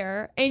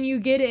fair, and you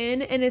get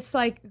in, and it's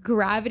like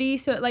gravity,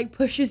 so it like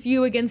pushes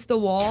you against the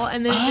wall,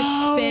 and then it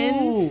just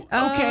spins.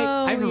 Okay,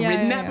 I've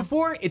ridden that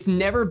before. It's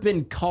never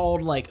been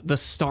called like the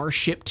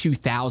Starship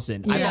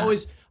 2000. Yeah. I've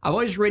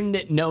always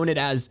known it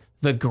as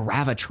the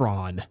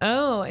Gravitron.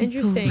 Oh,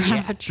 interesting.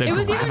 The It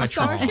was either Gravitron,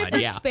 Starship or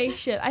yeah.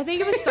 Spaceship. I think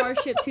it was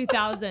Starship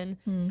 2000.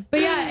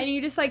 But yeah, and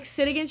you just like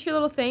sit against your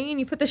little thing and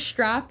you put the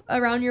strap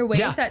around your waist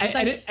Yeah,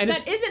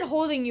 that isn't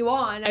holding you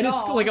on at all.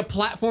 It's like a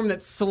platform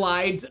that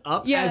slides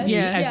up Yes, as you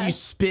yes.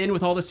 spin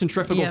with all the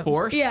centrifugal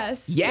force.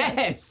 Yes.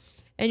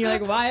 Yes. And you're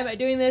like, why am I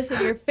doing this? And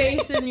your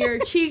face and your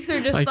cheeks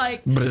are just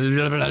like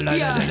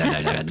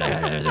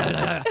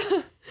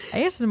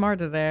ASMR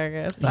today, I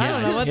guess. I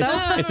don't know what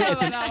that It's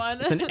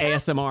an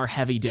ASMR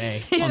heavy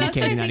day on the that's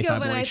what I think K95 of when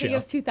morning I show. think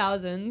of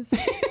 2000s.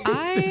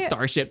 It's the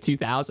Starship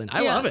 2000.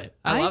 I love it.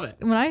 I love it.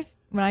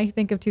 When I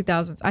think of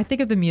 2000s, I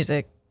think of the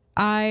music.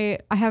 I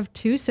have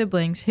 2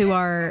 siblings who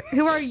are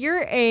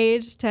your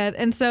age, Ted,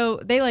 and so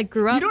they like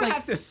grew up. You don't like,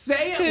 have to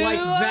say it like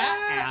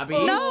that, Abby.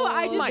 No,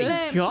 I just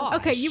meant. Gosh.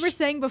 Okay, you were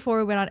saying before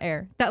we went on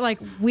air that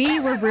like we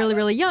were really,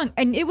 really young,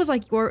 and it was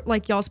like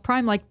y'all's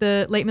prime, like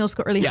the late middle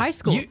school, early high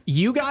school.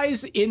 You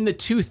guys in the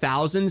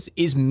 2000s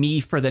is me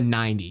for the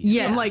 90s.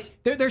 Yes. I'm like,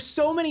 there's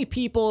so many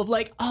people of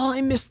like, oh, I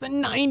miss the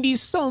 90s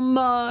so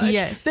much.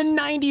 Yes. The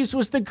 90s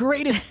was the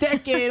greatest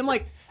decade. I'm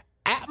like,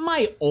 at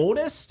my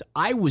oldest,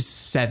 I was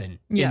 7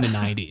 in the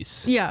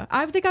 90s. Yeah,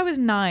 I think I was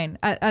 9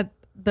 at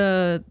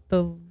the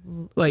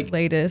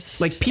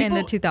latest, like people, in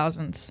the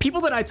 2000s.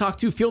 People that I talk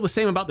to feel the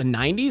same about the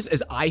 90s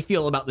as I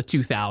feel about the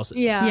 2000s.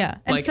 Yeah.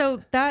 And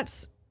so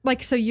that's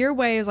like, so your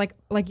way is like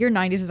your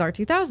 90s is our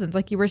 2000s,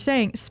 like you were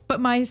saying. But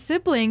my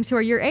siblings who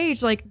are your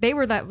age, like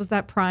that was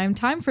that prime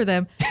time for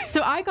them.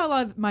 So I got a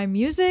lot of my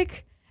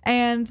music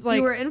And like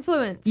you were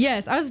influenced.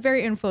 Yes, I was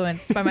very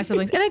influenced by my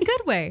siblings in a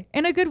good way.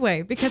 In a good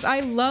way, because I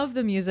love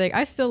the music.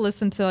 I still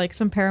listen to like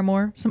some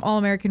Paramore, some All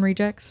American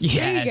Rejects. Yes.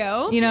 There you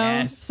go. You know,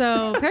 Yes.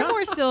 so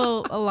Paramore's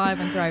still alive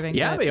and thriving.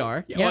 Yeah, but- they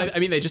are. Yeah. Well, I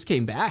mean, they just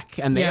came back,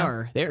 and they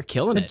are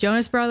killing The it.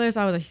 Jonas Brothers,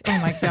 I was like, oh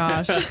my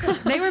gosh,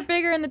 they were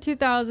bigger in the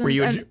 2000s. Were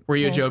you and-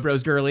 a Joe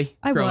Bros girly?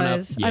 I growing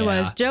was. up? I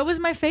was. Yeah. Joe was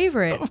my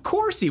favorite. Of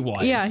course he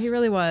was. Yeah, he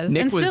really was,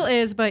 Nick and was- still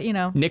is. But you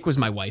know, Nick was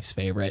my wife's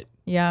favorite.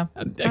 yeah,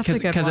 that's a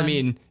good Because I one.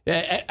 mean,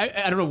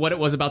 I don't know what it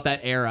was about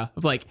that era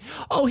of like,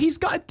 oh, he's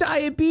got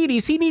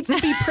diabetes, he needs to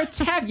be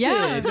protected.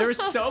 Yeah. There were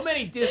so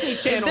many Disney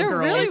Channel There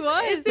girls. really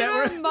was. It's in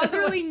our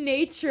motherly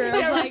nature of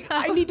like,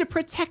 I need to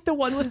protect the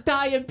one with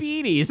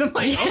diabetes. I'm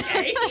like,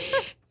 okay.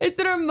 it's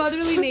in our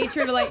motherly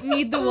nature to like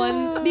need the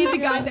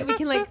guy that we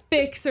can like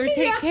fix or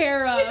take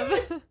care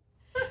of.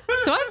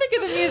 So I think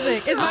of the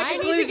music. Is my I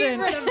need to get conclusion.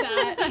 rid of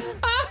that.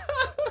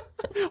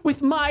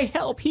 With my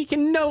help, he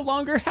can no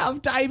longer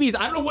have diabetes.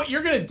 I don't know what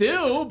you're going to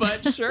do,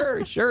 but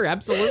sure,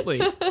 absolutely.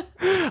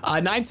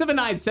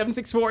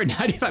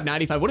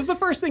 979-764-9595. What is the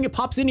first thing that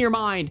pops into your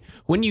mind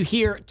when you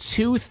hear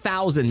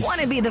 2000s? Want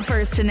to be the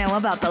first to know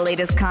about the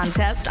latest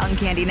contest on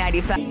Candy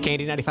 95?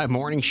 Candy 95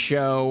 Morning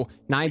Show,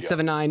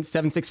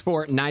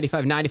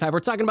 979-764-9595. We're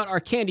talking about our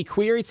Candy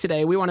Query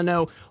today. We want to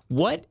know,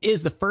 what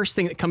is the first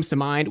thing that comes to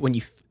mind when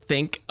you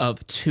think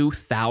of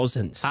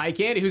 2000s? Hi,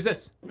 Candy. Who's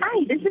this?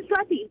 Hi, this is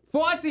Swati.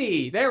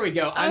 Swati. There we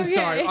go. I'm Okay.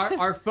 sorry.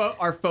 Our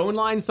phone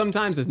line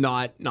sometimes is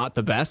not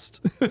the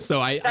best,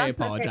 so I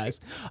apologize.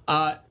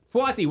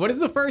 Swati, what is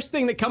the first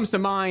thing that comes to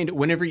mind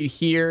whenever you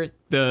hear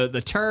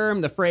the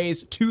term, the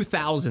phrase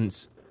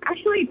 2000s?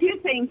 Actually, two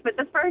things, but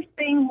the first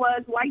thing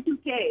was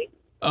Y2K.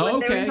 Oh, When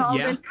okay, there was all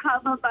yeah. this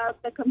hub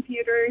about the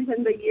computers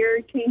and the year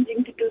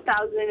changing to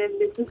 2000, and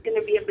this is going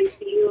to be a big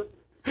deal.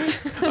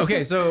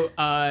 Okay, so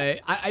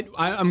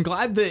I'm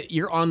glad that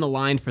you're on the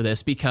line for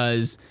this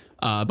because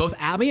both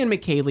Abby and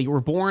McKaylee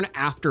were born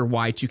after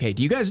Y2K.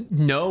 Do you guys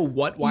know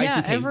what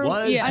Y2K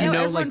was? Yeah, Do you know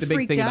everyone like the big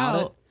freaked thing out.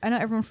 about it? I know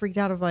everyone freaked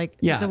out of like,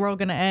 Yeah. is the world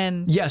gonna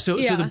end? Yeah, so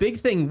the big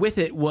thing with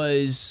it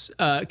was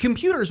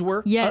computers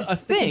were Yes, a the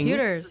thing,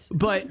 computers.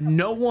 but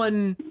no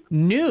one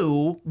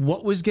knew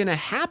what was going to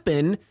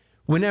happen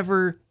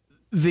whenever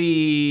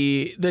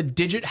the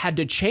digit had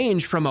to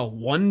change from a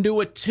 1 to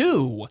a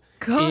 2.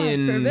 God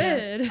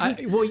forbid.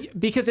 Well,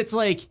 because it's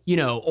like,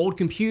 old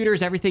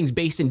computers, everything's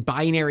based in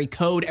binary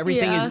code.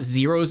 Everything Yeah. is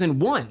zeros and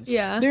ones.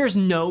 Yeah. There's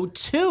no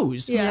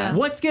twos. Yeah.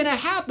 What's going to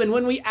happen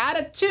when we add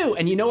a 2?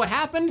 And you know what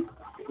happened?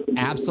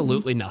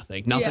 Absolutely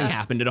nothing. Nothing Yeah.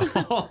 happened at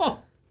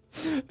all.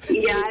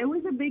 Yeah, it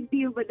was a big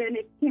deal, but then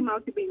it came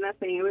out to be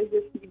nothing. It was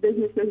just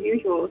business as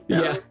usual.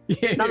 So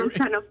Yeah. that was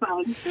kind of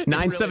fun.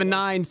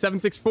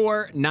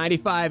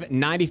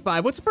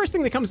 979-764-9595. What's the first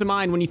thing that comes to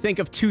mind when you think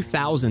of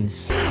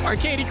 2000s? Our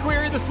Katie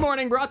Query this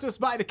morning brought to us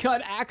by The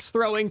Cut Axe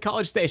Throwing,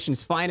 College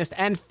Station's finest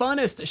and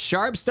funnest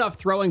sharp stuff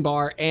throwing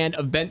bar and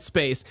event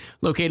space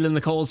located in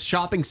the Kohl's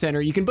Shopping Center.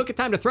 You can book a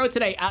time to throw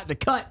today at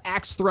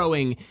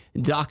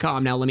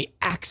thecutaxethrowing.com. Now, let me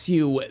ask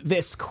you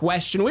this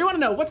question. We want to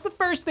know, what's the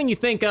first thing you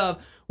think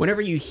of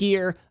whenever you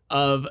hear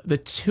of the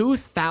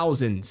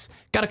 2000s?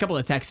 Got a couple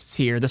of texts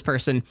here. This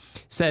person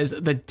says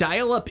the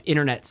dial-up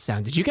internet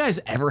sound. Did you guys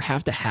ever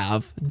have to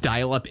have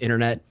dial-up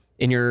internet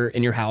in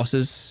your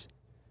houses?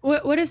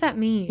 What does that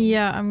mean?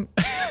 Yeah,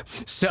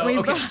 So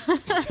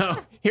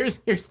here's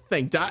the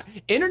thing.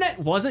 Internet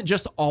wasn't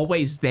just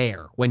always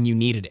there when you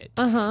needed it.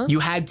 You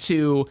had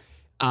to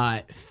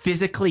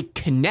physically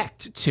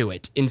connect to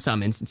it in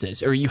some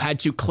instances, or you had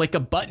to click a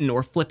button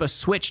or flip a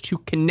switch to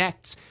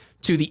connect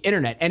to the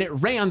internet, and it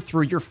ran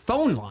through your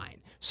phone line.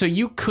 So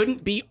you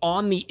couldn't be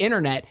on the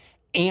internet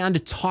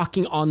and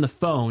talking on the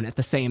phone at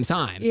the same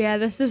time. Yeah,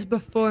 this is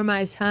before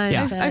my time.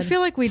 Yeah. I feel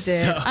like we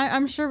did. So-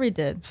 I'm sure we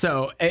did.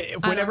 So I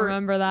don't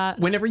remember that.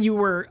 Whenever you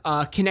were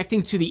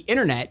connecting to the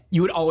internet,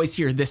 you would always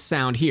hear this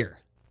sound here.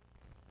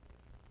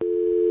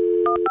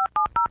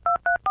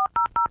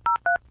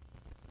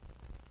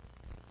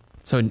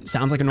 So it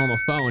sounds like a normal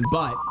phone,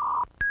 but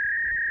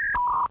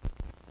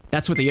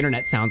that's what the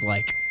internet sounds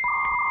like.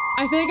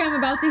 I think I'm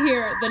about to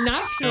hear the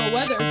National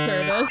Weather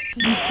Service.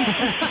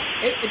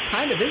 It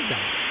kind of is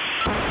that.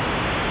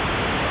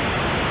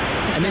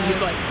 And then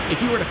you'd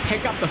if you were to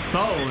pick up the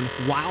phone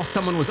while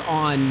someone was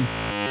on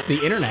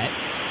the internet,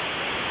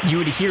 you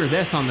would hear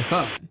this on the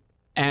phone.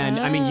 And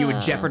I mean, you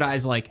would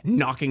jeopardize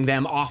knocking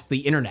them off the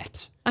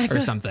internet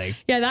or something.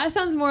 Yeah, that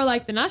sounds more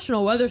like the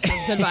National Weather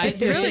Service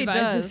advisory. It really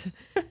does.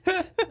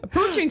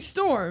 Approaching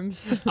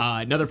storms.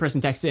 Another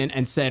person texted in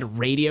and said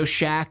Radio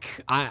Shack.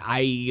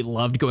 I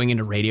loved going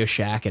into Radio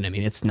Shack, and I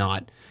mean, it's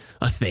not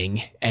a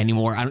thing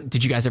anymore.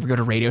 Did you guys ever go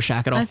to Radio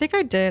Shack at all? I think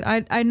I did.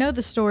 I know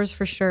the stores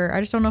for sure. I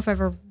just don't know if I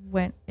ever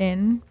went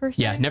in per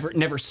se. Yeah,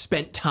 never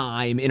spent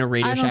time in a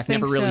Radio I don't Shack.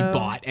 Never think really so.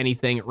 bought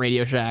anything at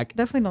Radio Shack.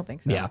 Definitely don't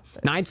think so. Yeah.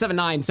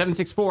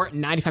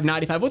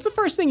 979-764-9595. What's the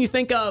first thing you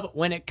think of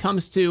when it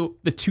comes to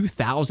the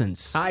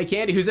 2000s? Hi,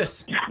 Candy. Who's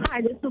this?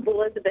 Hi, this is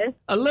Elizabeth.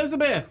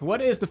 Elizabeth,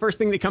 what is the first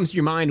thing that comes to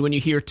your mind when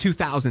you hear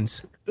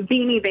 2000s?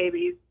 Beanie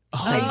Babies. Oh,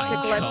 my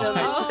I collected them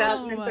in God.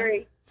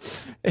 2003.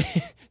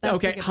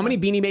 Okay, how many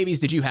Beanie Babies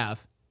did you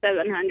have?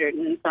 700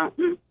 and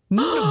something.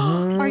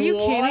 Are you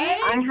kidding?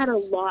 I had a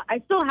lot. I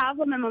still have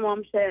them in my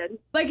mom's shed.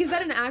 Like, is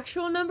that an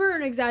actual number or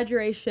an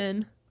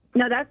exaggeration?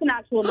 No, that's an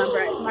actual number.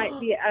 It might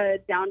be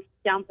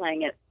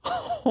downplaying it.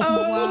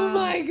 Oh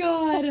my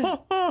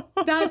God.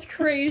 That's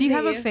crazy. Do you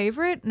have a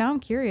favorite? Now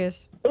I'm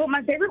curious. Oh,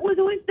 my favorite was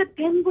always the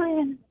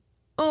penguin.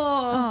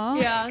 Oh,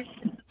 yeah.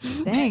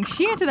 Dang,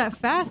 she answered that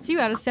fast too.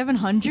 Out of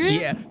 700.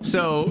 Yeah.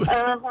 So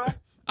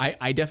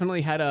I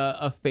definitely had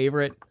a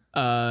favorite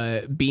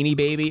Beanie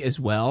Baby as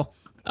well.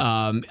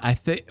 I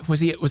think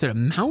was it a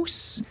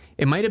mouse?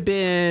 It might have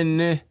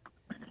been.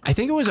 I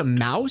think it was a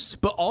mouse,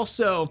 but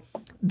also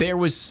there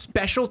was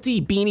specialty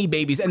Beanie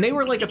Babies, and they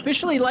were like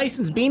officially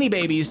licensed Beanie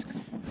Babies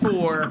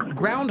for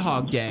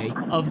Groundhog Day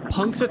of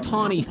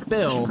Punxsutawney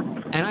Phil,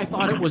 and I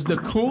thought it was the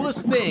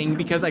coolest thing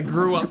because I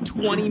grew up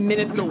 20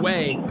 minutes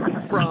away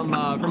from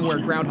where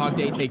Groundhog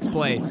Day takes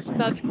place.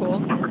 That's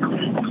cool.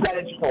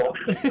 That is cool.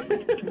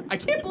 I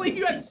can't believe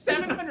you had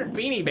 700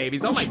 Beanie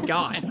Babies. Oh my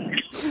God.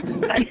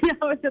 I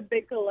know, it's a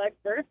big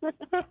collector.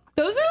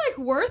 Those are like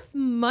worth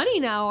money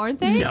now, aren't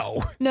they?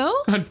 No.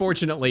 No?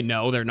 Unfortunately,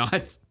 no, they're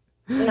not.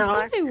 No, I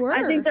thought they were.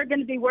 I think they're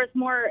going to be worth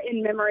more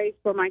in memories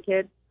for my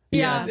kids.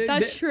 Yeah,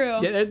 that's true.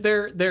 Yeah,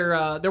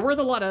 they're worth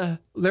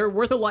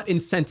a lot in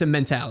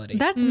sentimentality.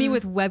 That's me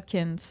with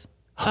Webkins.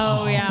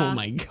 Oh yeah. Oh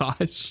my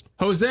gosh.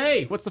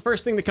 Jose, what's the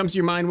first thing that comes to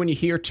your mind when you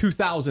hear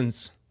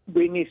 2000s?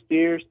 Britney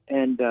Spears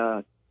and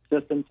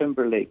Justin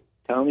Timberlake.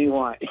 Tell me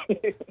why.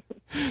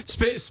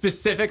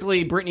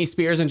 Specifically Britney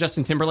Spears and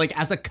Justin Timberlake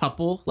as a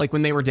couple, like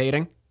when they were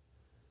dating?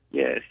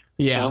 Yes.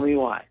 Yeah. Tell me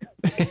why.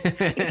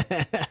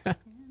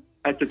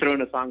 I had to throw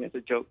in a song as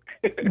a joke.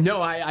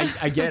 No,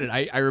 I get it.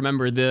 I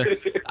remember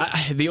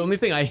the only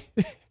thing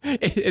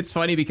it's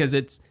funny because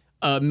it's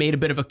made a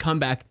bit of a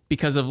comeback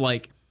because of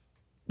like,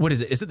 what is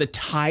it? Is it the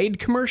Tide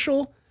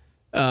commercial?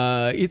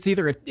 It's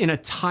either in a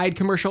Tide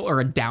commercial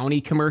or a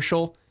Downy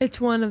commercial. It's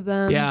one of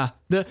them. Yeah.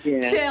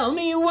 Tell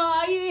me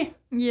why.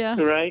 Yeah.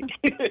 Right.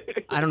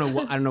 I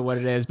don't know what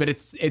it is, but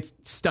it's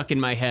stuck in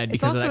my head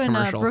because of that also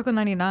commercial. in Brooklyn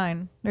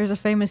 99. There's a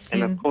famous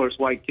scene. And of course,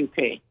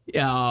 Y2K.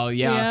 Oh,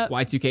 yeah. Yep.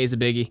 Y2K is a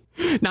biggie.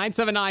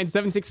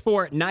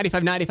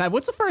 979-764-9595.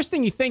 What's the first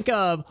thing you think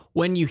of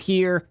when you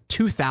hear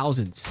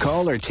 2000s?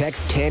 Call or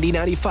text Candy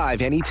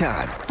 95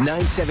 anytime.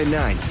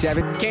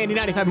 979-7. Candy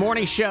 95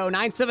 Morning Show,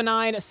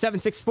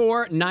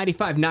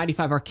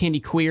 979-764-9595. Our Candy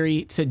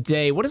query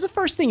today. What is the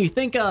first thing you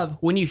think of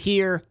when you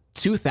hear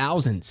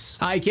 2000s?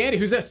 Hi, Candy.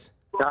 Who's this?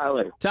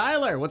 Tyler.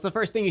 Tyler. What's the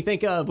first thing you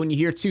think of when you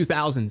hear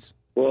 2000s?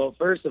 Well,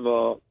 first of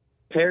all,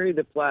 Perry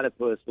the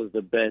Platypus was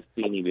the best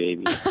Beanie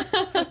Baby.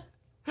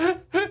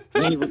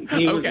 he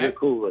was the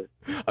coolest.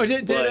 Oh,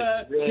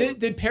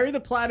 did Perry the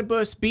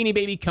Platypus Beanie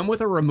Baby come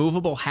with a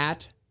removable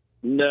hat?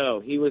 No,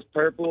 he was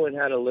purple and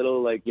had a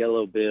little like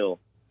yellow bill.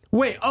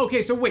 Wait,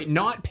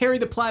 not Perry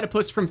the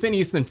Platypus from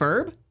Phineas and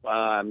Ferb?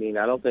 I mean,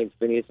 I don't think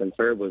Phineas and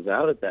Ferb was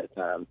out at that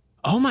time.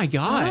 Oh my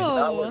God!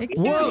 Oh,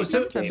 whoa!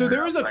 So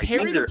there was a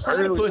Perry the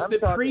Platypus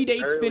that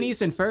predates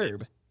Phineas and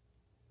Ferb.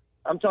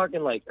 I'm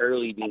talking like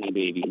early Beanie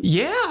Babies.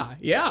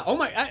 Yeah. Oh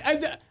my!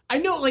 I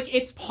know. Like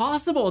it's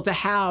possible to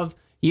have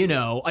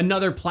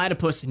another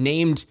platypus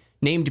named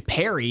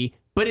Perry,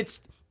 but it's.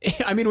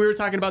 I mean, we were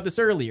talking about this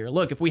earlier.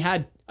 Look, if we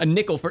had a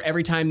nickel for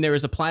every time there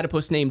was a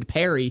platypus named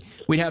Perry,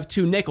 we'd have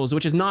 2 nickels,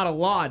 which is not a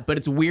lot, but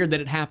it's weird that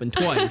it happened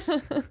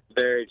twice.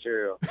 Very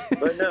true.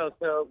 But no,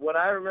 so what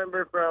I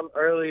remember from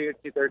earlier,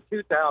 or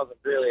 2000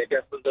 really, I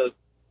guess, was those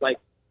like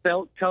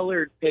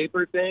felt-colored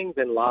paper things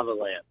and lava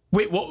lamps.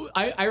 Wait, well,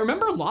 I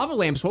remember lava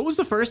lamps. What was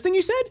the first thing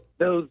you said?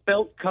 Those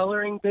felt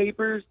coloring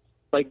papers.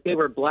 Like they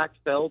were black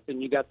felt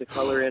and you got to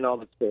color in all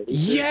the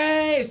spaces.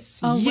 Yes!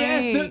 Oh,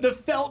 yes! wait. The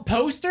felt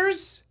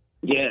posters?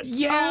 Yes.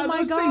 Yeah, oh my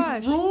those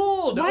gosh. things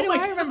ruled. Why oh do my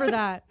I remember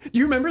that?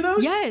 You remember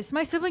those? Yes,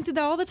 my siblings did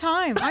that all the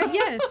time.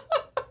 Yes.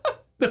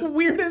 The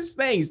weirdest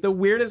things.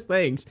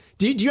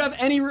 Do you have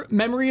any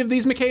memory of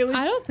these, Michaela?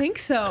 I don't think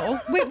so.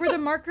 Wait, were the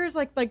markers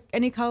like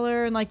any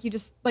color and like you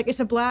just like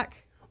it's a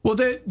black? Well,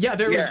 there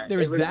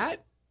was that.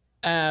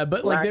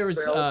 But like there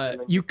was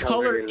you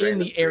color in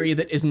the area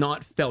that is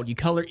not felt. You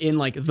color in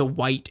like the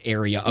white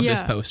area of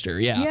this poster.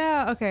 Yeah.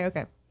 Yeah.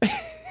 Okay.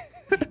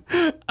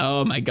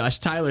 Oh my gosh,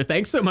 Tyler,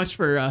 thanks so much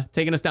for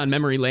taking us down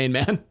memory lane,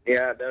 man.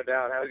 Yeah, no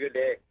doubt. Have a good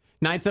day.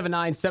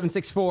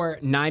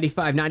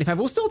 979-764-9595.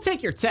 We'll still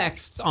take your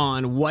texts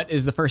on what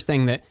is the first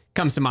thing that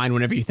comes to mind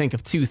whenever you think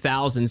of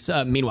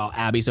 2000s. Meanwhile,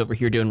 Abby's over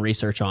here doing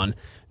research on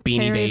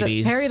Beanie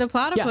Babies. Perry the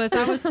Platypus.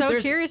 I was so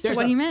curious to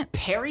what he meant.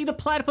 Perry the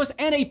Platypus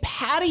and a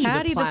Patty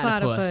the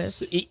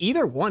Platypus.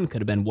 Either one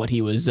could have been what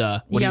he was he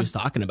was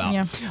talking about.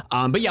 Yeah.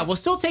 But yeah, we'll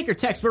still take your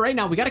text. But right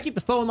now, we got to keep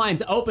the phone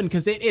lines open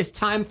because it is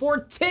time for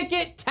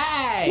Ticket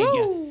Tag.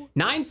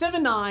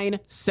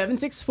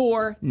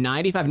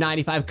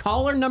 979-764-9595.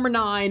 Caller number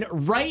 9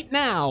 right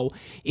now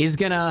is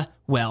going to,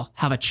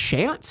 have a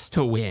chance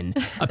to win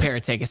a pair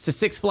of tickets to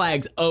Six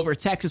Flags Over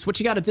Texas. What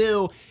you got to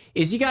do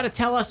is you got to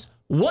tell us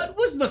what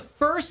was the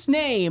first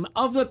name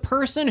of the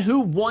person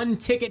who won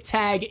Ticket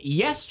Tag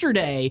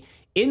yesterday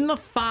in the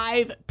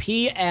 5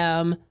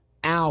 p.m.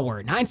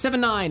 hour.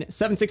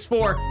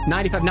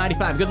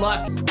 979-764-9595. Good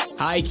luck.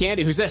 Hi,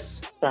 Candy. Who's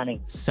this?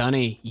 Sunny.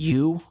 Sunny,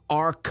 you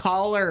are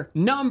caller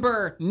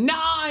number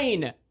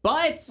 9.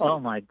 But, oh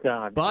my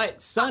God.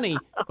 But, Sunny,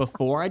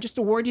 before I just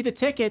award you the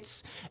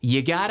tickets,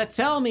 you gotta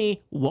tell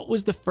me what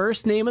was the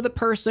first name of the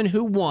person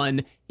who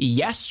won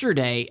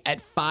yesterday at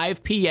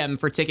 5 p.m.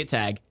 for Ticket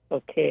Tag?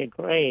 Okay,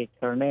 great.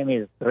 Her name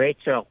is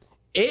Rachel.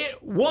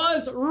 It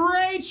was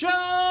Rachel!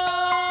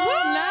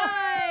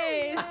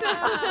 Nice!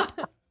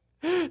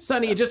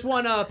 Sonny, you just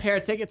won a pair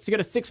of tickets to go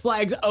to Six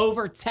Flags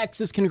over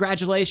Texas.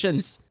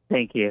 Congratulations.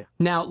 Thank you.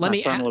 Now, let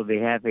me... My son will be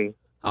happy.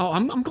 Oh,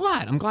 I'm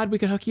glad. I'm glad we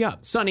could hook you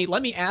up. Sonny,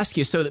 let me ask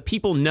you so that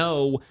people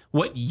know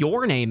what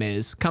your name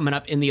is coming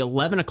up in the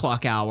 11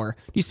 o'clock hour.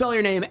 Do you spell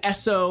your name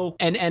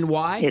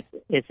S-O-N-N-Y?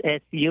 It's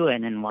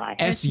S-U-N-N-Y.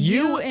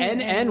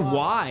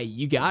 S-U-N-N-Y.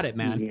 You got it,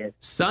 man. Yes.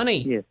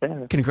 Sonny, yes,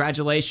 sir.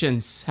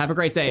 Congratulations. Have a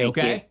great day, Thank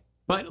okay? you.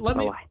 But let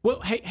me...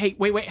 Well, hey,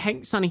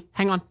 wait, Sonny,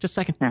 hang on just a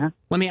second.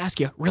 Let me ask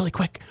you really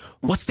quick.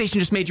 What station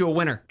just made you a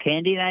winner?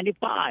 Candy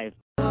 95.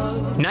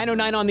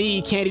 9:09 on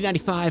the Candy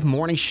 95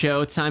 morning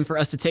show. Time for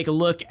us to take a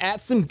look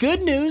at some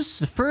good news.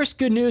 The first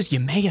good news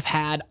you may have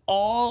had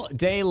all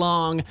day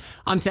long.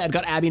 I'm Ted,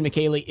 got Abby and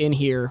McKaylee in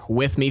here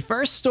with me.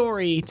 First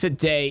story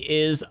today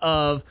is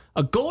of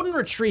a golden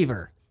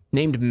retriever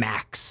named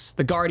Max.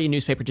 The Guardian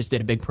newspaper just did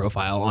a big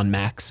profile on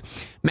Max.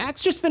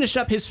 Max just finished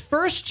up his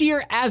first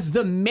year as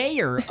the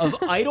mayor of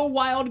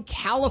Idlewild,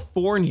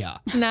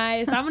 California.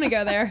 Nice. I'm going to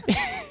go there.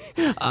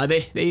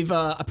 They've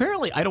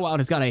apparently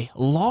Idlewild has got a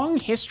long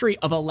history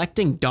of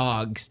electing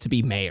dogs to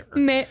be mayor.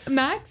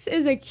 Max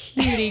is a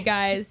cutie,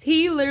 guys.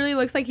 He literally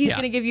looks like he's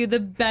going to give you the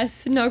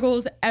best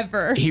snuggles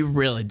ever. He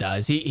really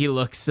does. He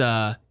looks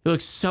so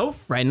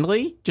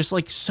friendly, just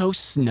like so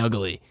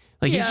snuggly.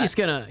 Like he's just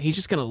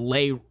gonna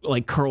lay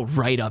like curl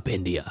right up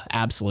into you.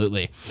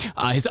 Absolutely.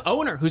 His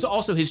owner, who's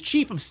also his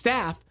chief of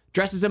staff,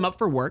 dresses him up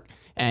for work.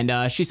 And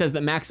she says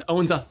that Max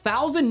owns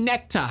 1,000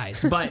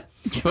 neckties, but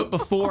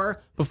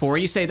before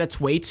you say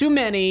that's way too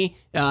many,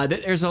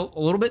 there's a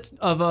little bit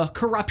of a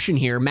corruption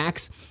here.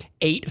 Max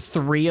ate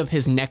 3 of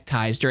his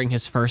neckties during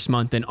his first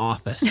month in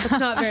office. That's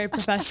not very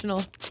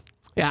professional.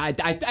 Yeah,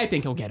 I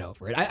think he'll get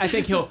over it. I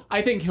think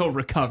he'll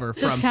recover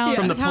from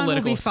the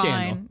political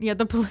scandal. Fine. Yeah,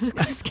 the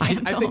political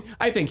scandal.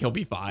 I think he'll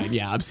be fine.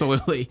 Yeah,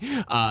 absolutely.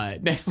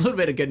 Next little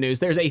bit of good news.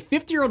 There's a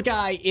 50-year-old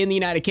guy in the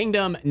United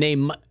Kingdom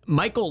named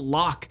Michael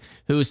Locke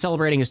who's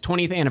celebrating his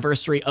 20th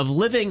anniversary of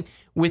living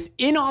with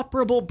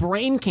inoperable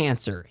brain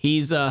cancer.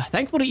 He's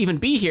thankful to even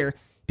be here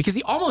because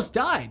he almost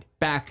died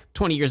back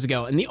 20 years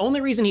ago. And the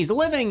only reason he's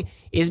living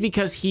is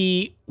because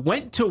he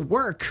went to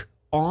work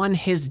on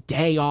his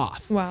day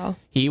off. Wow.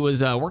 He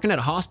was working at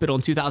a hospital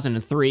in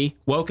 2003,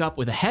 woke up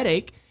with a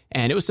headache,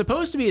 and it was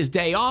supposed to be his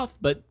day off,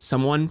 but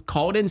someone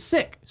called in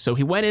sick. So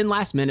he went in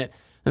last minute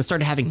and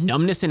started having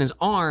numbness in his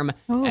arm,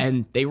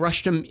 and they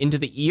rushed him into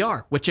the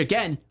ER, which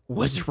again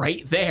was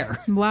right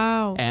there.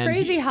 Wow. And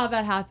crazy how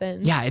that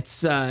happens. Yeah,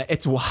 it's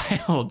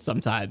wild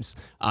sometimes.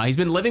 He's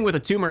been living with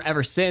a tumor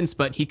ever since,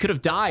 but he could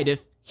have died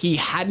if he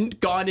hadn't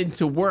gone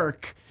into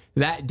work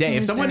that day.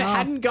 If someone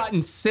hadn't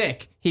gotten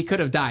sick, he could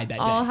have died that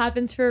day. All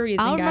happens for a reason,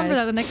 I'll remember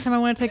that the next time I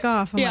want to take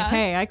off. I'm like,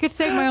 hey, I could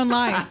save my own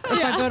life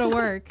if I go to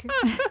work.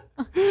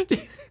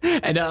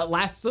 And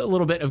last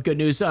little bit of good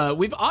news.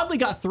 We've oddly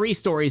got 3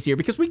 stories here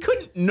because we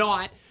couldn't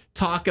not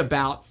talk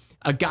about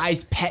a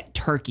guy's pet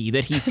turkey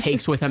that he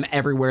takes with him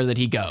everywhere that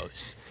he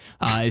goes.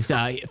 It's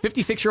a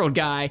 56-year-old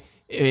guy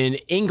in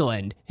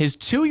England. His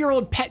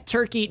 2-year-old pet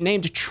turkey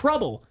named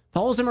Trouble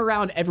follows him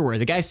around everywhere.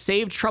 The guy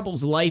saved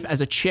Trouble's life as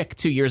a chick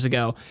 2 years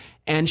ago,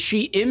 and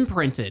she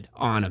imprinted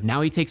on him. Now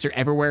he takes her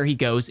everywhere he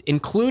goes,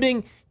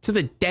 including to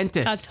the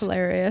dentist. That's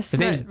hilarious.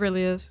 That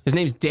really is. His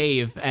name's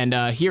Dave, and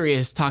here he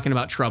is talking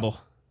about Trouble.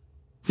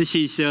 This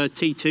is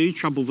T2,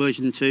 Trouble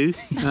version 2,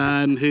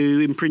 who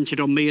imprinted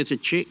on me as a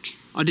chick.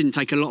 I didn't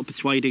take a lot of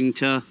persuading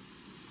to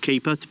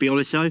keep her, to be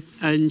honest, though,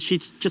 and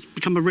she's just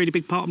become a really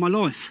big part of my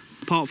life.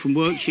 Apart from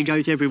work, she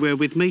goes everywhere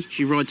with me.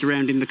 She rides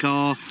around in the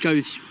car,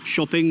 goes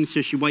shopping,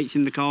 so she waits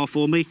in the car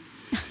for me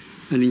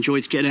and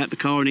enjoys getting out the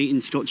car and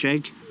eating Scotch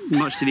egg,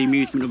 much to the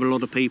amusement of a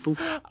lot of people.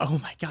 Oh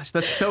my gosh,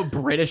 that's so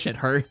British it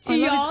hurts. I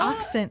love his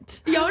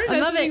accent. Y'all want to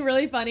know something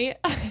really funny?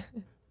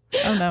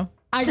 Oh no.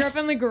 I grew up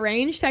in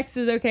LaGrange,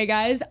 Texas, okay,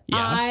 guys? Yeah.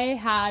 I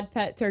had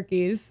pet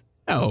turkeys.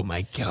 Oh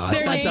my God,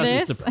 that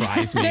doesn't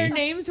surprise me. Their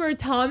names were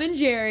Tom and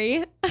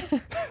Jerry.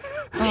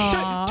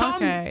 Tom,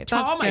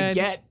 I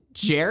get.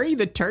 Jerry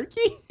the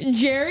turkey?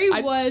 Jerry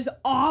was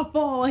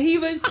awful. He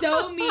was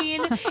so mean.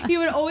 He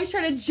would always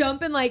try to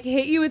jump and like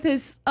hit you with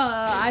his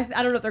I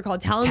don't know what they're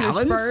called, talons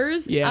or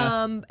spurs.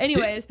 Yeah.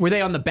 Anyways, were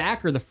they on the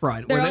back or the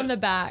front? They're on the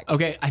back.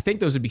 Okay, I think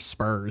those would be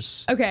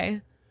spurs.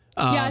 Okay.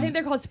 Yeah, I think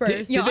they're called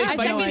spurs. Did they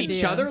fight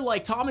each other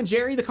like Tom and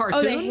Jerry the cartoon?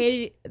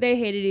 Oh, they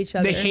hated each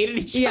other. They hated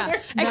each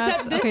other?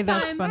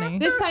 Except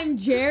this time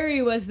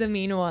Jerry was the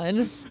mean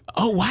one.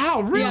 Oh wow,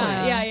 really?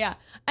 Yeah.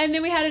 And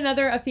then we had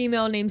a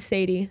female named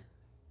Sadie.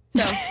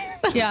 So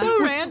yeah.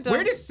 So random.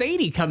 Where does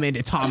Sadie come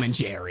into Tom and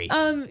Jerry?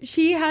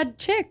 She had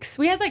chicks.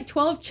 We had like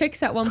 12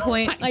 chicks at one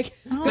point. Like,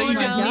 so you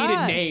just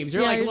needed names.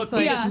 You're like, look,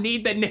 we just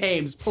need the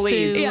names,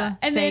 please. Yeah,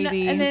 and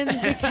then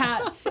the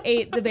cats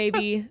ate the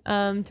baby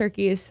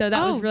turkeys, so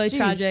that was really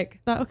tragic.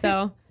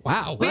 So.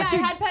 Wow. But yeah, I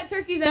had pet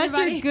turkeys. That's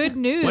everybody. your good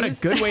news. What a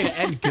good way to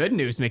end good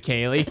news,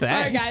 McKaylee.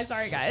 Thanks.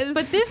 Sorry, guys.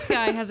 But this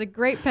guy has a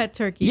great pet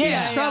turkey.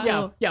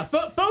 Trouble. Yeah.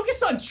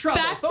 Focus on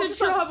trouble. Back focus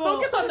to trouble.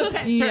 Focus on the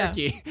pet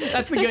turkey.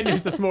 That's the good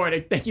news this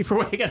morning. Thank you for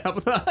waking up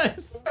with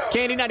us.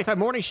 Candy 95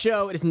 Morning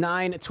Show. It is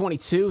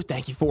 9:22.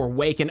 Thank you for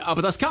waking up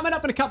with us. Coming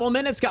up in a couple of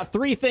minutes, got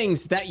 3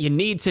 things that you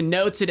need to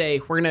know today.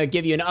 We're going to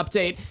give you an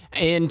update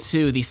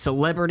into the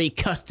celebrity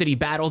custody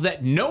battle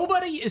that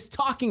nobody is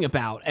talking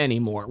about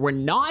anymore. We're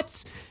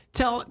not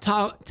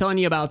telling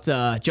you about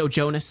Joe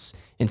Jonas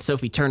and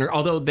Sophie Turner,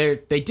 although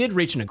they did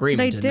reach an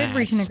agreement. They did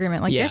reach an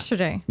agreement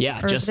yesterday.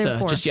 Yeah, just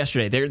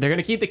yesterday. They're going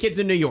to keep the kids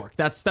in New York.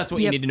 That's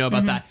what you need to know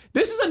about that.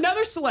 This is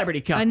another celebrity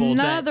couple.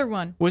 Another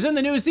one was in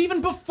the news even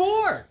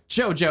before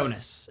Joe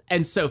Jonas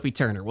and Sophie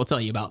Turner. We'll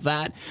tell you about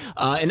that.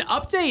 An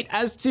update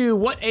as to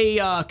what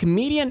a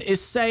comedian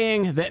is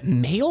saying that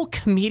male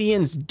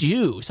comedians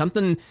do.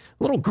 Something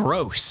a little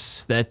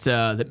gross that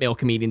male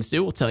comedians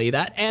do. We'll tell you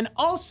that. And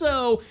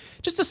also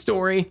just a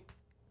story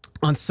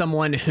on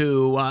someone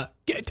who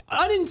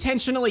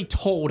unintentionally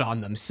told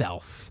on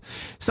themselves.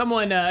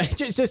 Someone,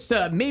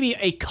 maybe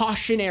a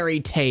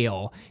cautionary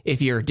tale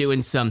if you're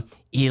doing some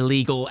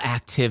illegal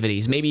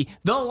activities. Maybe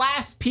the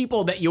last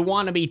people that you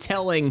want to be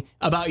telling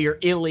about your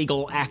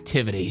illegal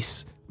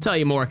activities. Tell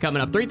you more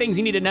coming up. 3 things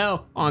you need to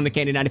know on the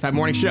Candy 95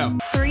 Morning Show.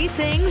 3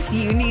 things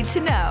you need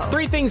to know.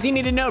 3 things you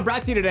need to know,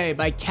 brought to you today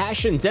by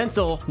Cash and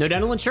Dental. No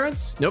dental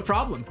insurance? No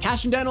problem.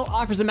 Cash and Dental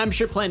offers a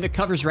membership plan that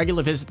covers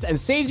regular visits and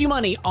saves you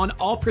money on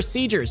all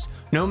procedures.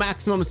 No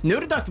maximums, no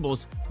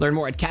deductibles. Learn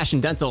more at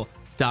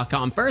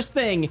cashanddental.com. First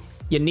thing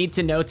you need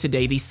to know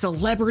today, the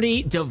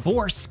celebrity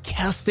divorce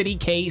custody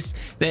case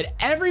that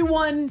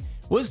everyone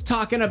was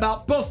talking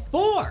about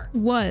before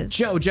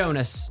Joe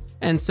Jonas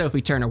and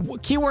Sophie Turner.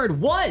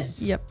 Keyword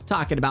was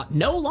talking about,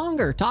 no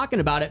longer talking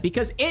about it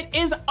because it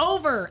is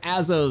over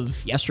as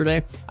of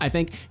yesterday, I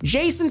think.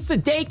 Jason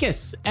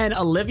Sudeikis and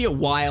Olivia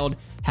Wilde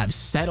have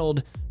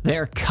settled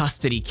their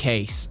custody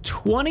case.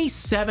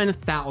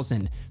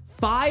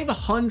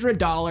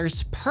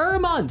 $27,500 per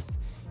month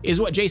is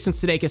what Jason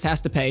Sudeikis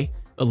has to pay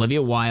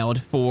Olivia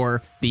Wilde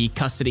for the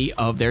custody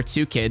of their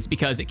 2 kids,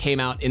 because it came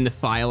out in the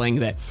filing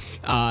that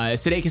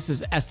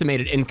Sudeikis'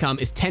 estimated income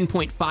is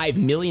 $10.5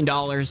 million,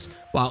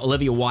 while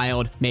Olivia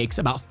Wilde makes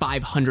about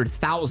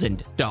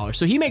 $500,000.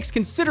 So he makes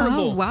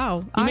considerable. Oh,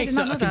 wow. He makes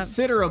a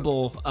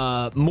considerable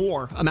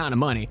more amount of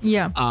money.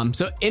 Yeah.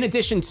 So in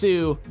addition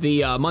to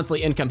the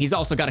monthly income, he's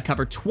also got to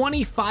cover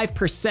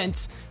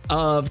 25%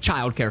 of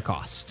childcare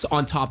costs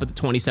on top of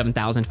the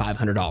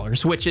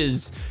 $27,500, which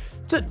is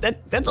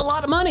that's a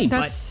lot of money.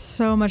 That's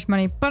so much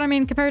money. But I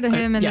mean, compared to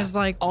him and his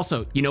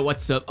Also, you know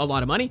what's a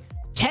lot of money?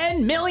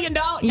 $10 million,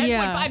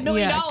 $10.5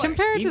 million. Yeah.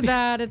 Compared to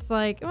that, it's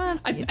like, well,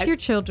 it's your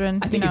children.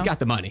 I think he's got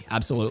the money.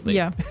 Absolutely.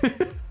 Yeah.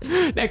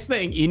 Next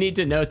thing you need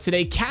to know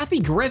today, Kathy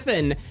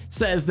Griffin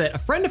says that a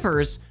friend of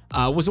hers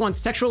was once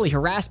sexually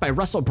harassed by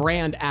Russell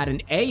Brand at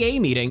an AA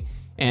meeting.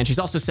 And she's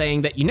also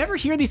saying that you never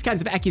hear these kinds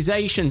of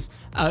accusations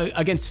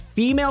against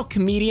female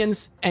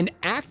comedians and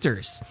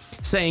actors,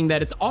 saying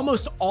that it's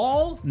almost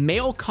all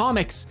male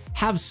comics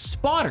have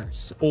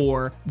spotters,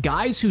 or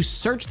guys who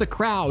search the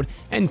crowd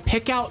and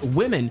pick out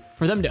women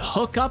for them to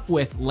hook up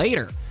with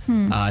later.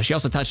 She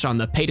also touched on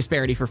the pay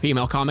disparity for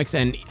female comics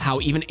and how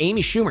even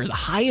Amy Schumer, the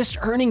highest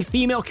earning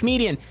female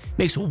comedian,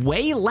 makes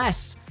way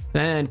less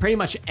than pretty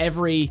much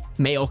every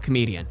male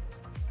comedian.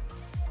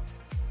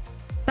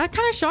 That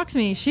kind of shocks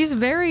me. She's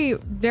very,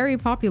 very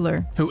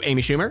popular. Who,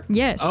 Amy Schumer?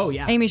 Yes. Oh,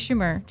 yeah. Amy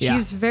Schumer. Yeah.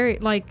 She's very,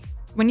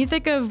 when you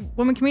think of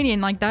woman comedian,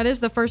 that is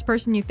the first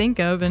person you think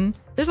of. And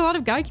there's a lot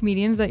of guy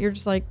comedians that you're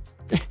just like.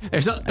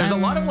 There's a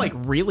lot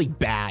of really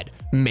bad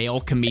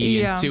male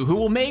comedians too, who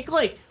will make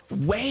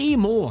way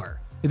more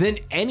than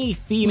any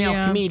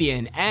female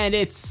comedian. And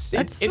it's a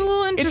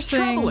little interesting. It's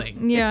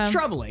troubling. Yeah. It's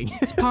troubling.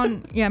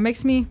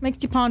 Makes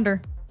you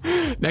ponder.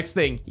 Next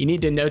thing you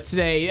need to know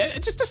today,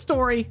 just a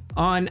story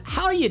on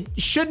how you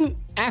shouldn't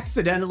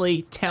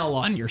accidentally tell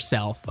on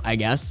yourself, I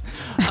guess.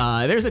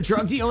 There's a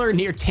drug dealer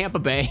near Tampa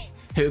Bay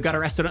who got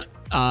arrested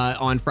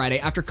on Friday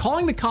after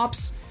calling the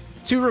cops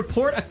to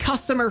report a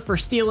customer for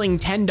stealing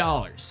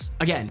 $10.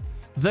 Again,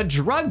 the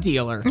drug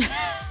dealer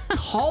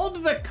called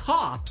the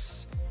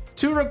cops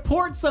to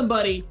report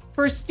somebody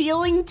for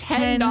stealing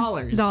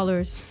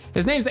 $10.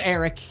 His name's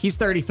Eric. He's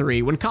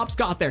 33. When cops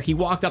got there, he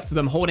walked up to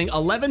them holding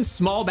 11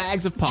 small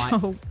bags of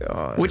pot,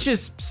 which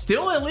is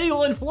still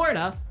illegal in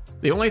Florida.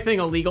 The only thing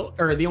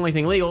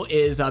legal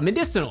is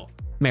medicinal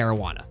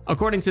marijuana.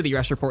 According to the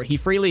arrest report, he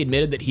freely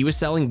admitted that he was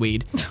selling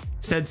weed,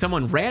 said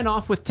someone ran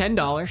off with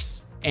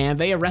 $10, and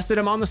they arrested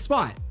him on the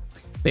spot.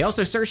 They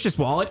also searched his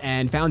wallet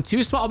and found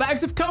 2 small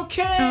bags of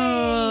cocaine.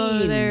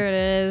 Oh, there it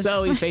is.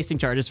 So he's facing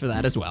charges for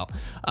that as well.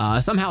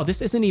 Somehow,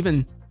 this isn't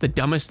even the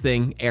dumbest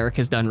thing Eric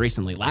has done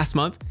recently. Last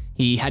month,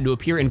 He had to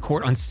appear in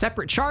court on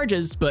separate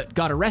charges, but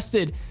got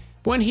arrested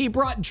when he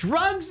brought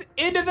drugs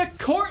into the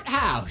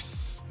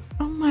courthouse.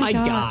 Oh my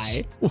gosh.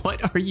 guy,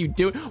 what are you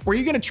doing? Were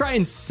you going to try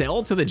and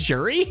sell to the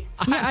jury?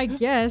 Yeah, I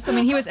guess. I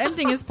mean, he was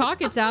emptying his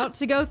pockets out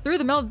to go through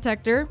the metal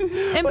detector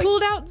and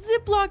pulled out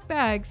Ziploc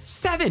bags.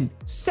 Seven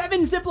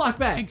Ziploc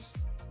bags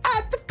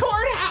at the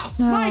courthouse.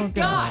 Oh, My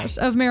gosh.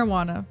 Of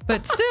marijuana,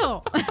 but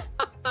still,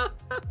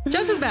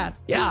 just as bad.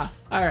 Yeah.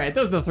 All right.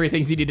 Those are the 3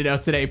 things you need to know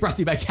today. Brought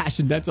to you by Cash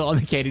and Dental on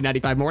the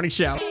KD95 Morning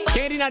Show.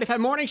 KD95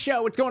 Morning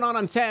Show. What's going on?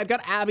 I'm Ted.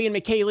 Got Abby and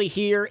McKaylee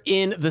here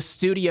in the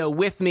studio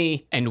with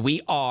me. And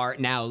we are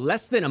now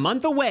less than a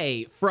month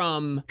away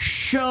from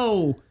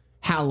show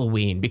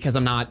Halloween, because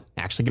I'm not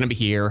actually going to be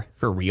here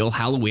for real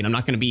Halloween. I'm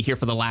not going to be here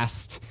for the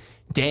last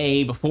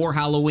day before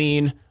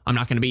Halloween. I'm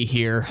not going to be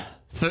here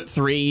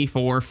 3,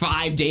 4,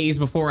 5 days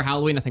before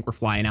Halloween. I think we're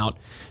flying out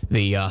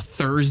the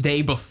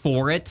Thursday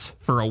before it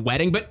for a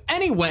wedding. But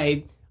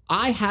anyway,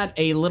 I had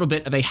a little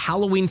bit of a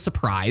Halloween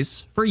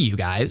surprise for you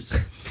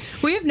guys.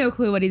 We have no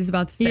clue what he's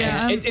about to say.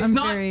 Yeah,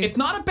 It's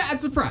not a bad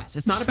surprise.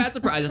 It's not a bad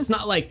surprise. It's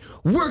not like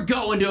we're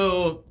going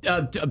to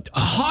a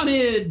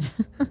haunted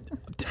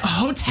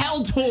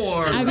hotel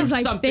tour. I was or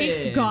like, something.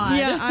 thank God.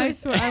 Yeah, I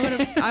swear,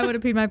 I would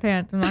have peed my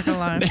pants. I'm not gonna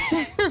lie.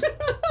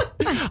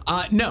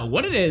 No,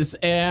 what it is,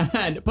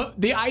 but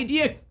the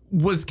idea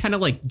was kind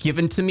of like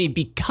given to me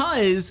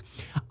because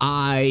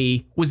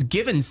I was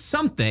given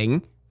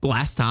something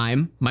last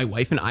time my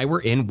wife and I were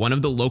in one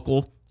of the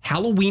local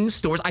Halloween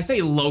stores. I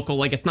say local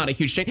like it's not a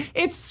huge chain.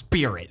 It's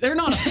Spirit. They're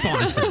not a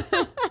sponsor.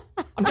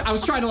 I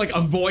was trying to like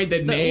avoid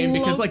the name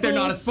because like they're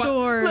not a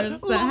sponsor.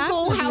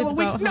 Local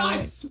Halloween,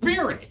 not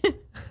Spirit.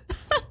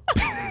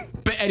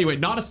 But anyway,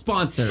 not a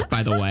sponsor,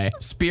 by the way.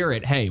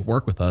 Spirit, hey,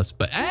 work with us.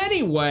 But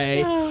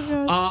anyway,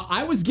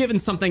 I was given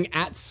something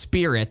at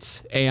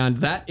Spirit, and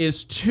that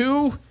is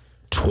 20%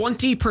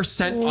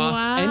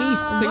 off any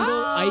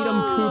single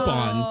item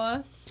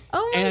coupons.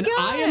 Oh my and gosh.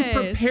 I am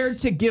prepared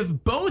to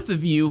give both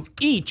of you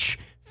each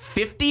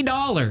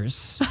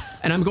 $50.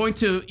 And I'm going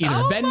to either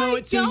Venmo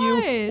it to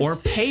you or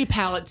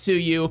PayPal it to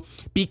you,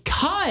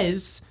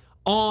 because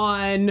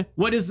on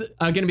what is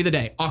going to be the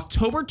day?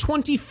 October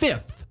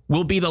 25th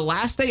will be the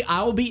last day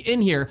I will be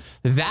in here.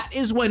 That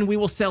is when we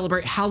will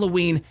celebrate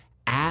Halloween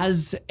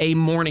as a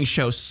morning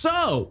show.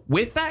 So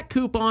with that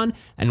coupon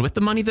and with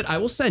the money that I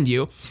will send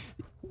you,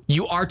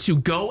 you are to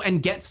go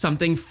and get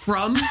something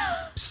from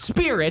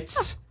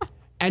Spirit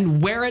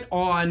and wear it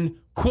on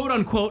quote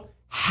unquote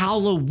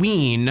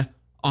Halloween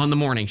on the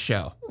morning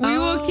show. We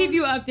will keep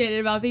you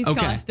updated about these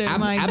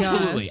costumes.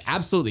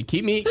 Absolutely.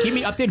 Keep me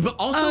updated, but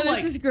also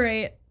this is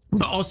great.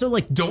 But also,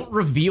 like, don't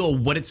reveal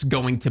what it's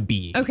going to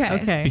be.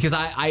 Okay. Because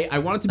I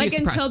want it to be a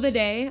surprise. Until the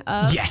day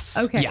of? Yes.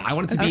 Okay. Yeah, I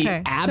want it to be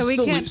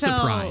absolute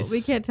surprise.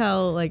 We can't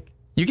tell, like,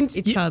 you can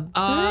each other.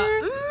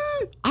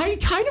 I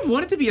kind of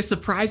want it to be a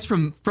surprise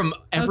from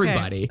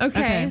everybody.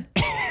 Okay.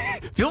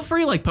 Feel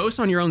free, like,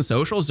 post on your own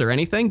socials or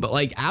anything, but,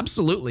 like,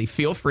 absolutely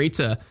feel free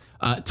to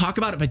talk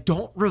about it, but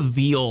don't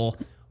reveal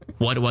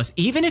what it was.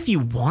 Even if you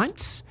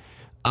want,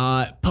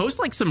 post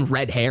like some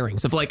red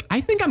herrings of like,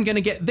 I think I'm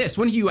gonna get this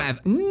when you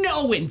have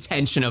no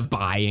intention of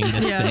buying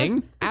this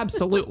thing.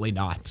 Absolutely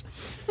not.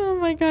 Oh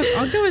my god,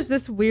 I'll go as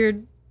this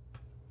weird.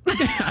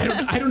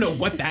 I don't know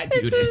what that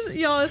dude is.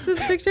 Y'all, it's this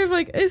picture of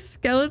like a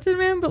skeleton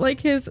man, but like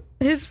his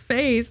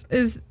face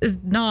is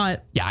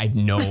not. Yeah, I've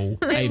no.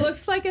 It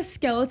looks like a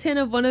skeleton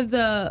of one of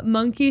the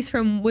monkeys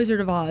from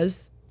Wizard of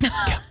Oz.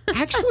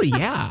 Actually,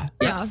 yeah.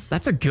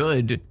 That's a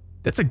good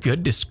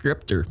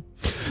descriptor.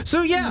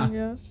 So yeah. Oh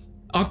my gosh.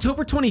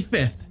 October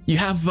 25th, you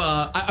have,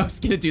 I was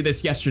going to do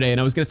this yesterday and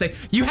I was going to say,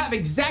 you have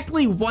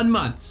exactly 1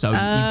 month. So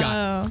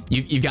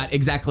you've got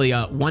exactly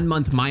 1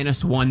 month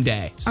minus 1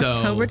 day. So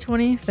October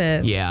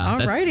 25th. Yeah.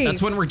 Alrighty.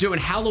 That's when we're doing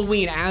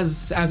Halloween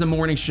as a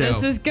morning show.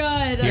 This is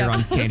good. Here on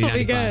This will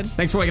be KD95. good.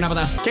 Thanks for waking up with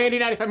us.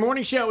 KD95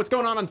 Morning Show. What's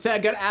going on? I'm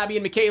Ted. Got Abby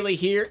and McKaylee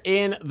here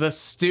in the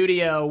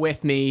studio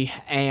with me.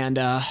 And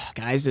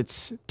guys,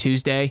 it's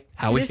Tuesday.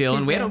 How we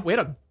feeling? We had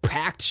a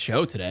packed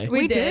show today.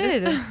 We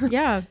did.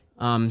 Yeah.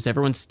 Is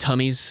everyone's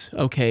tummies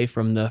okay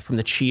from the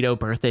Cheeto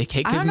birthday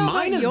cake? Because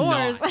mine is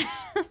yours. not.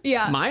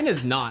 Yeah. Mine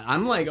is not.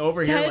 I'm like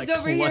over here like Ted's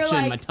over here clutching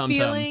like my tum-tum.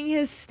 feeling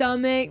his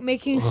stomach,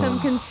 making some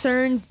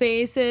concerned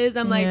faces.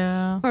 I'm like,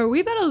 are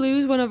we about to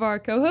lose one of our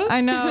co-hosts? I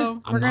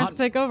know. We're going to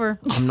take over.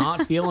 I'm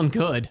not feeling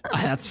good.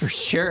 That's for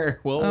sure.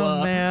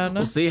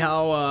 We'll see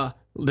how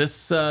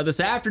this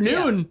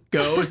afternoon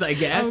goes, I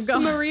guess.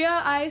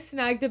 Maria, I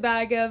snagged a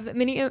bag of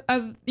many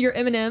of your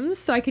M&Ms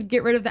so I could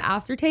get rid of the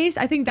aftertaste.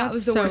 I think that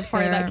was the worst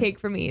part of that cake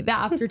for me. The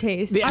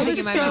aftertaste. I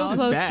was so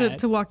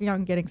close to walking out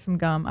and getting some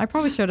gum. I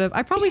probably should have.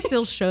 I probably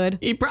still should.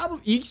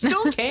 You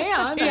still can.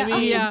 I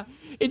mean,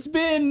 it's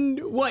been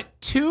what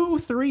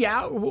 2-3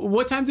 hours.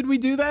 What time did we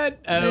do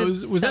that?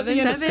 Was that the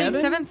end of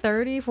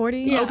 7:30, 40?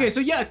 Yeah. Okay, so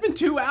yeah, it's been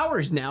 2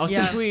 hours now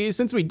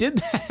since we did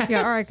that.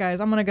 Yeah, all right,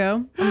 guys, I'm gonna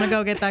go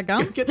get that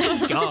gum. Get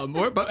that gum.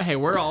 But hey,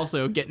 we're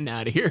also getting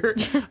out of here.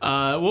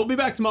 We'll be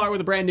back tomorrow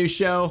with a brand new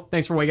show.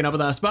 Thanks for waking up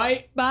with us.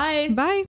 Bye. Bye. Bye.